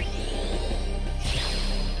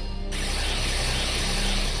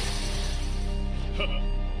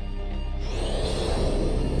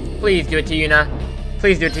 Please do it to Yuna.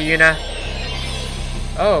 Please do it to Yuna.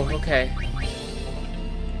 Oh, okay.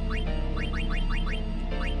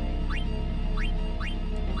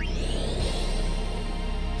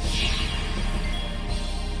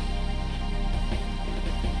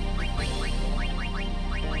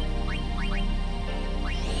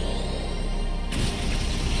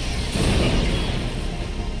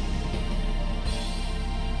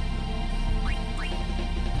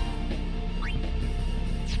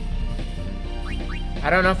 I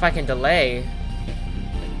don't know if I can delay.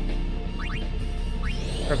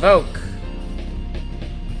 Provoke.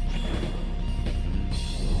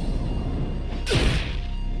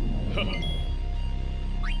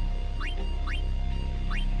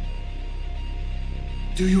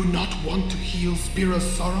 Do you not want to heal Spira's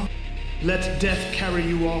sorrow? Let death carry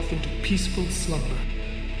you off into peaceful slumber.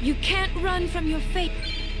 You can't run from your fate.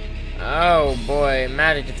 Oh boy,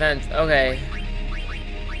 magic defense. Okay.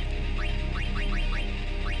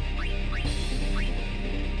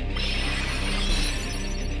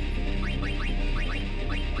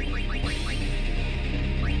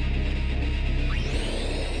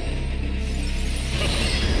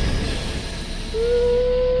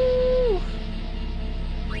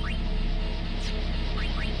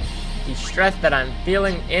 The stress that I'm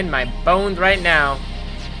feeling in my bones right now.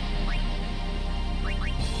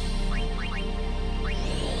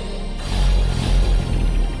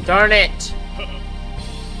 Darn it!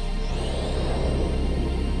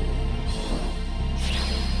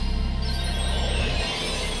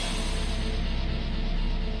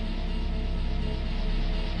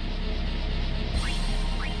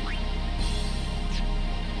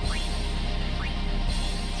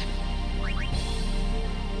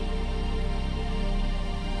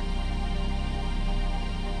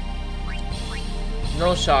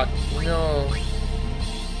 No shock. No.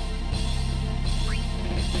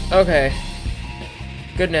 Okay.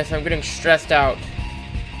 Goodness, I'm getting stressed out.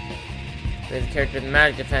 There's a character with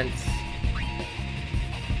magic defense.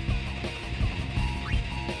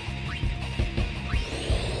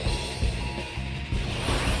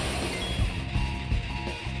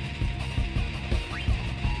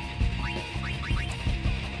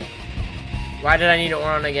 Why did I need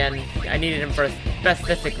Auron again? I needed him for a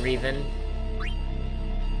specific reason.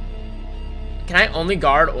 Can I only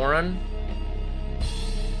guard Auron?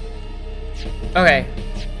 Okay.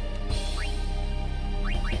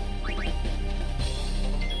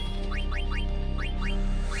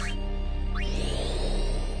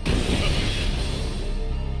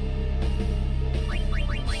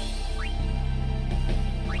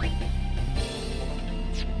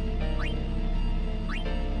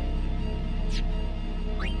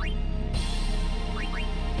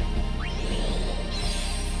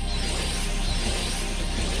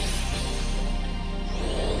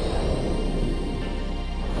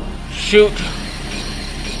 Shoot.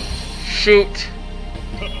 Shoot.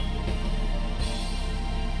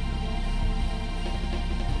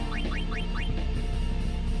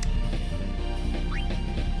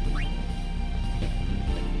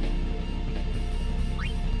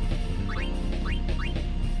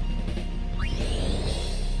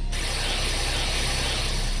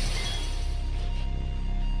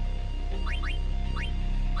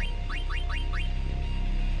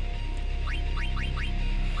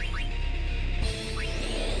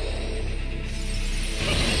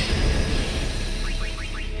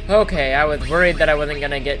 Okay, I was worried that I wasn't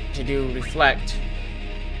gonna get to do reflect.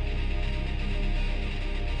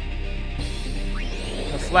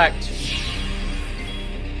 Reflect.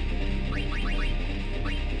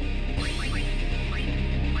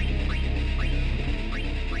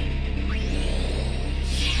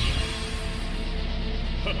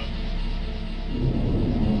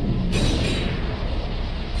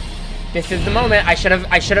 This is the moment. I should have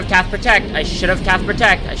cast protect. I should have cast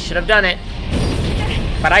protect. I should have done it.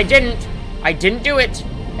 But I didn't. I didn't do it.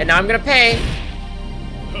 And now I'm gonna pay.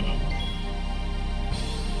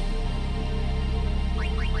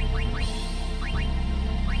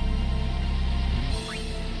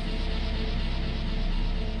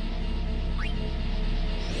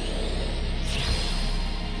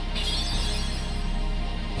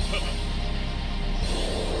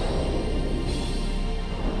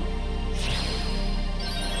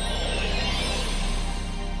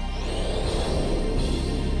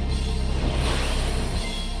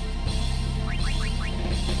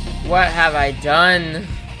 What have I done?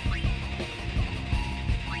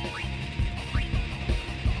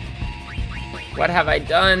 What have I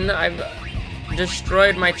done? I've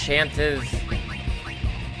destroyed my chances.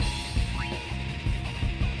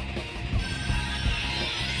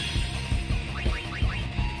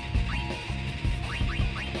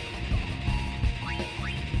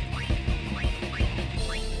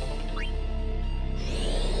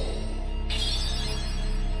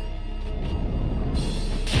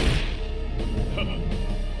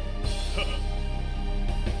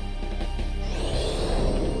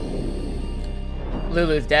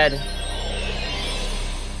 Lulu's dead.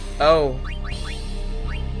 Oh.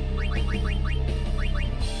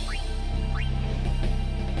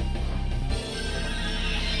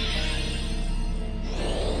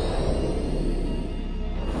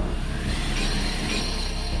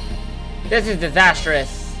 This is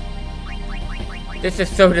disastrous. This is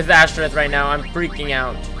so disastrous right now. I'm freaking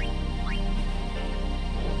out.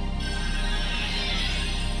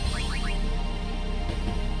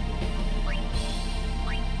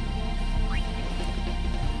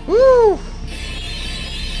 Woo!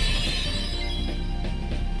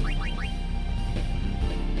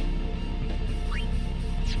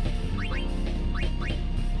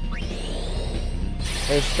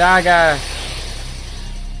 Hey, Saga!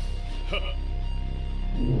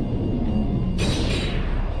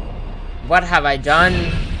 What have I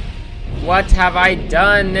done? What have I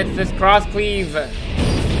done? It's this cross cleave!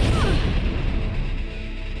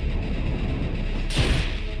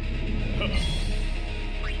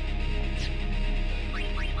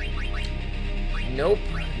 Nope.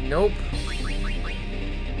 Nope.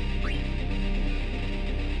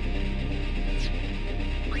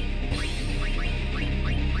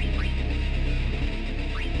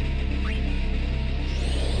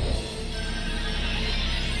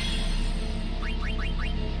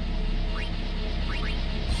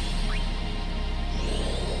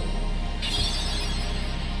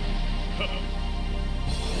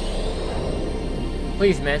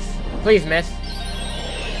 Please miss. Please miss.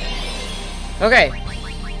 Okay.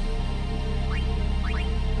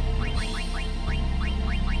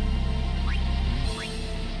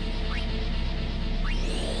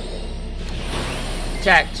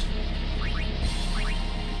 Protect.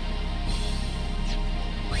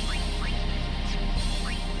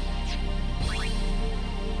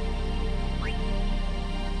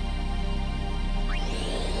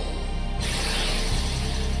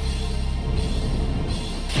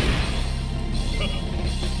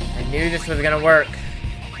 I knew this was gonna work.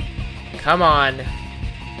 Come on.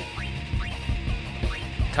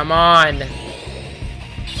 Come on.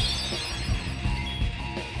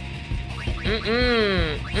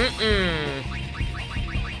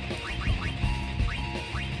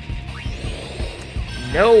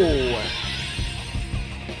 No.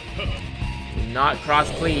 Do not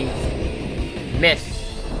cross, please.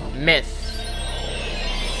 Miss. Miss.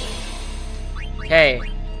 Okay.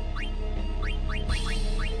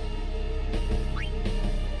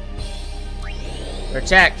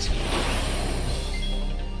 Protect.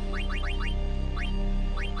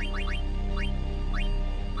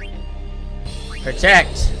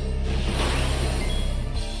 Protect.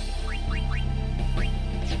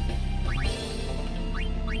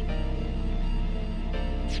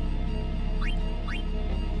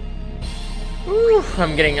 Ooh,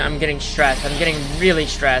 I'm getting stressed. I'm getting really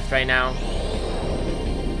stressed right now.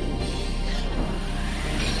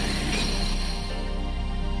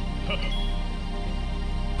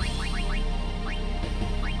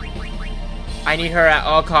 I need her at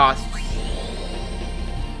all costs.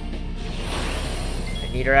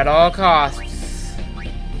 I need her at all costs.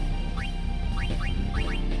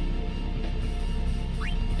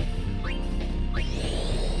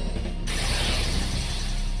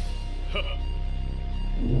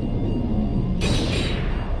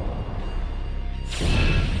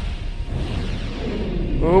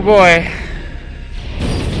 Oh boy.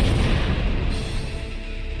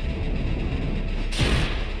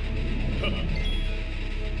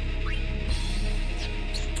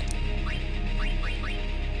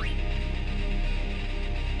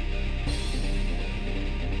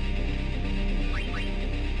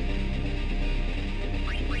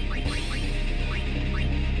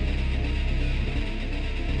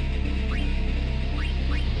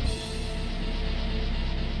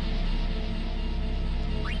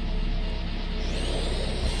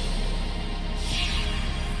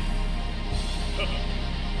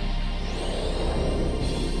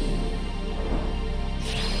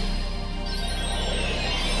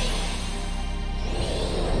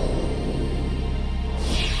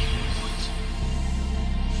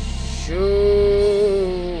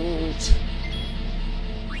 Shoot.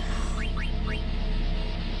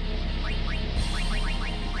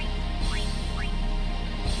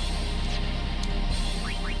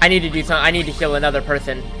 I need to do something. I need to kill another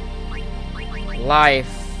person.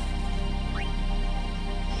 Life.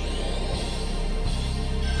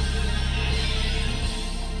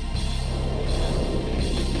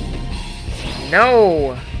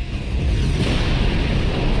 No.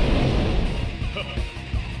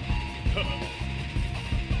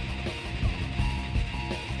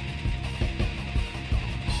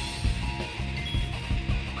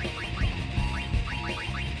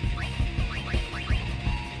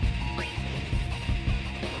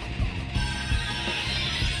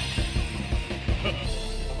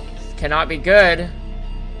 Cannot be good.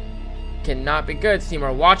 Cannot be good.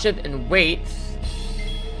 Seymour, watch it and wait.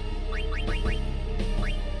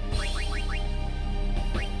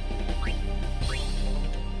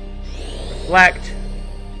 Reflect.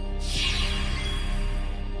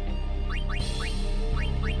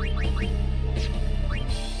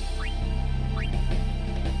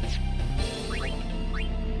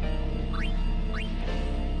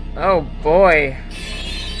 Oh boy.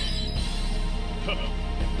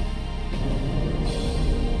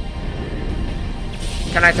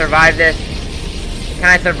 Can I survive this? Can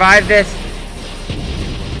I survive this?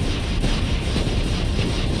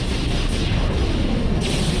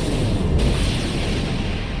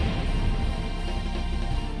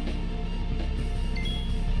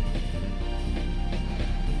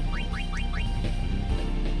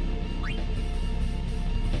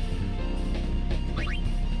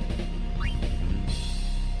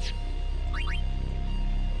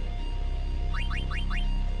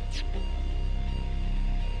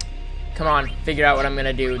 Come on, figure out what I'm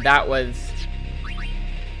gonna do. That was...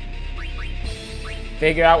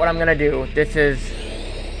 Figure out what I'm gonna do. This is...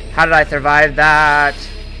 How did I survive that?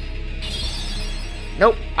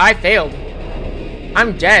 Nope, I failed.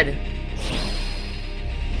 I'm dead.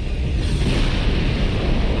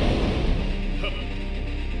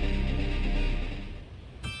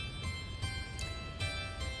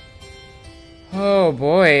 Oh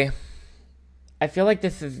boy. I feel like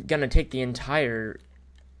this is gonna take the entire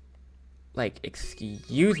Like,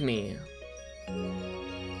 excuse me.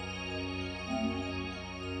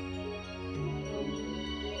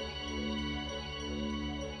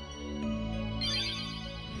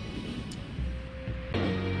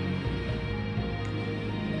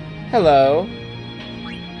 Hello.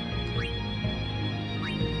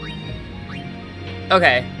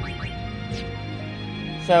 Okay.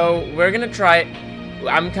 So, we're gonna try...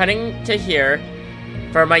 I'm cutting to here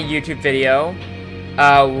for my YouTube video.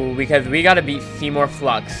 Because we gotta beat Seymour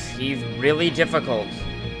Flux. He's really difficult.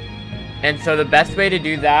 And so the best way to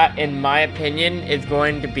do that, in my opinion, is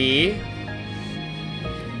going to be...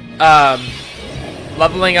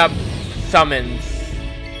 leveling up summons.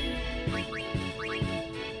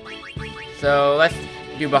 So, let's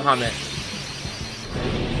do Bahamut.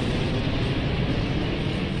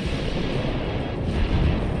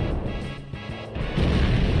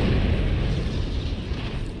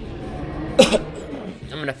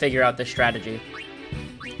 I'm gonna figure out this strategy.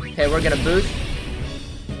 Okay, we're gonna boost.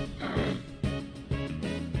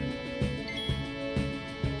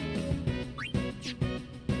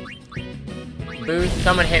 Boost.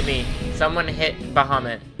 Someone hit me. Someone hit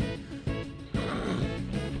Bahamut.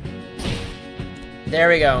 There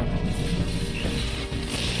we go.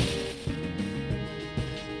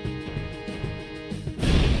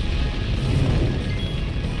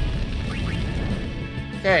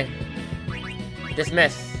 Okay.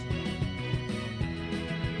 Dismiss.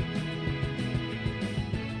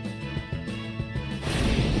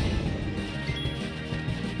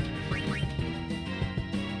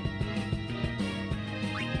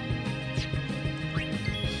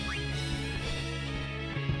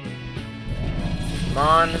 Come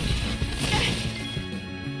on.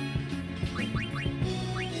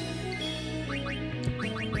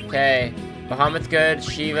 Okay. Bahamut's good.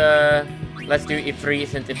 Shiva. Let's do Ifrit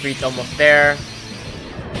since Ifrit's almost there.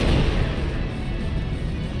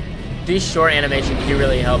 These short animations do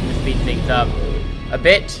really help to speed things up a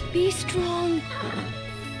bit. Be strong.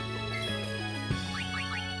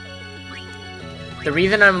 The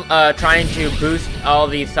reason I'm trying to boost all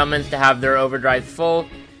these summons to have their overdrives full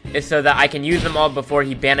is so that I can use them all before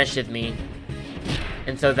he banishes me.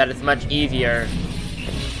 And so that it's much easier.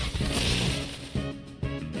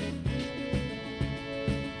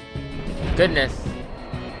 Goodness.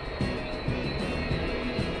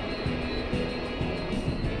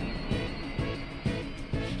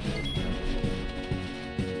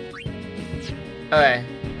 Okay.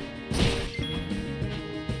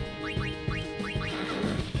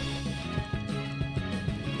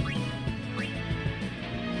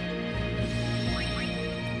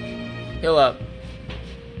 Heal up.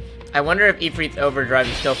 I wonder if Ifrit's overdrive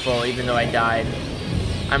is still full even though I died.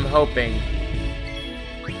 I'm hoping.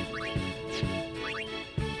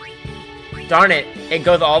 Darn it. It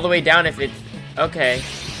goes all the way down if it's... Okay.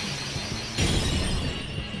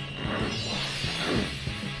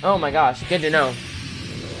 Oh my gosh, good to know.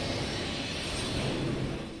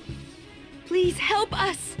 Please help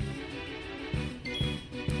us.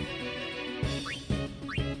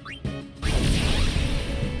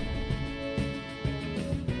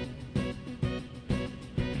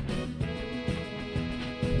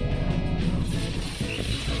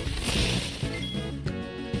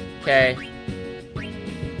 Okay.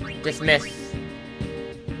 Dismiss.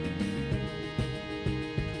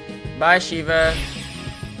 Bye, Shiva.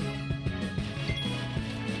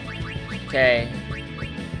 Okay.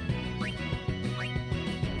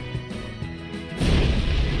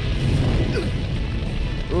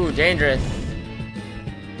 Ooh, dangerous.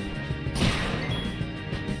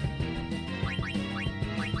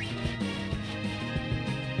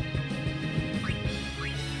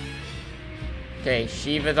 Okay,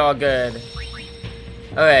 Shiva's all good.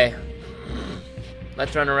 Okay.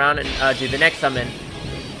 Let's run around and do the next summon.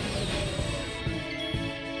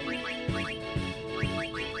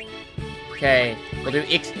 Okay, we'll do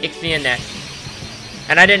Ixion next.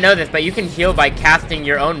 And I didn't know this, but you can heal by casting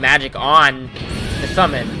your own magic on the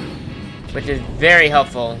summon, which is very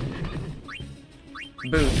helpful.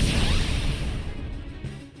 Boost.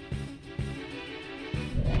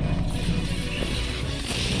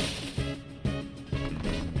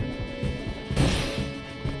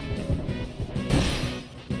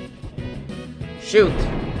 Shoot.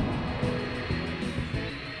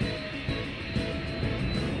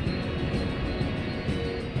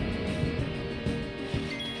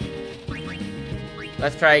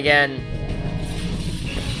 Let's try again.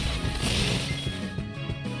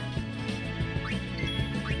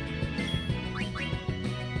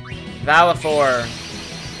 Valefor.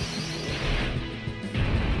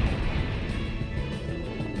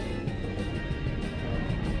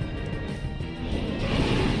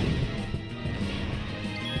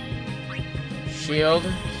 Shield.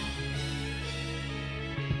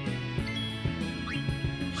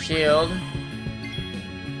 Shield.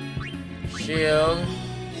 Shield.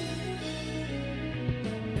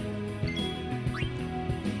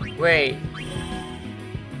 Wait.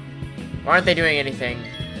 Why aren't they doing anything?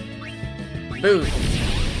 Boost.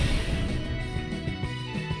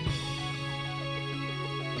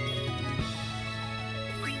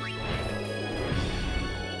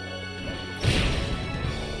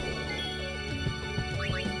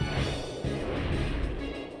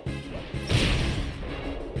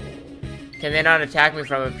 Can they not attack me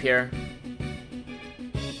from up here?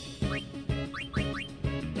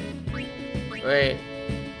 Wait.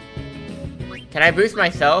 Can I boost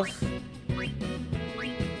myself?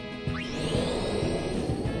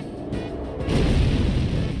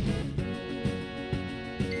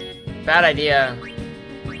 Bad idea.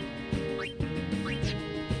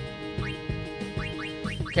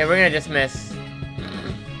 Okay, we're gonna dismiss.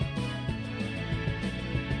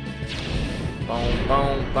 Boom,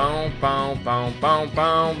 boom, boom, boom, boom, boom,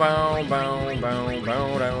 boom, boom, boom, boom,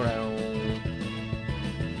 boom, boom.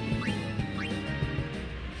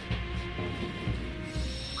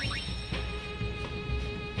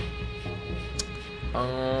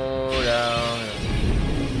 Oh no.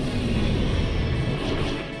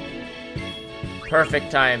 Perfect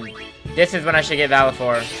time. This is when I should get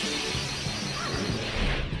Valefor.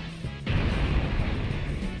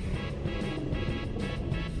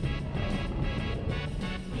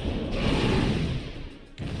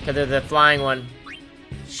 Because there's a flying one.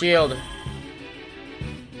 Shield.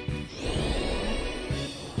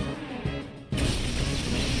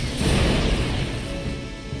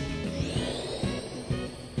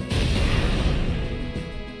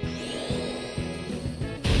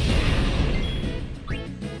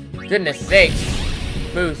 Goodness sakes.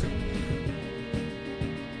 Boost.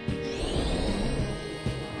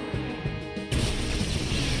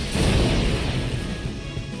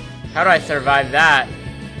 How do I survive that?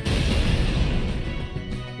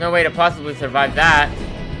 No way to possibly survive that.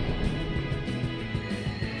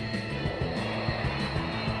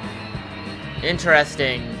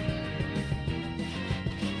 Interesting.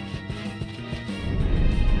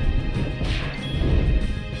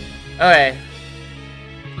 Okay.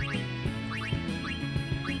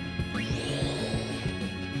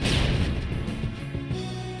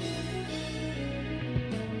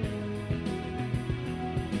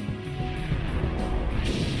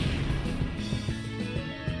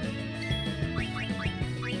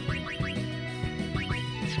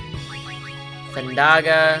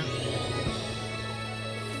 Sandaga.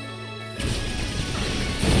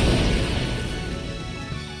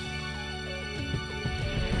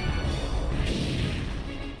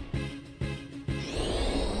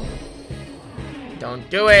 Don't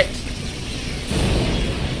do it.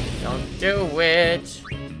 Don't do it.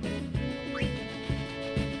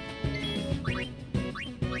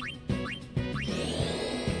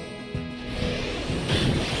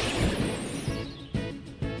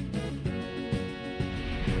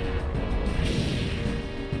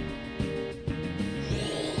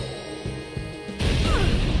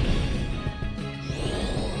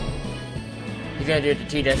 He's gonna do it to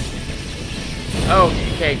Titus. Oh,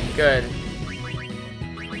 okay, good.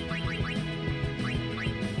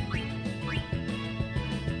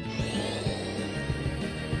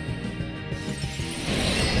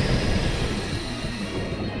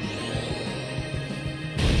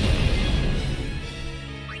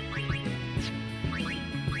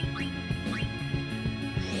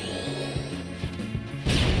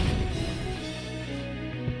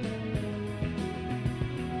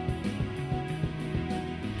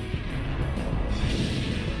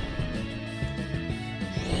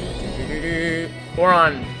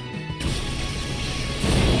 Boron.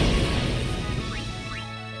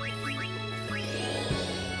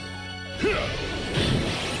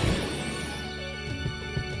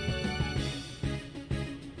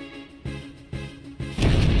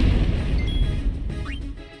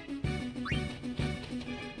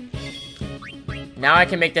 Now I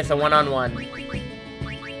can make this a one-on-one.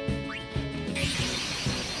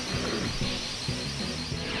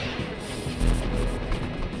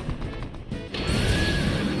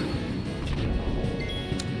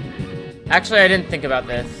 Actually, I didn't think about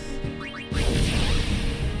this.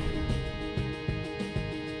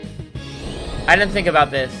 I didn't think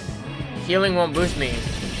about this. Healing won't boost me.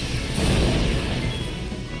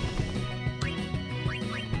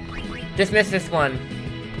 Dismiss this one.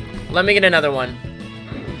 Let me get another one.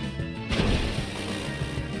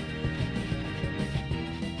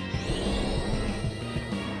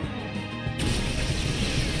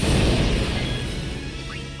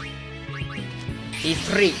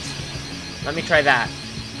 Ifrit. Let me try that.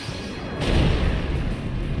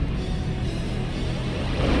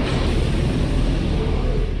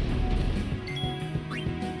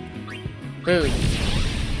 Boom.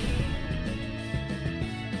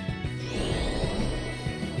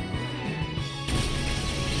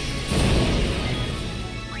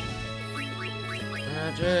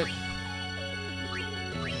 Magic.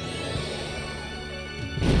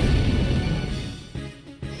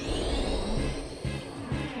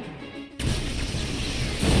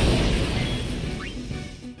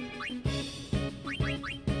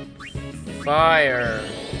 Fire.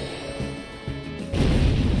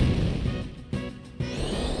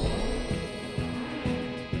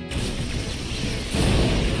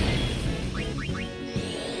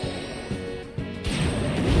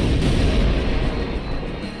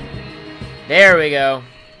 There we go.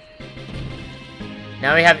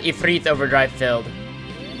 Now we have Ifrit's overdrive filled.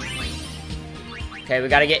 Okay, we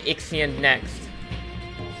gotta get Ixion next.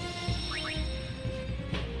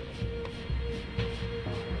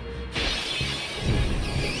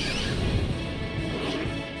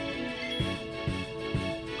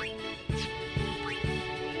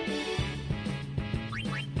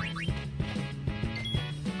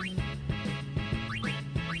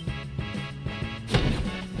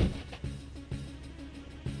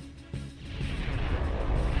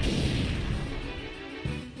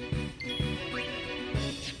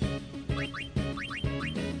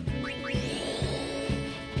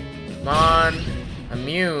 Come on,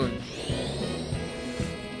 immune.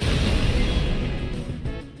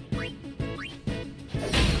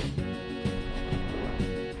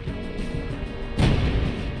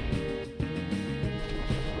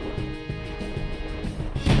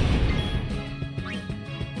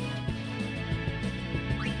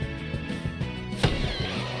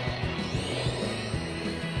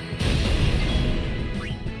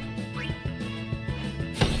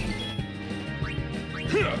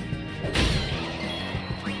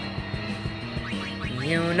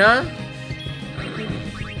 Yuna.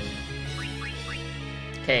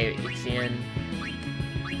 Okay, Ixion.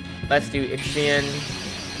 Let's do Ixion.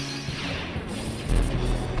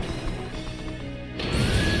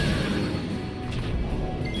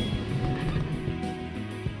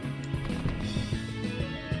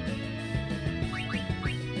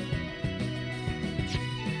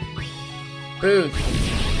 Boost.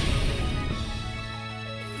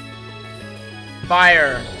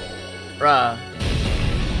 Fire. Bruh.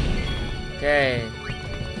 Okay.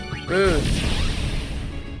 Boost.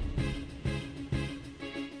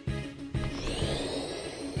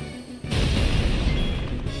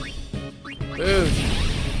 Boost.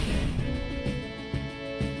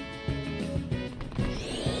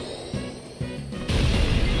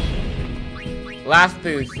 Last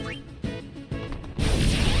boost.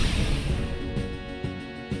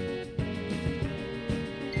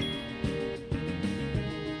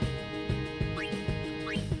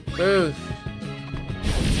 Boost.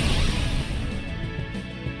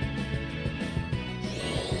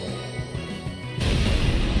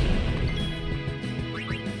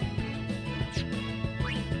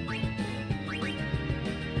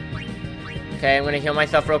 Okay, I'm gonna heal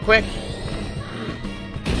myself real quick.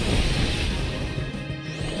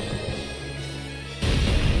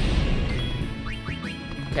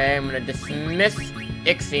 Okay, I'm gonna dismiss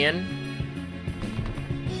Ixion.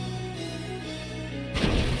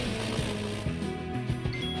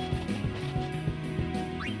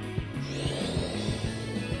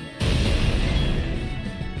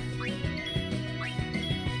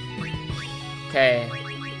 Okay.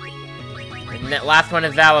 And that last one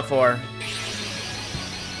is Valefor.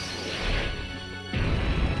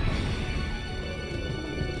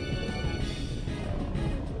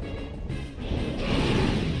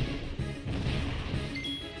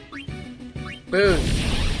 Boost.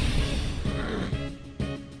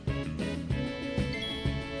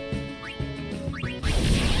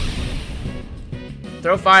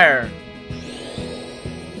 Throw fire.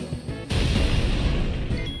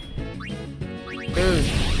 Boost.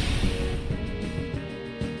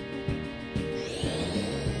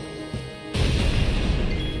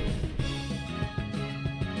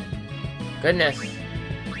 Goodness.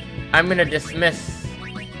 I'm gonna dismiss.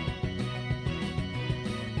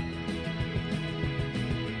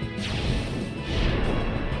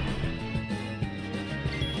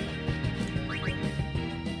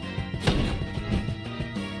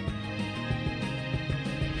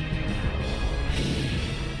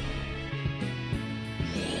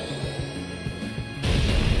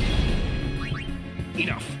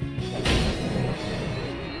 Enough.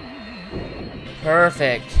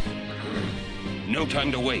 Perfect. No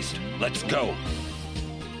time to waste. Let's go.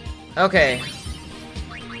 Okay.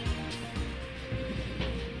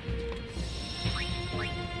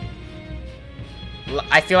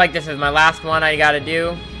 I feel like this is my last one I gotta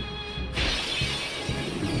do.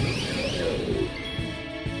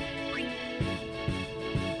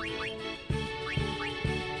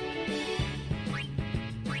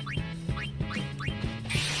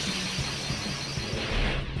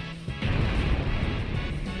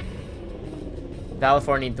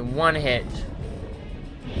 Valefor needs one hit.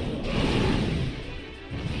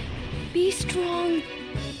 Be strong.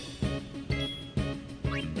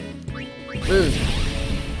 Lose.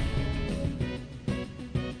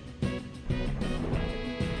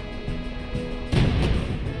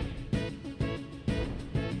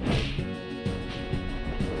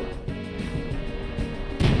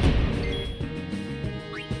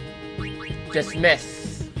 Just miss.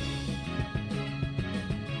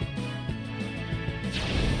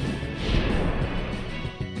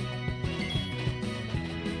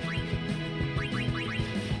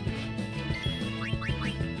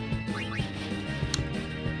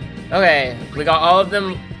 Okay, we got all of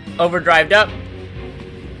them overdrived up.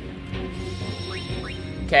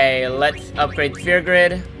 Okay, let's upgrade Sphere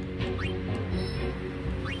Grid.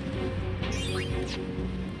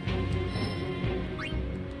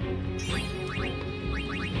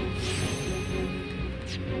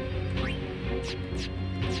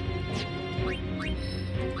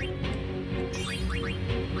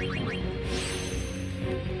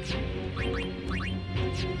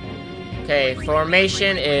 Okay,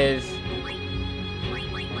 formation is...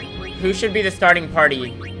 Who should be the starting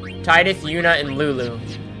party? Titus, Yuna, and Lulu.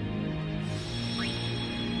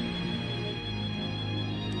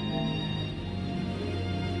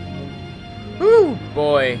 Woo,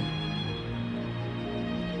 boy.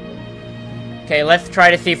 Okay, let's try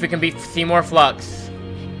to see if we can beat Seymour Flux.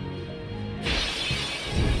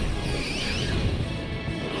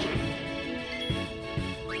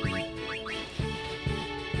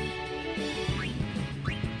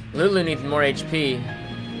 Lulu needs more HP.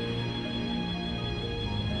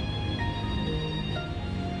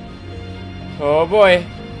 Oh boy.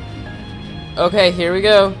 Okay, here we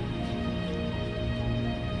go.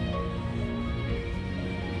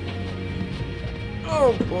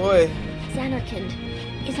 Oh boy. Xanarkand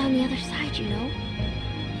is on the other side, you know?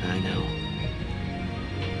 I know.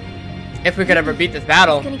 If we could ever beat this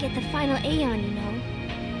battle. He's gonna get the final Aeon, you know?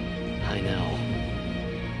 I know.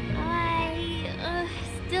 I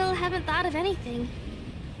still haven't thought of anything.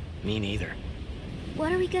 Me neither.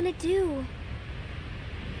 What are we gonna do?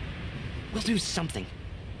 We'll do something.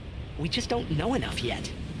 We just don't know enough yet.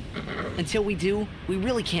 Until we do, we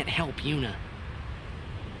really can't help Yuna.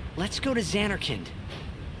 Let's go to Xanarkand.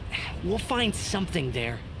 We'll find something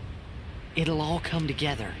there. It'll all come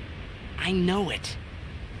together. I know it.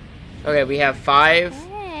 Okay, we have 5.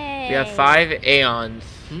 Hey. We have 5 Aeons.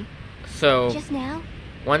 So just now,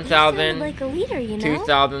 1,000, like a leader, you know?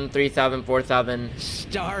 2,000, 3,000, 4,000,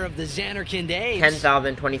 Star of the Xanarkand Apes.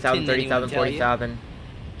 10,000, 20,000, 30,000, 40,000.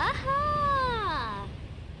 Aha!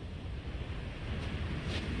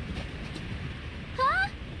 Huh?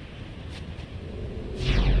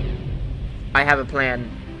 I have a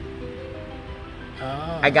plan.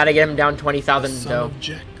 I gotta get him down 20,000 though.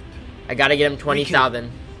 I gotta get him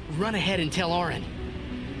 20,000. Run ahead and tell Auron.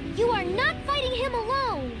 You are not fighting him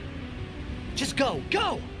alone. Just go,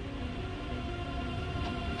 go!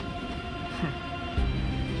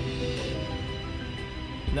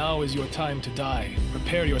 Now is your time to die.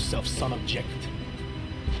 Prepare yourself, son of Jekt.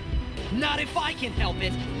 Not if I can help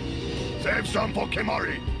it. Save some for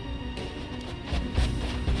Kimari.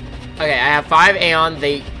 Okay, I have 5 Aeon.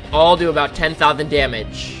 They all do about 10,000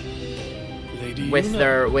 damage with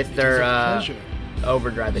their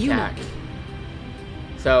overdrive attack.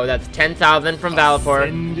 So that's 10,000 from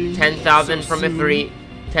Valefor, 10,000 from Ifrit,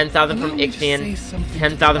 10,000 from Ixion,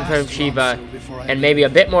 10,000 from Shiva, and maybe a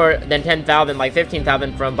bit more than 10,000, like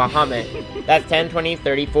 15,000 from Bahamut. That's 10, 20,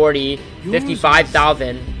 30, 40,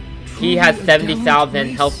 55,000. He has 70,000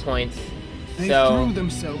 health points. They So threw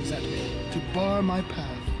themselves at me to bar my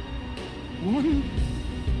path. One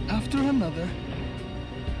after another.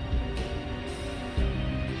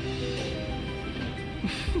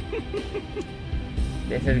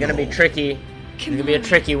 this is gonna be tricky. It's gonna be a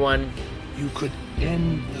tricky one. You could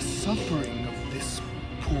end the suffering of this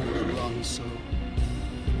poor Ronso.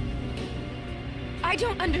 I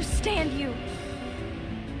don't understand you.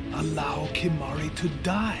 Allow Kimari to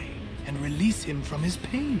die and release him from his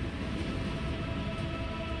pain.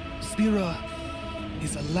 Spira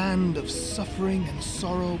is a land of suffering and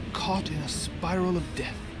sorrow caught in a spiral of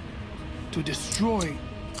death. To destroy,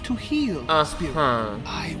 to heal, Spirit.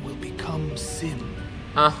 I will become sin.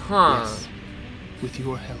 Yes, with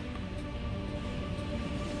your help.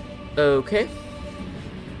 Okay.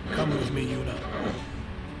 Come with me, Yuna.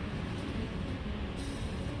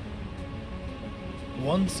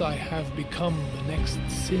 Once I have become the next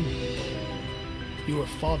sin, your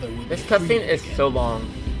father will This be free cutscene is again. so long.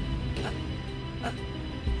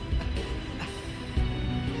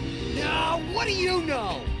 Now, what do you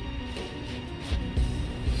know?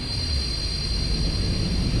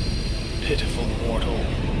 Pitiful mortal.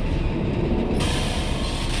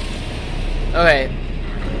 Okay.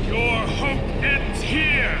 Your hope ends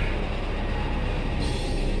here!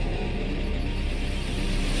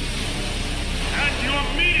 And your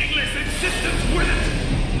meaningless existence with it!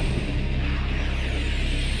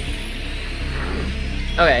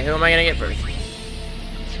 Okay, who am I gonna get first?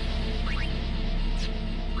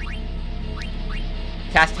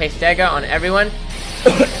 Cast Hastega on everyone.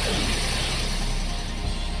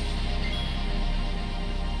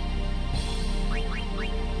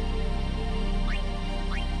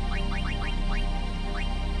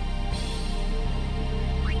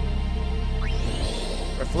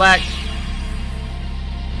 Reflect.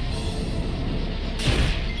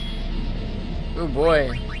 Oh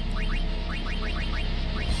boy.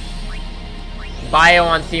 Bio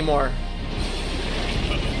on Seymour.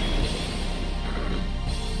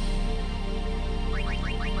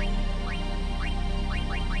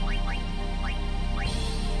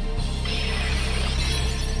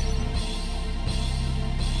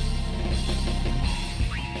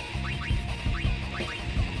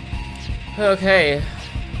 Okay.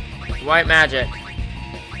 White magic.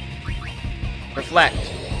 Reflect.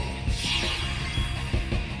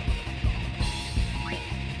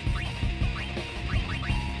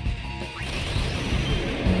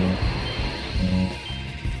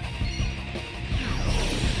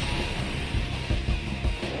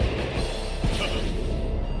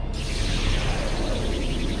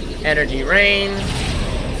 Energy rain.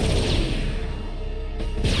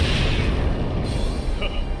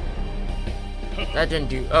 That didn't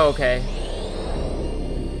do. Oh, okay.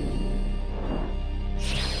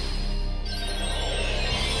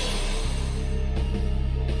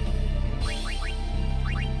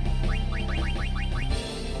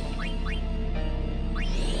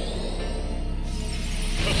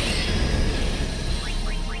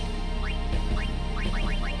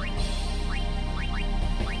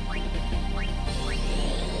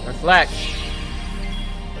 Reflect.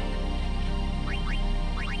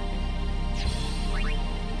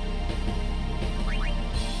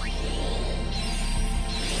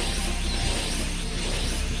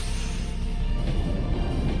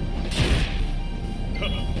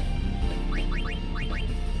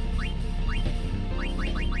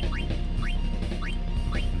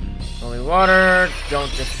 Holy water,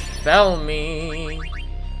 don't dispel me.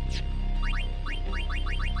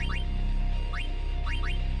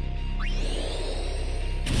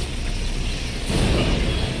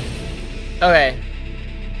 Okay.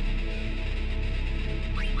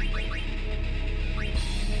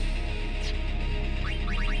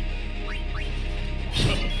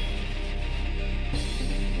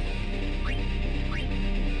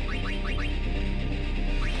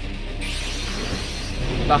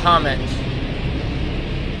 Bahamut.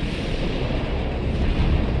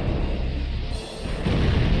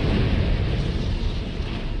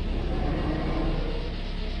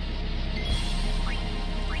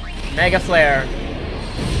 Mega Flare.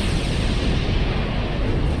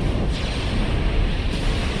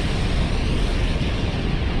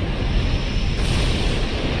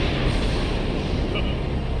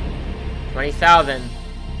 $20,000.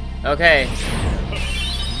 Okay.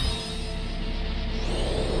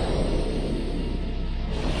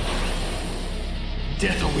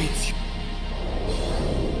 Death awaits you.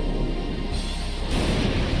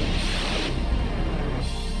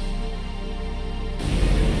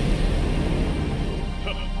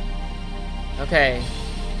 Okay.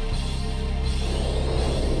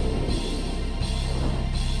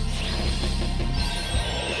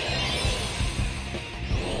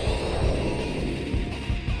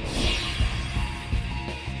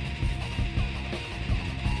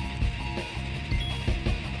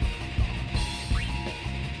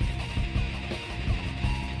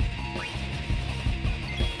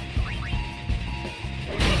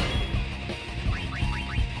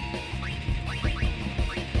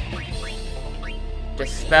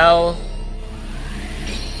 Dispel.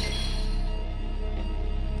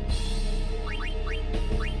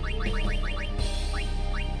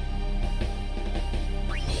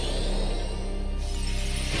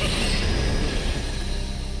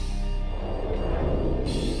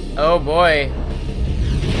 Oh boy.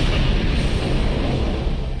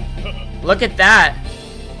 Look at that.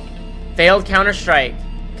 Failed counter-strike.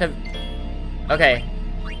 Okay.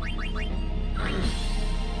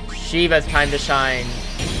 Shiva's time to shine.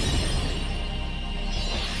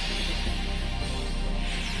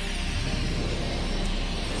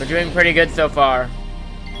 We're doing pretty good so far.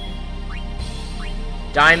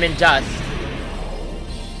 Diamond Dust.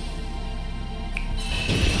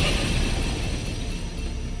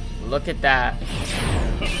 Look at that.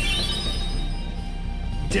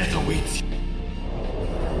 Death awaits.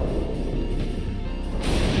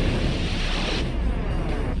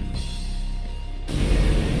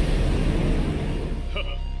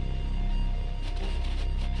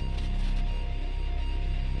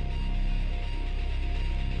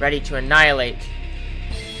 Ready to annihilate.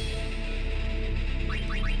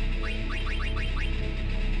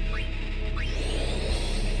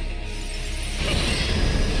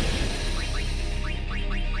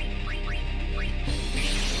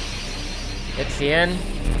 Ixion.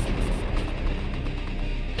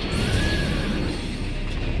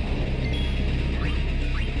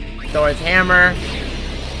 Thor's hammer.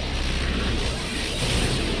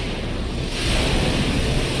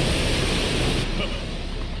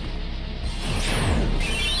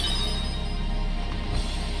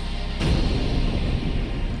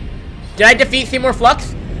 Did I defeat Seymour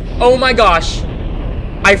Flux? Oh my gosh.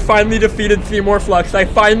 I finally defeated Seymour Flux. I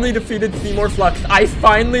finally defeated Seymour Flux. I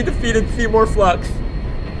finally defeated Seymour Flux.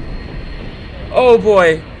 Oh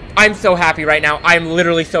boy. I'm so happy right now. I'm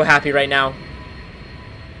literally so happy right now.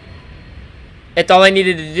 It's all I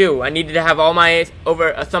needed to do. I needed to have all my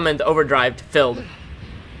summons overdrive filled.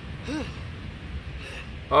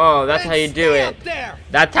 Oh, that's how you do it.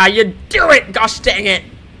 That's how you do it. Gosh dang it.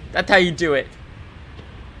 That's how you do it.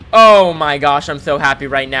 Oh my gosh, I'm so happy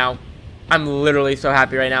right now. I'm literally so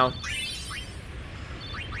happy right now.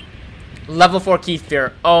 Level 4 Key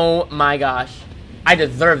Sphere. Oh my gosh. I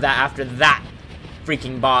deserve that after that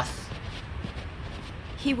freaking boss.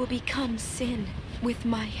 He will become sin with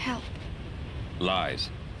my help. Lies.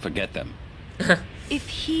 Forget them. If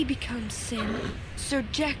he becomes sin, Sir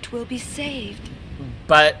Jecht will be saved.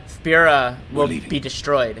 But Spira will be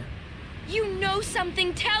destroyed. You know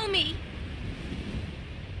something, tell me!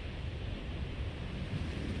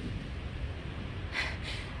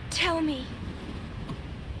 Tell me.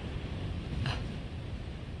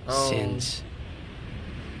 Oh. Sins.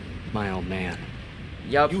 My old man.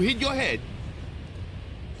 Yup. You hit your head.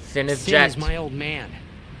 Sin is Sin is my old man.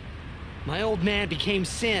 My old man became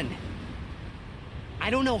sin.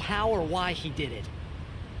 I don't know how or why he did it.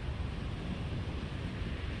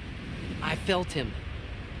 I felt him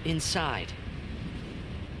inside.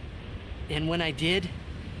 And when I did,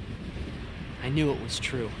 I knew it was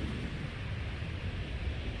true.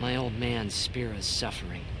 My old man Spira's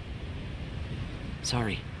suffering.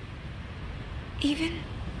 Sorry. Even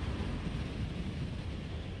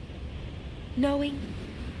knowing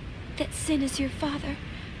that Sin is your father,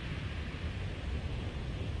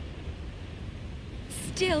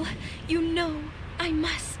 still, you know I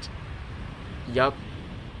must. Yup.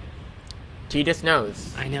 Tidus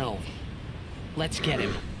knows. I know. Let's get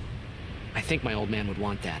him. I think my old man would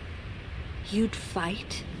want that. You'd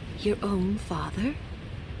fight your own father?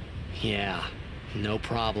 Yeah, no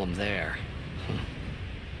problem there.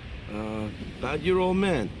 About your old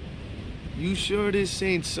man. You sure this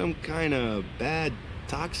ain't some kind of bad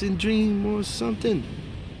toxin dream or something?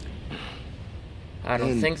 I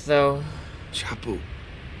don't think so. Chapu.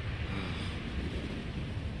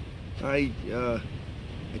 I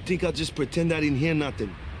think I'll just pretend I didn't hear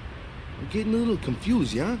nothing. I'm getting a little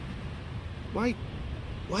confused, yeah? Why'd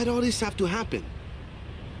all this have to happen?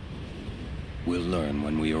 We'll learn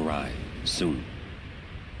when we arrive, soon.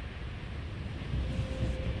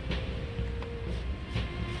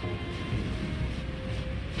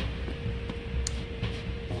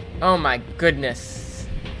 Oh my goodness.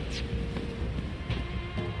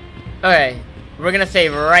 Okay, we're gonna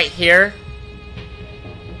save right here.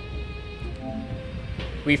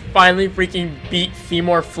 We finally freaking beat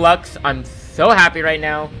Seymour Flux. I'm so happy right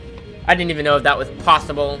now. I didn't even know if that was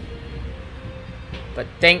possible. But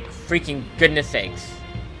thank freaking goodness sakes.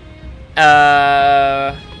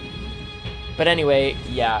 But anyway,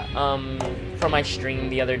 yeah, for my stream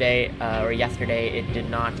the other day, or yesterday, it did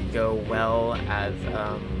not go well as,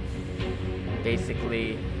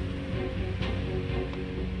 basically,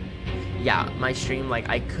 yeah, my stream, like,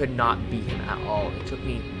 I could not beat him at all. It took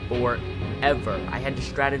me forever. I had to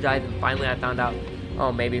strategize, and finally I found out,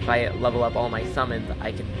 oh, maybe if I level up all my summons,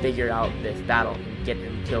 I can figure out this battle and get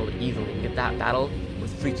him killed easily. Because that battle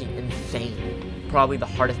was freaking insane. probably the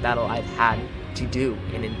hardest battle I've had to do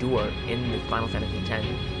and endure in the Final Fantasy X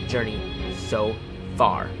journey so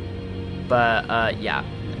far. But yeah,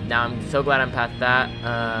 now I'm so glad I'm past that.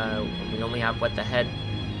 We only have what the head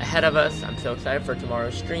ahead of us. I'm so excited for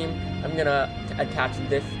tomorrow's stream. I'm gonna attach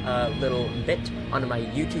this little bit onto my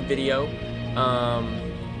YouTube video.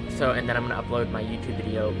 And then I'm gonna upload my YouTube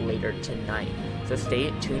video later tonight. So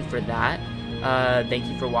stay tuned for that. Thank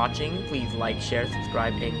you for watching. Please like, share,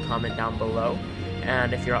 subscribe, and comment down below.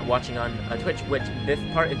 And if you're watching on Twitch, which this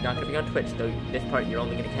part is not going to be on Twitch, though this part you're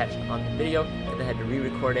only going to catch on the video, because I had to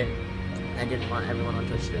re-record it. I didn't want everyone on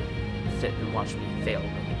Twitch to sit and watch me fail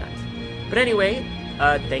many times. But anyway,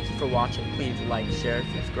 thank you for watching. Please like, share,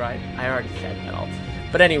 subscribe. I already said that all.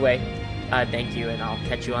 But anyway, thank you, and I'll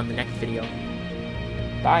catch you on the next video.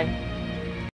 Bye.